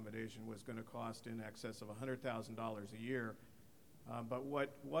final accommodation, was going to cost in excess of $100,000 a year. But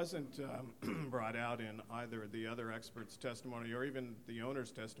what wasn't brought out in either the other expert's testimony or even the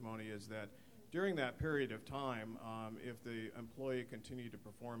owner's testimony is that during that period of time, if the employee continued to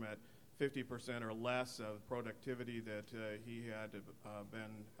perform at 50% or less of productivity that he had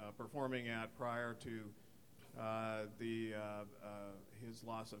been performing at prior to his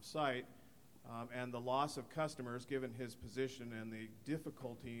loss of sight, and the loss of customers, given his position and the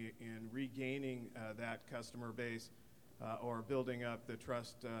difficulty in regaining that customer base or building up the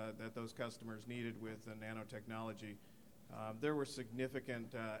trust that those customers needed with nanotechnology, there were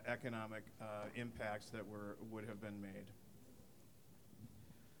significant economic impacts that would have been made.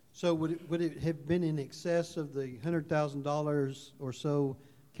 So would it have been in excess of the $100,000 or so,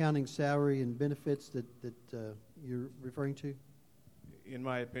 counting salary and benefits that you're referring to? In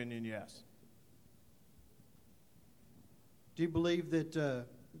my opinion, yes. Do you believe that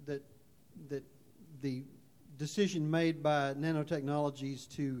that the decision made by Nanotechnologies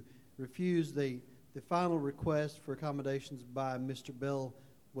to refuse the final request for accommodations by Mr. Bell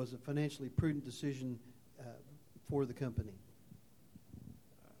was a financially prudent decision for the company?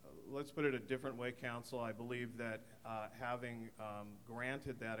 Let's put it a different way, Counsel. I believe that having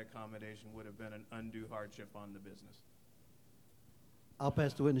granted that accommodation would have been an undue hardship on the business. I'll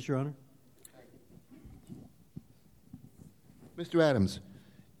pass the witness, Your Honor. Mr. Adams,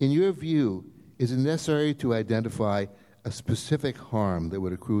 in your view, is it necessary to identify a specific harm that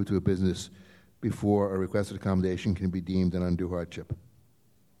would accrue to a business before a requested accommodation can be deemed an undue hardship?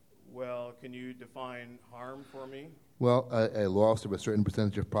 Well, can you define harm for me? Well, a loss of a certain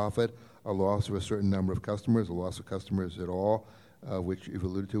percentage of profit, a loss of a certain number of customers, a loss of customers at all, which you've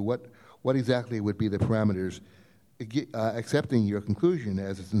alluded to. What exactly would be the parameters, accepting your conclusion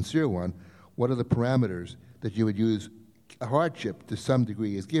as a sincere one, what are the parameters that you would use? A hardship to some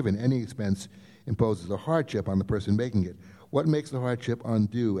degree is given. Any expense imposes a hardship on the person making it. What makes the hardship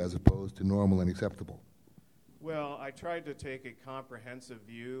undue as opposed to normal and acceptable? Well, I tried to take a comprehensive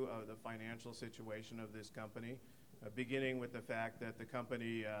view of the financial situation of this company, beginning with the fact that the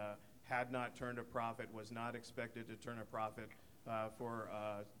company had not turned a profit, was not expected to turn a profit for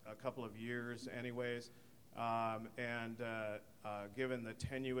a couple of years anyways, and given the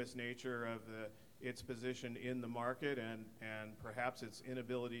tenuous nature of its position in the market and perhaps its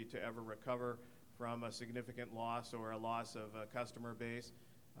inability to ever recover from a significant loss or a loss of a customer base.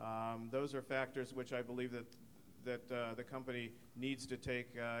 Those are factors which I believe that the company needs to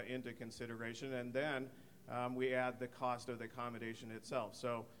take into consideration. And then we add the cost of the accommodation itself.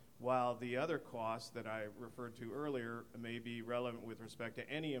 So while the other costs that I referred to earlier may be relevant with respect to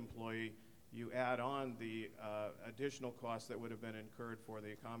any employee, you add on the additional costs that would have been incurred for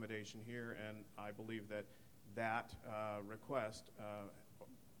the accommodation here, and I believe that request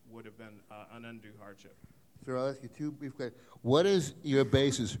would have been an undue hardship. Sir, I'll ask you two brief questions. What is your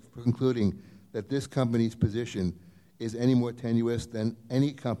basis for concluding that this company's position is any more tenuous than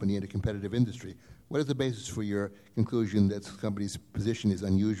any company in a competitive industry? What is the basis for your conclusion that this company's position is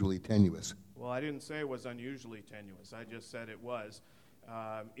unusually tenuous? Well, I didn't say it was unusually tenuous. I just said it was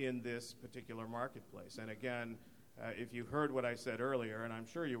in this particular marketplace. And again, if you heard what I said earlier, and I'm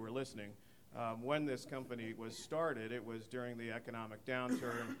sure you were listening, when this company was started, it was during the economic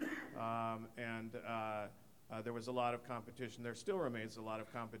downturn, and there was a lot of competition. There still remains a lot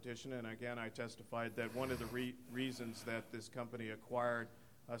of competition, and again, I testified that one of the reasons that this company acquired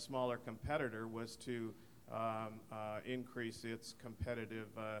a smaller competitor was to increase its competitive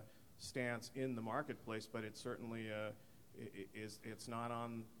stance in the marketplace, but it certainly it's not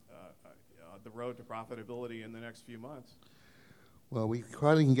on the road to profitability in the next few months. Well, we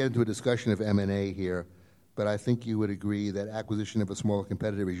hardly can get into a discussion of M&A here, but I think you would agree that acquisition of a smaller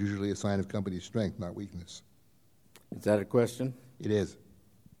competitor is usually a sign of company strength, not weakness. Is that a question? It is.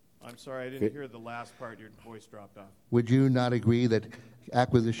 I'm sorry, I didn't hear the last part. Your voice dropped off. Would you not agree that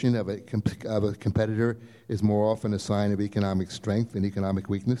acquisition of a competitor is more often a sign of economic strength than economic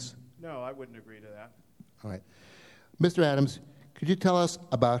weakness? No, I wouldn't agree to that. All right. Mr. Adams, could you tell us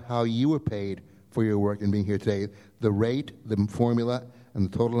about how you were paid for your work in being here today, the rate, the formula, and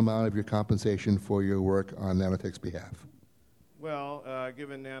the total amount of your compensation for your work on Nanotech's behalf? Well,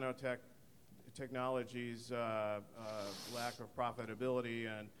 given Nanotechnologies' lack of profitability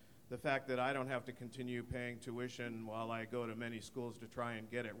and the fact that I don't have to continue paying tuition while I go to many schools to try and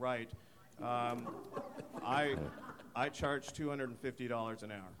get it right, I charge $250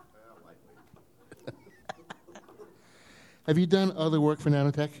 an hour. Have you done other work for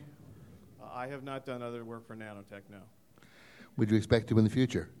Nanotech? I have not done other work for Nanotech, no. Would you expect to in the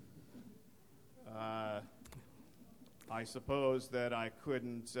future? I suppose that I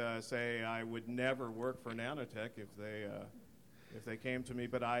couldn't say I would never work for Nanotech if they came to me,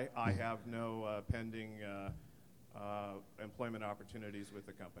 but I have no pending employment opportunities with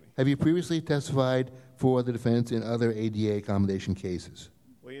the company. Have you previously testified for the defense in other ADA accommodation cases?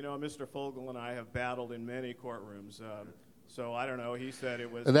 Well, you know, Mr. Fogel and I have battled in many courtrooms. So I don't know. He said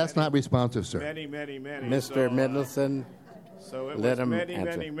it was. That's not responsive, sir. Many. Mr. Mendelson, so it let was him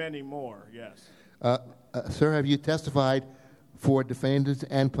answer. many more. Yes. Sir, have you testified for defendants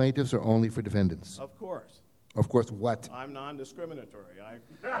and plaintiffs, or only for defendants? Of course. Of course. What? I'm non-discriminatory.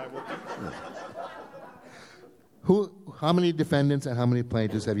 I will. How many defendants and how many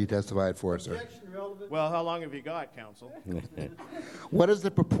plaintiffs have you testified for, sir? Well, how long have you got, counsel? What is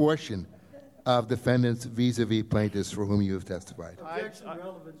the proportion of defendants vis-a-vis plaintiffs for whom you have testified? Objection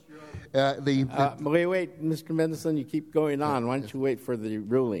relevance, Your Honor. Wait, Mr. Mendelson, you keep going on. Why don't you wait for the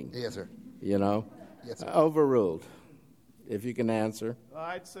ruling? Yes, sir. You know? Yes, sir. Overruled. if you can answer.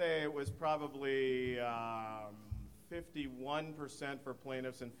 I'd say it was probably 51% for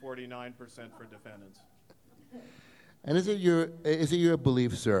plaintiffs and 49% for defendants. And is it your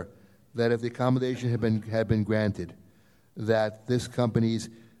belief, sir, that if the accommodation had been granted, that this company's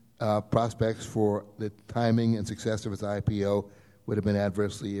prospects for the timing and success of its IPO would have been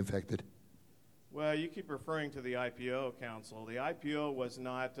adversely affected? Well, you keep referring to the IPO, counsel. The IPO was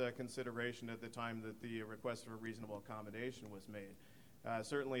not a consideration at the time that the request for reasonable accommodation was made.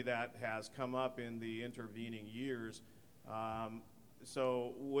 Certainly that has come up in the intervening years.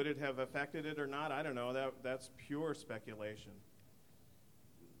 So would it have affected it or not? I don't know. That's pure speculation.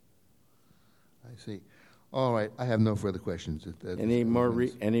 I see. All right. I have no further questions.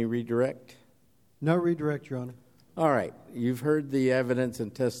 Any redirect? No redirect, Your Honor. All right. You've heard the evidence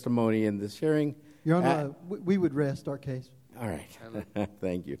and testimony in this hearing. Your Honor, we would rest our case. All right.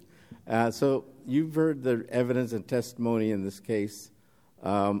 Thank you. So you've heard the evidence and testimony in this case.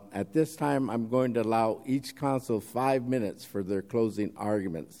 At this time, I'm going to allow each counsel 5 minutes for their closing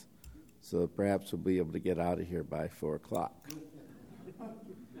arguments. So perhaps we'll be able to get out of here by 4 o'clock.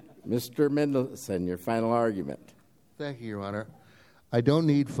 Mr. Mendelson, your final argument. Thank you, Your Honor. I don't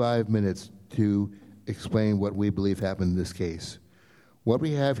need 5 minutes to explain what we believe happened in this case. What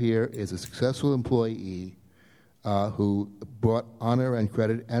we have here is a successful employee who brought honor and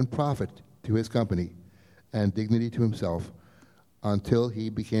credit and profit to his company and dignity to himself until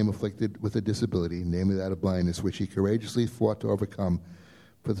he became afflicted with a disability, namely that of blindness, which he courageously fought to overcome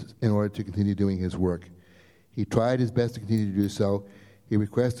in order to continue doing his work. He tried his best to continue to do so. He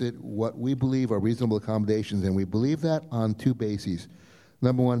requested what we believe are reasonable accommodations, and we believe that on 2 bases.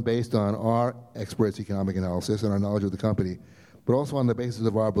 Number one, based on our experts' economic analysis and our knowledge of the company, but also on the basis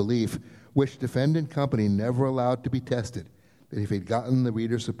of our belief, which defendant company never allowed to be tested, that if he'd gotten the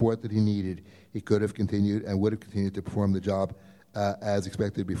reader support that he needed, he could have continued and would have continued to perform the job as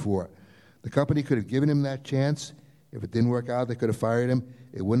expected before. The company could have given him that chance. If it didn't work out, they could have fired him.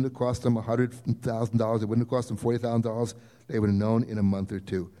 It wouldn't have cost them $100,000. It wouldn't have cost them $40,000. They would have known in a month or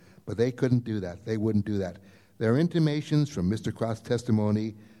 2. But they couldn't do that. They wouldn't do that. There are intimations from Mr. Crott's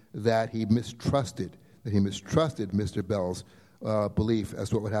testimony that he mistrusted Mr. Bell's belief as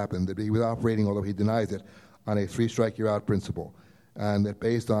to what would happen, that he was operating, although he denies it, on a 3-strike-you're-out principle, and that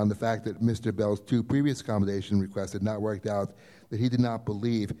based on the fact that Mr. Bell's 2 previous accommodation requests had not worked out, that he did not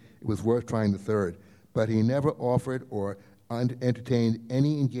believe it was worth trying the 3rd. But he never offered or entertained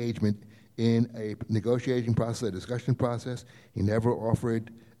any engagement in a negotiating process, a discussion process. He never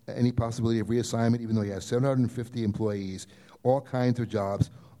offered any possibility of reassignment, even though he has 750 employees, all kinds of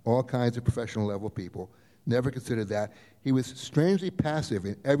jobs, all kinds of professional level people. Never considered that. He was strangely passive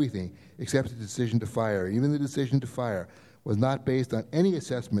in everything except the decision to fire. Even the decision to fire was not based on any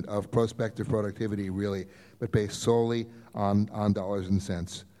assessment of prospective productivity, really, but based solely on dollars and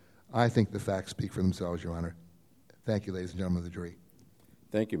cents. I think the facts speak for themselves, Your Honor. Thank you, ladies and gentlemen of the jury.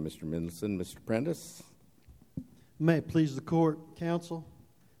 Thank you, Mr. Mendelson. Mr. Prentice? May it please the court, counsel,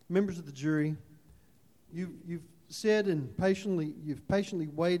 members of the jury, you've said and you've patiently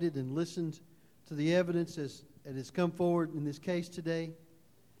waited and listened to the evidence as it has come forward in this case today,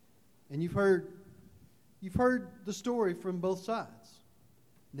 and you've heard the story from both sides.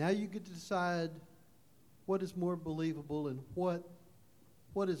 Now you get to decide what is more believable and what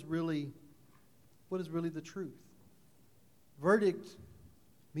is really the truth. Verdict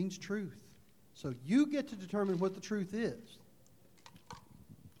means truth. So you get to determine what the truth is.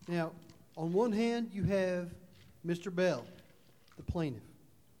 Now, on one hand, you have Mr. Bell, the plaintiff.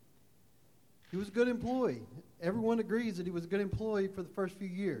 He was a good employee. Everyone agrees that he was a good employee for the first few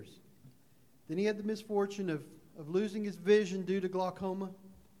years. Then he had the misfortune of losing his vision due to glaucoma.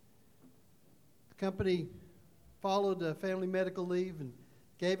 The company followed a family medical leave and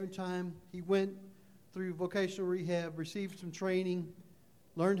gave him time. He went through vocational rehab, received some training,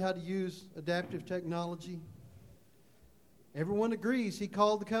 learned how to use adaptive technology. Everyone agrees. He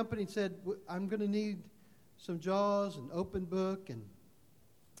called the company and said, I'm going to need some JAWS and Open Book and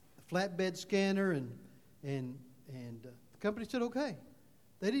a flatbed scanner, and the company said, okay.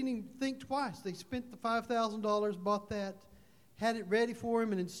 They didn't even think twice. They spent the $5,000, bought that, had it ready for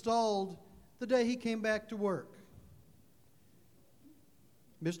him, and installed the day he came back to work.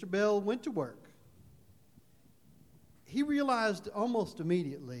 Mr. Bell went to work. He realized almost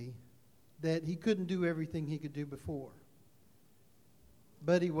immediately that he couldn't do everything he could do before.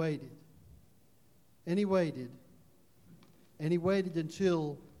 But he waited. And he waited. And he waited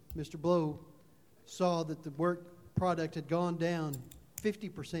until Mr. Blow saw that the work product had gone down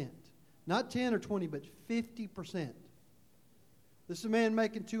 50%. Not 10 or 20, but 50%. This is a man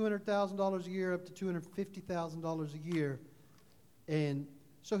making $200,000 a year up to $250,000 a year And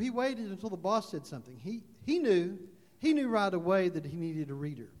so he waited until the boss said something. He knew right away that he needed a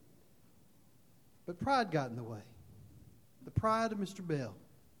reader. But pride got in the way. The pride of Mr. Bell.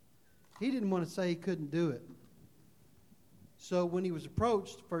 He didn't want to say he couldn't do it. So when he was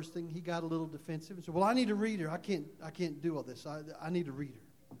approached, first thing, he got a little defensive and said, well, I need a reader. I can't do all this. I need a reader.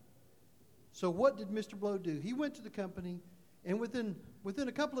 So what did Mr. Blow do? He went to the company, and within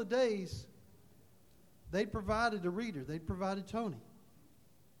a couple of days, they provided a reader. They provided Tony.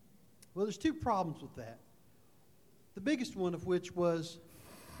 Well, there's two problems with that. The biggest one of which was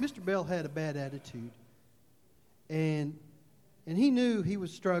Mr. Bell had a bad attitude, and he knew he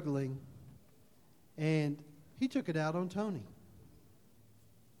was struggling, and he took it out on Tony.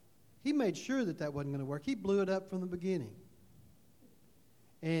 He made sure that wasn't going to work. He blew it up from the beginning.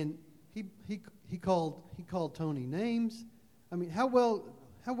 And he called Tony names. I mean, how well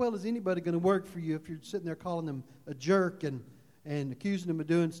is anybody going to work for you if you're sitting there calling them a jerk and accusing them of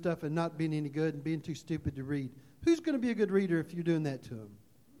doing stuff and not being any good and being too stupid to read? Who's going to be a good reader if you're doing that to him?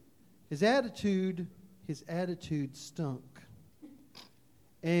 His attitude stunk.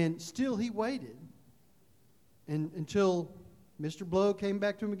 And still he waited until Mr. Blow came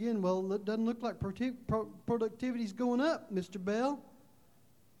back to him again. Well, it doesn't look like productivity's going up, Mr. Bell.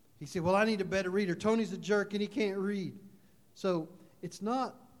 He said, well, I need a better reader. Tony's a jerk and he can't read. So it's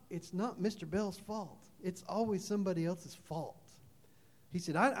not Mr. Bell's fault. It's always somebody else's fault. He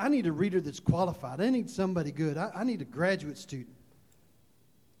said, I need a reader that's qualified. I need somebody good. I need a graduate student.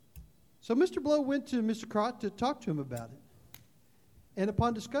 So Mr. Blow went to Mr. Crott to talk to him about it. And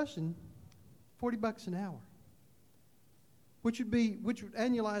upon discussion, $40 an hour, which would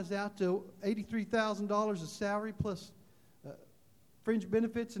annualize out to $83,000 of salary plus fringe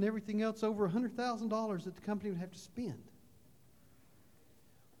benefits and everything else, over $100,000 that the company would have to spend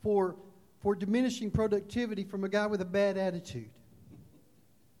for diminishing productivity from a guy with a bad attitude.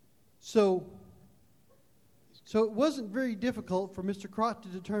 So it wasn't very difficult for Mr. Crott to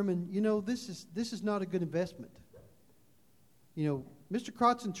determine, this is not a good investment. Mr.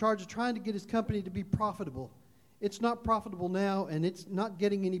 Crott's in charge of trying to get his company to be profitable. It's not profitable now, and it's not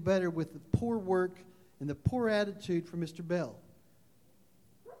getting any better with the poor work and the poor attitude from Mr. Bell.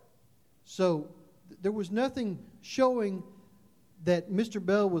 So there was nothing showing that Mr.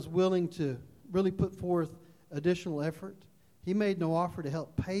 Bell was willing to really put forth additional effort. He made no offer to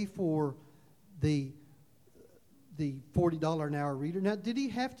help pay for the $40 an hour reader. Now, did he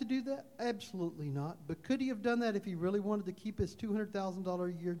have to do that? Absolutely not. But could he have done that if he really wanted to keep his $200,000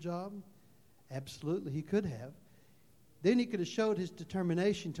 a year job? Absolutely, he could have. Then he could have showed his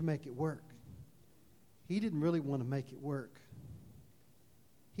determination to make it work. He didn't really want to make it work.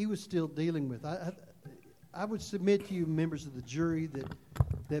 He was still dealing with. I would submit to you, members of the jury,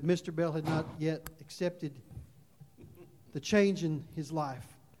 that Mr. Bell had not yet accepted the change in his life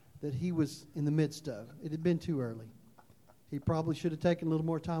that he was in the midst of. It had been too early. He probably should have taken a little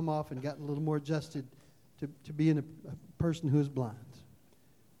more time off and gotten a little more adjusted to being a person who is blind.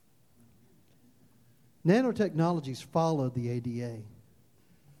 Nanotechnologies follow the ADA.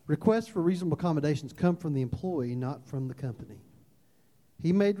 Requests for reasonable accommodations come from the employee, not from the company.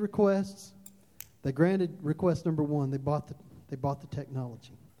 He made requests. They granted request number 1. They bought the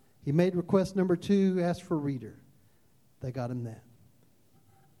technology. He made request number 2, asked for a reader. They got him that.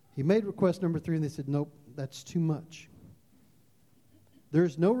 He made request number 3, and they said, nope, that's too much.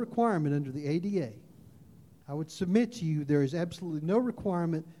 There's no requirement under the ADA. I would submit to you there is absolutely no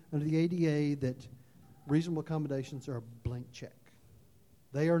requirement under the ADA that reasonable accommodations are a blank check.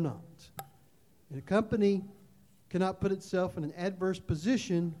 They are not. And a company cannot put itself in an adverse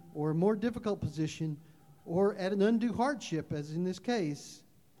position or a more difficult position or at an undue hardship, as in this case,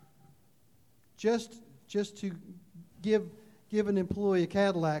 just to give an employee a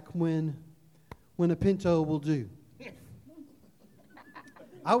Cadillac when a Pinto will do.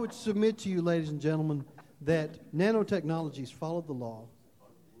 I would submit to you, ladies and gentlemen, that nanotechnologies followed the law,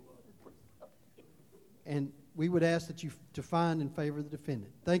 and we would ask that you to find in favor of the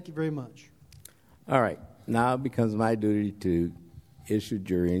defendant. Thank you very much. All right. Now it becomes my duty to issue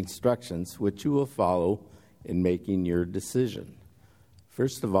jury instructions, which you will follow in making your decision.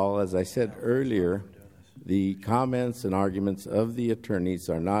 First of all, as I said earlier, the comments and arguments of the attorneys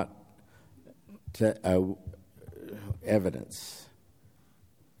are not evidence.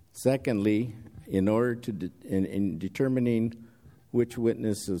 Secondly, in order to in determining which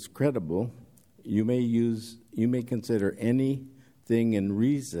witness is credible, you may consider anything in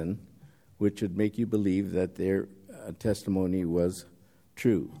reason which would make you believe that their testimony was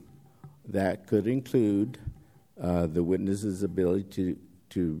true. That could include the witness's ability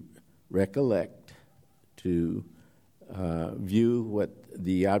to recollect, to view what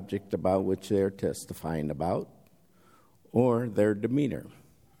the object about which they're testifying about, or their demeanor.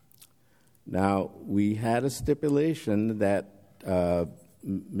 Now, we had a stipulation that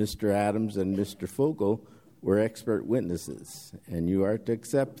Mr. Adams and Mr. Fogel were expert witnesses, and you are to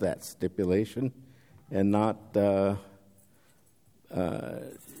accept that stipulation and not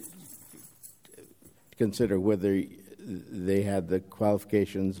consider whether they had the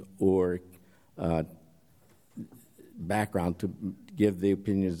qualifications or background to give the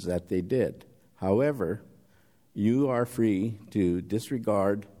opinions that they did. However, you are free to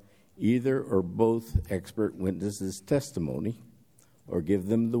disregard either or both expert witnesses' testimony or give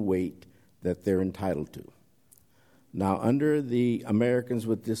them the weight that they're entitled to. Now, under the Americans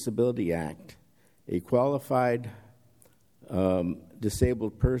with Disability Act, a qualified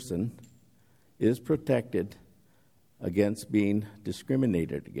disabled person is protected against being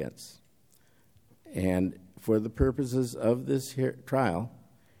discriminated against. And for the purposes of this trial,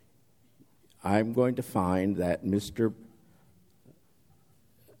 I'm going to find that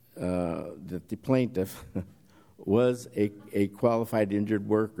that the plaintiff was a qualified injured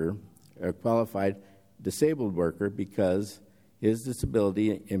worker, a qualified disabled worker, because his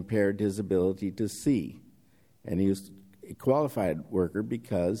disability impaired his ability to see. And he was a qualified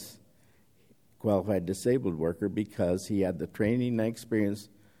disabled worker because he had the training and experience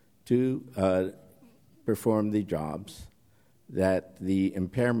to perform the jobs, that the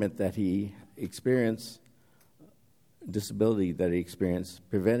impairment that he experienced, disability that he experienced,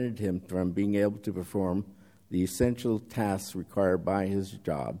 prevented him from being able to perform the essential tasks required by his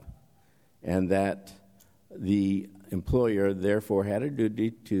job, and that the employer therefore had a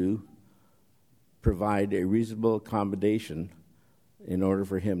duty to provide a reasonable accommodation in order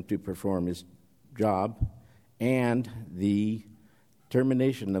for him to perform his job, and the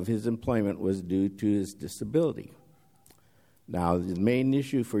termination of his employment was due to his disability. Now, the main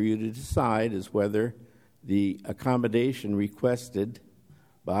issue for you to decide is whether the accommodation requested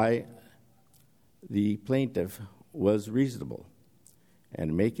by the plaintiff was reasonable.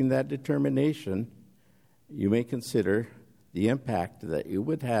 And making that determination, you may consider the impact that it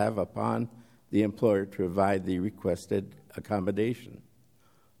would have upon the employer to provide the requested accommodation.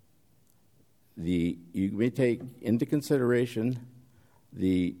 You may take into consideration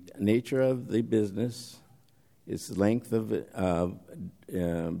the nature of the business, its length of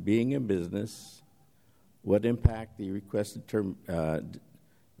being in business, what impact the requested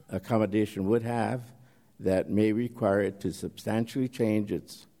accommodation would have that may require it to substantially change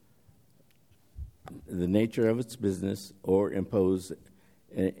the nature of its business or impose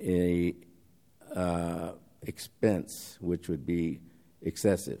a expense which would be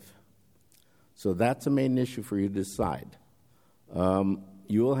excessive. So that's the main issue for you to decide.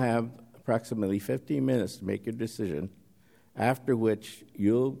 You will have approximately 15 minutes to make your decision, after which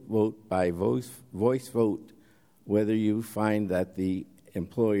you'll vote by voice vote whether you find that the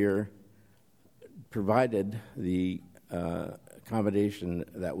employer provided the accommodation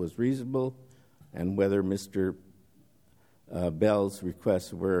that was reasonable, and whether Mr. Bell's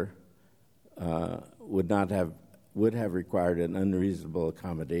requests would have required an unreasonable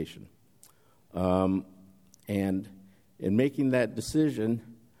accommodation. And in making that decision,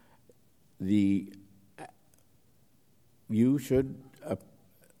 you should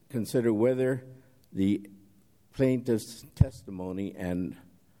consider whether the plaintiff's testimony and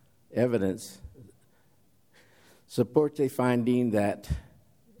evidence supports a finding that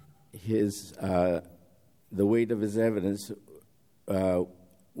the weight of his evidence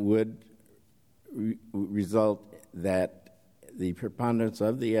would result that the preponderance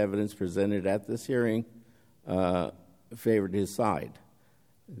of the evidence presented at this hearing favored his side.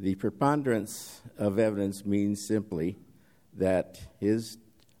 The preponderance of evidence means simply that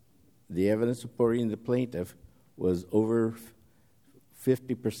the evidence supporting the plaintiff was over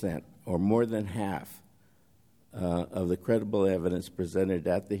 50% or more than half of the credible evidence presented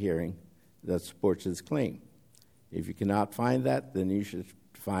at the hearing that supports his claim. If you cannot find that, then you should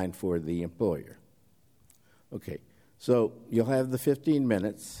find for the employer. Okay, so you'll have the 15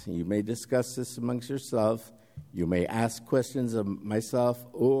 minutes. You may discuss this amongst yourself. You may ask questions of myself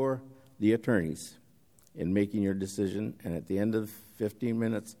or the attorneys in making your decision, and at the end of 15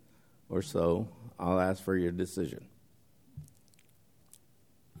 minutes or so, I'll ask for your decision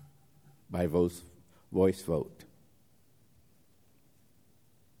by voice vote.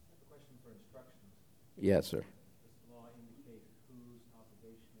 Question for instructions. Yes, sir. Does the law indicate whose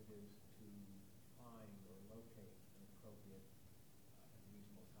obligation it is to find or locate an appropriate and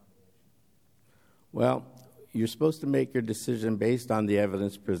reasonable accommodation? Well, you're supposed to make your decision based on the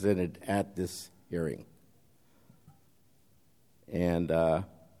evidence presented at this hearing. And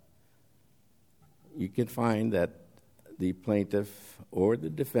you can find that the plaintiff or the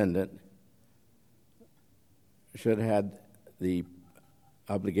defendant should have had the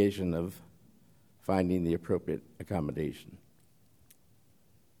obligation of finding the appropriate accommodation.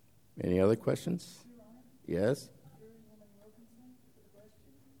 Any other questions? Yes?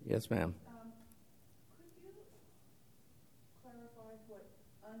 Yes, ma'am. Could you clarify what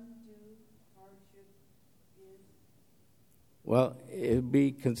undue hardship is? Well, it would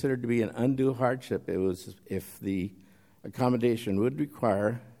be considered to be an undue hardship. It was if the accommodation would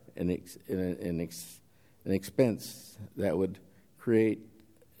require an expense that would create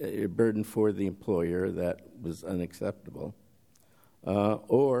a burden for the employer that was unacceptable,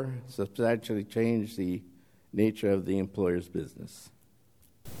 or substantially change the nature of the employer's business.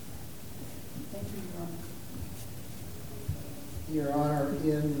 Thank you, Your Honor. Your Honor,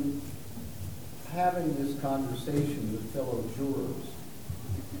 in having this conversation with fellow jurors,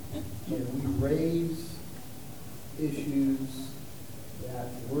 can we raise issues that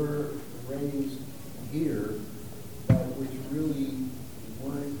were raised here, but which really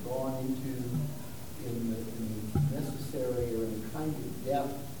weren't gone into in the necessary or in the kind of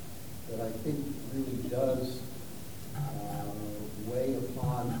depth that I think really does weigh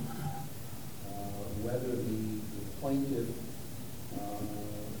upon whether the plaintiff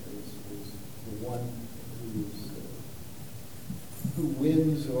is the one who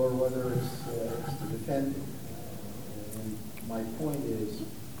wins or whether it's the defendant. And my point is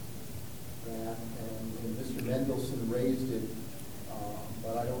that, and Mr. Mendelson raised it,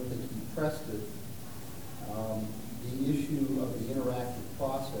 but I don't think he pressed it, the issue of the interactive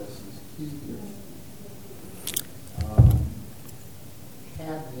process is key here.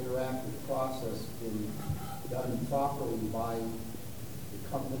 Had the interactive process been done properly by the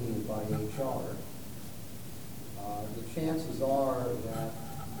company and by HR, the chances are that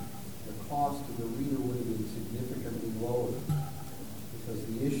the cost to the reader would have been significantly lower, because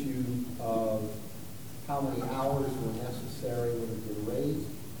the issue of how many hours were necessary would have been raised.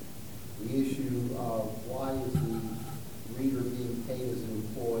 The issue of why is the reader being paid as an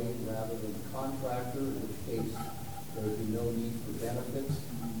employee rather than a contractor, in which case there would be no need for benefits.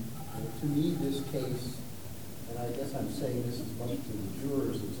 And to me, this case, and I guess I'm saying this as much to the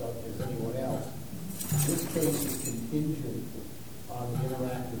jurors as anyone else, this case is contingent on the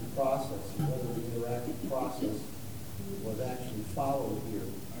interactive process and whether the interactive process was actually followed here.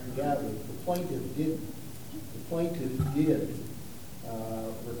 Yeah, the plaintiff did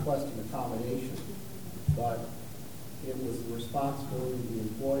request an accommodation, but it was the responsibility of the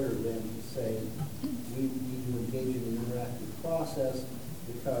employer then to say, we need to engage in the interactive process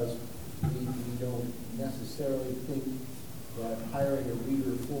because we don't necessarily think that hiring a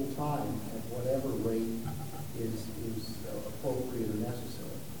reader full-time at whatever rate is appropriate or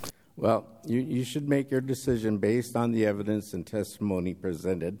necessary. Well, you should make your decision based on the evidence and testimony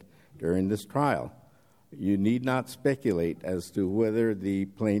presented during this trial. You need not speculate as to whether the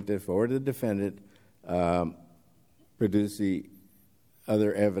plaintiff or the defendant produce the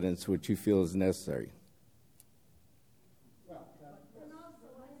other evidence which you feel is necessary.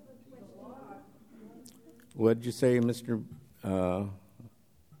 What did you say, Mr.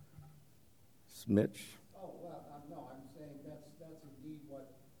 Smitch? Oh, well, no, I'm saying that's indeed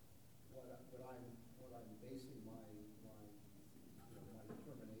what I'm basing my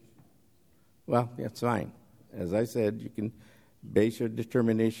determination on. Well, that's fine. As I said, you can base your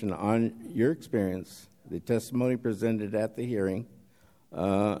determination on your experience, the testimony presented at the hearing,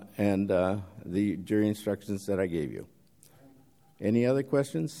 and the jury instructions that I gave you. Any other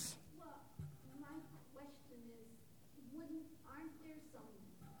questions? Well, my question is, aren't there some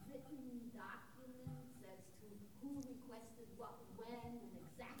written documents as to who requested what when and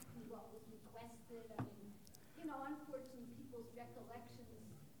exactly what was requested? I mean, unfortunately, people's recollections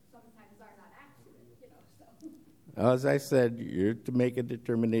sometimes are not accurate, so. As I said, you're to make a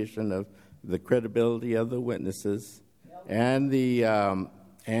determination of the credibility of the witnesses and the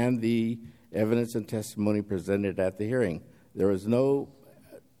evidence and testimony presented at the hearing. There was no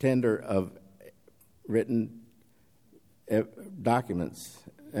tender of written documents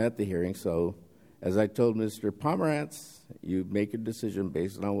at the hearing, so as I told Mr. Pomerantz, you make a decision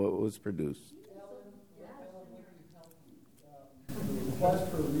based on what was produced. The request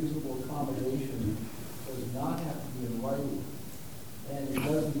for a reasonable accommodation does not have to be in writing, and it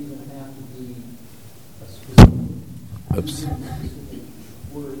doesn't even have to be a specific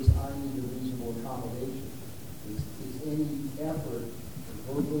words, I need a reasonable accommodation. Is any effort,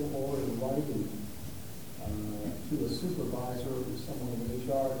 verbal or in writing, to a supervisor or to someone in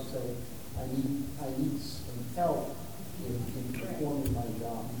HR to say, I need some help in performing my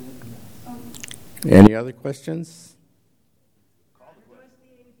job. Any other questions? Does the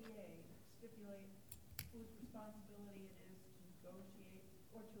ABA stipulate whose responsibility it is to negotiate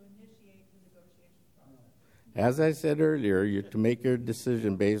or to initiate the negotiation process? As I said earlier, you're to make your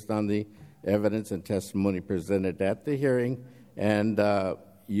decision based on the evidence and testimony presented at the hearing, and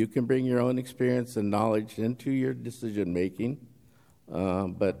you can bring your own experience and knowledge into your decision making.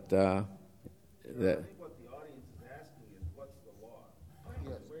 But that. I think what the audience is asking is, what's the law?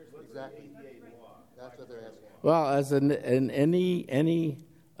 Yes, What's exactly. the ABA law? That's what they're asking. Well, as in any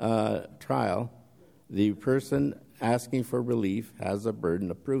trial, the person asking for relief has a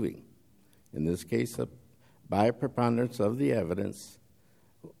burden of proving. In this case, by a preponderance of the evidence,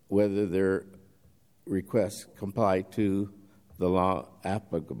 whether their requests comply to the law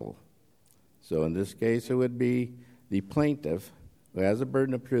applicable. So in this case, it would be the plaintiff who has a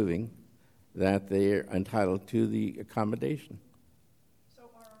burden of proving that they are entitled to the accommodation. So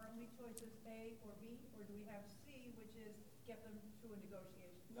are our only choices A or B, or do we have C, which is get them to a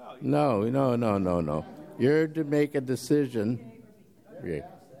negotiation? No. You're to make a decision. Okay.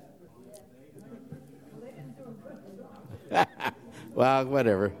 Well,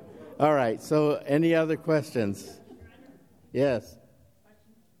 whatever. All right, so any other questions? Yes.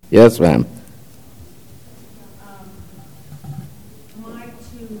 Yes, ma'am. My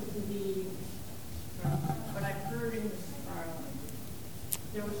to believe from what I've heard in this trial,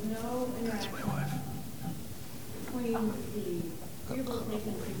 there was no interaction between the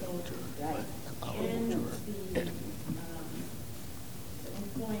rehabilitation people and the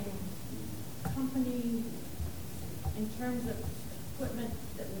employing company in terms of equipment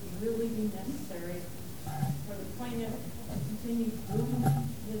that would really be necessary for the plaintiff to continue doing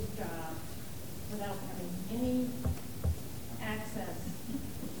his job without having any access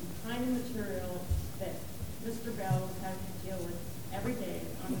to kind of material that Mr. Bell is having to deal with every day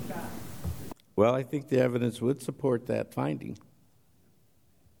on the job. Well, I think the evidence would support that finding.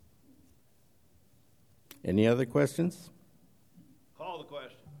 Any other questions? Call the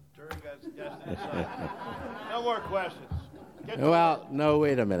question. Jury got suggested. No more questions. Well, no,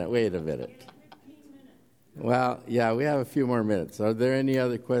 wait a minute. Well, yeah, we have a few more minutes. Are there any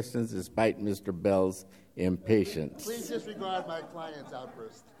other questions despite Mr. Bell's impatience? Please disregard my client's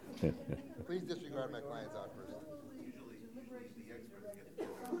outburst. Please disregard my client's outburst.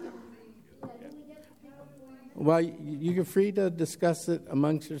 Well, you're free to discuss it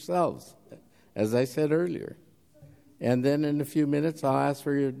amongst yourselves, as I said earlier. And then in a few minutes, I'll ask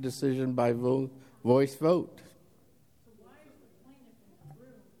for your decision by voice vote.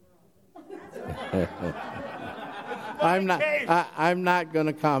 I'm not going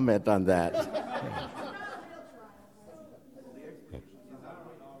to comment on that.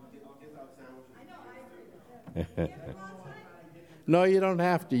 No, you don't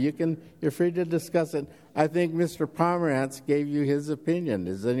have to. You're free to discuss it. I think Mr. Pomerantz gave you his opinion.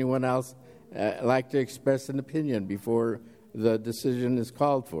 Does anyone else like to express an opinion before the decision is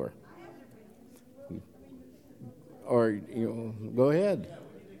called for? Or go ahead.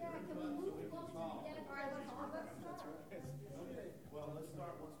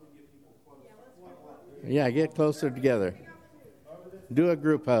 Yeah, get closer together. Do a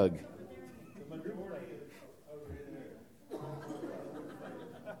group hug.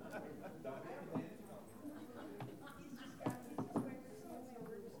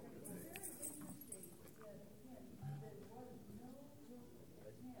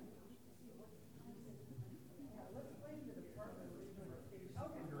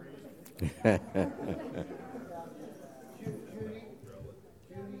 I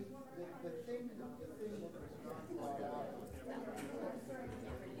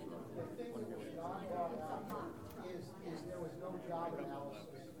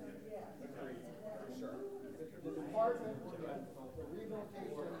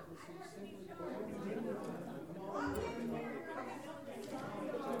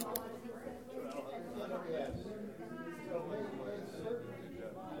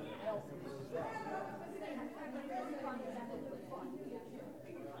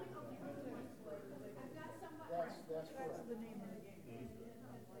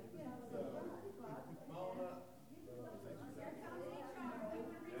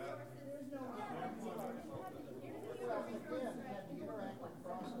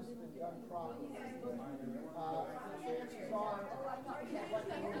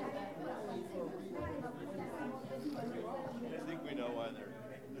think we know why they're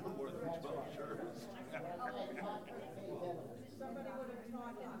no more than 12 jurors. Somebody would have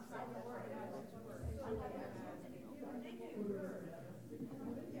taught inside the word.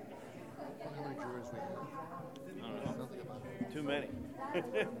 How many Too many.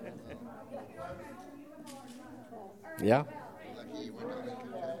 Yeah?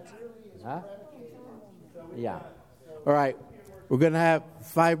 Huh? Yeah. All right. We're going to have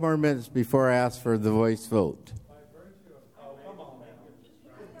 5 more minutes before I ask for the voice vote.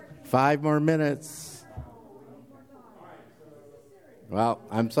 5 more minutes. Well,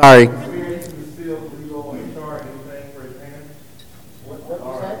 I'm sorry.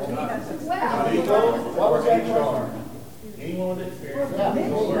 What was that question? Anyone with experience?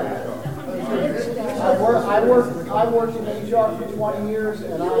 I worked in HR for 20 years,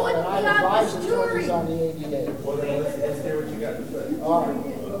 and I advised attorneys on the ADA. Well, then let's hear what you got to say. All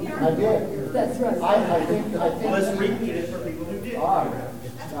right, I did. That's right. I think. Let's repeat it for people who did. All right.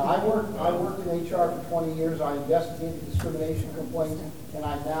 Now, I worked in HR for 20 years. I investigated discrimination complaints, and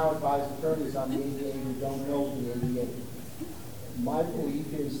I now advise attorneys on the ADA who don't know the ADA. My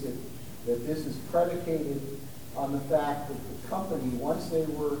belief is that this is predicated on the fact that the company, once they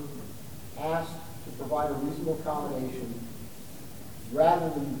were asked to provide a reasonable accommodation, rather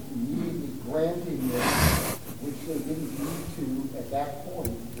than immediately granting it, which they didn't need to at that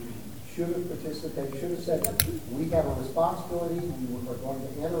point, should have participated, should have said, we have a responsibility, we are going to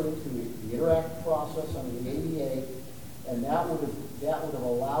enter into the interactive process under the ADA, and that would have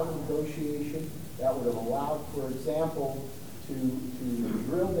allowed a negotiation, that would have allowed, for example, to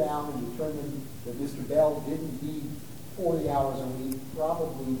drill down and determine that Mr. Bell didn't need 40 hours a week,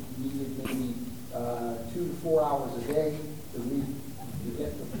 probably needed maybe 2 to 4 hours a day to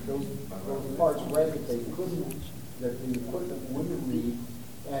get those parts read that they couldn't, that the equipment wouldn't read.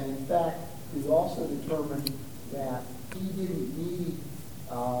 And in fact, we also determined that he didn't need,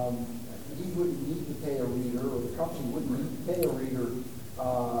 he wouldn't need to pay a reader, or the company wouldn't need to pay a reader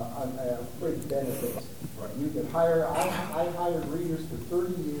on fringe benefits. Right. You could hire, I hired readers for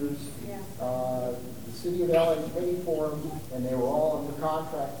 30 years. Yeah. The city of LA paid for them, and they were all under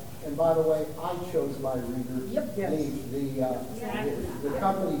contract. And by the way, I chose my reader. Yep. The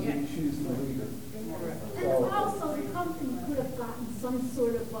company didn't choose the reader. And also, the company could have gotten some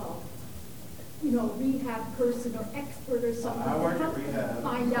sort of, rehab person or expert or something to help them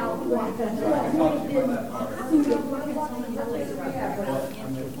find out what would have been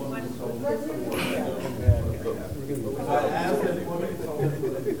I asked an employment consultant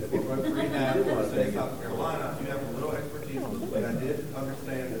from rehab in the state of South Carolina, you have a little expertise, but I did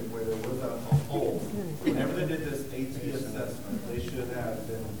understand that where there was a hole, whenever they did this AT assessment, they should have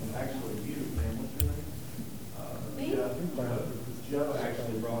been actually you, man, what's your name? Joe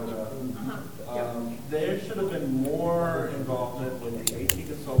actually brought it up. There should have been more involvement with the AT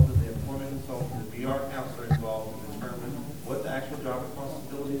consultant, the employment consultant, the VR counselor involved to determine what the actual job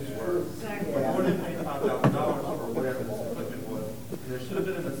responsibilities were. But more than $25,000 or whatever this equipment was, there should have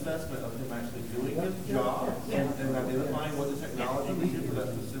been an assessment of him actually doing his job and identifying what the technology needed for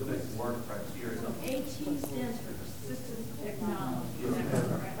that specific work criteria. So AT stands for Assistive Technology.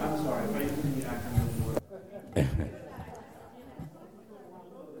 I'm sorry, if I use the acronym.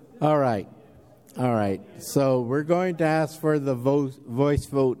 All right. So we're going to ask for the voice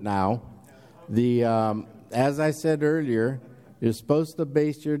vote now. As I said earlier, you're supposed to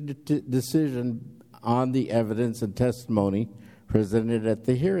base your decision on the evidence and testimony presented at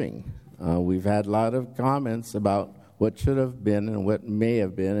the hearing. We've had a lot of comments about what should have been and what may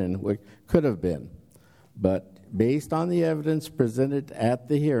have been and what could have been. But based on the evidence presented at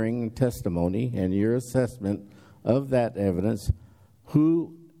the hearing and testimony and your assessment of that evidence,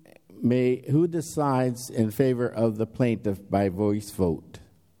 who decides in favor of the plaintiff by voice vote?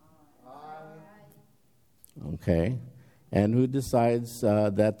 Okay. And who decides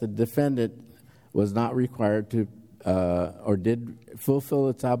that the defendant was not required to or did fulfill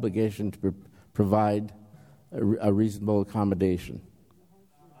its obligation to provide a reasonable accommodation?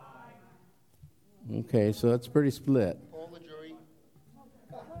 Okay, so it's pretty split.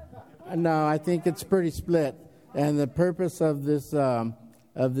 No, I think it's pretty split. And the purpose of this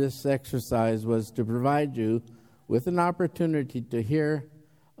exercise was to provide you with an opportunity to hear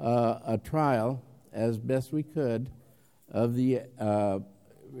a trial as best we could of the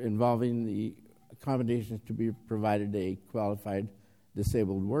involving the accommodations to be provided a qualified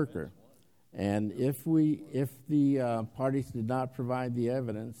disabled worker. And if the parties did not provide the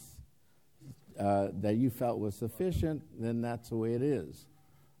evidence that you felt was sufficient, then that's the way it is.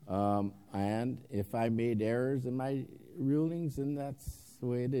 And if I made errors in my rulings, then that's the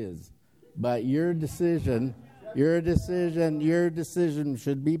way it is. But your decision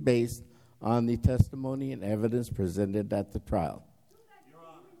should be based on the testimony and evidence presented at the trial. Your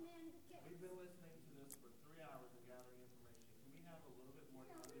Honor, we've been listening to this for 3 hours and gathering information. Can we have a little bit more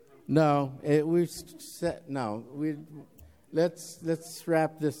time? No, let's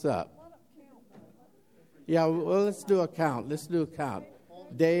wrap this up. Yeah, well, let's do a count.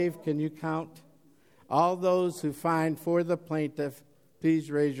 Dave, can you count? All those who find for the plaintiff,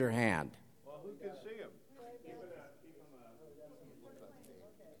 please raise your hand. Well, who can see him?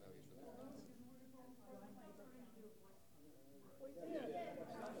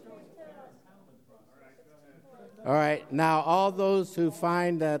 All right, now all those who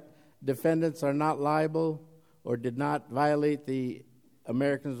find that defendants are not liable or did not violate the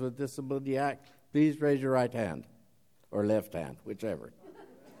Americans with Disability Act, please raise your right hand or left hand, whichever. You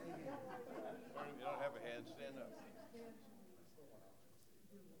don't have a hand, stand up.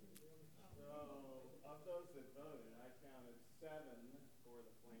 So, of those that voted, I counted 7 for the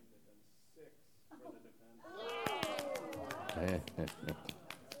plaintiff and 6 for the defendant.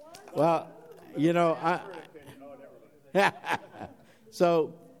 Well, you know,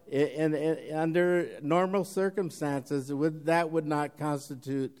 so under normal circumstances, that would not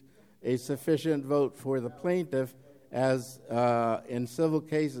constitute a sufficient vote for the plaintiff, as in civil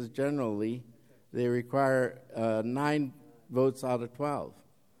cases generally, they require 9 votes out of 12.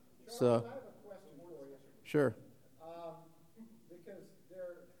 So, I have a question for you. Sure. Because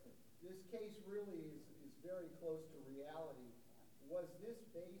this case really is very close to reality. Was this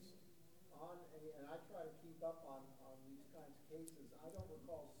based on, and I try to keep up on these kinds of cases, I don't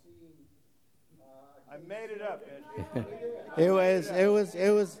recall seeing. I made it up,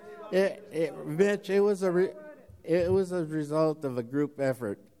 Mitch, it was a result of a group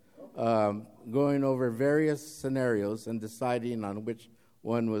effort going over various scenarios and deciding on which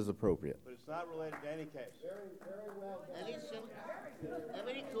one was appropriate. But it's not related to any case. Very well done.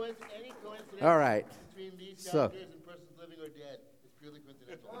 Any coincidence All right. between these So. characters and persons living or dead is purely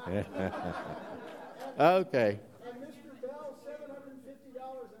coincidental. Okay. And Mr. Bell, $750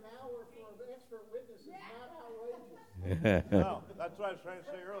 an hour for an expert witness is not outrageous. No, that's what I was trying to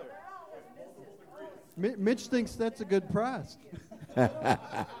say earlier. Mitch thinks that's a good price. I don't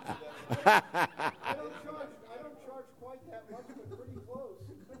charge quite that much, but pretty close.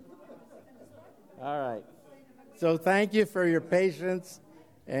 All right. So thank you for your patience,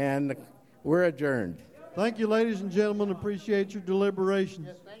 and we're adjourned. Thank you, ladies and gentlemen. Appreciate your deliberations.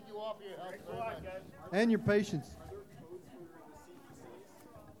 Yes, thank you all for your help so much. And your patience.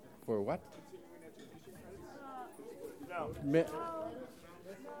 For what? No.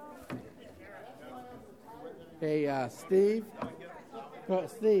 Hey, Steve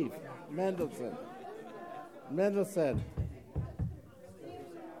Mendelson.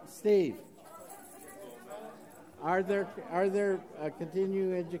 Steve, are there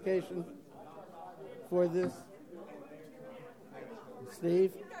continuing education for this?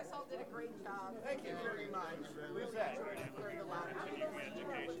 Steve? You guys all did a great job. Thank you very much. Who's that? Learned a lot.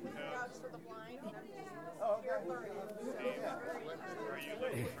 Jobs for the blind and everything. Oh, okay. You're learning.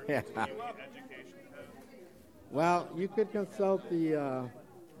 Yeah. Well, you could consult the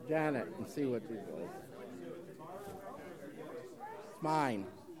Janet and see what she says. It's mine.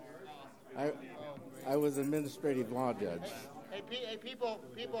 I was administrative law judge. Hey, people.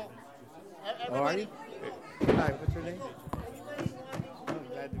 Oh, are you? Hi, what's your name? Oh,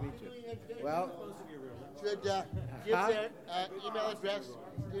 glad to meet you. Well, Should give their email address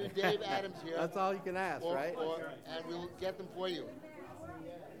to Dave Adams here. That's all you can ask, right? And we'll get them for you.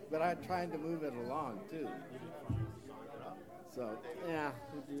 But I'm trying to move it along, too. So, yeah,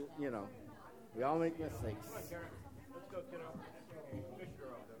 you know, we all make mistakes. Let's go, kiddo.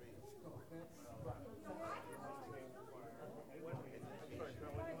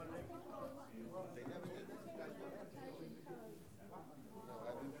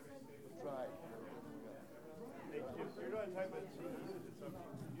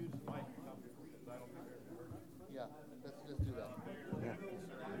 Yeah, let's do that. Yeah.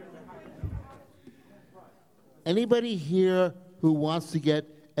 Anybody here who wants to get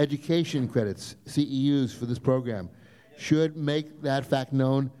education credits, CEUs, for this program should make that fact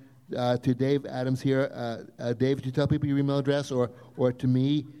known to Dave Adams here. Dave, did you tell people your email address, or to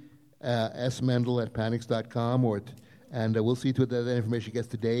me, smendel@panics.com, and we'll see to it that information gets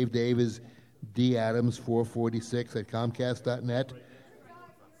to Dave. Dave is dadams446@comcast.net.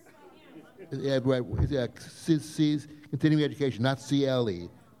 Yeah, right. Continuing education, not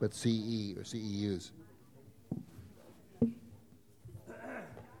CLE, but CE or CEUs.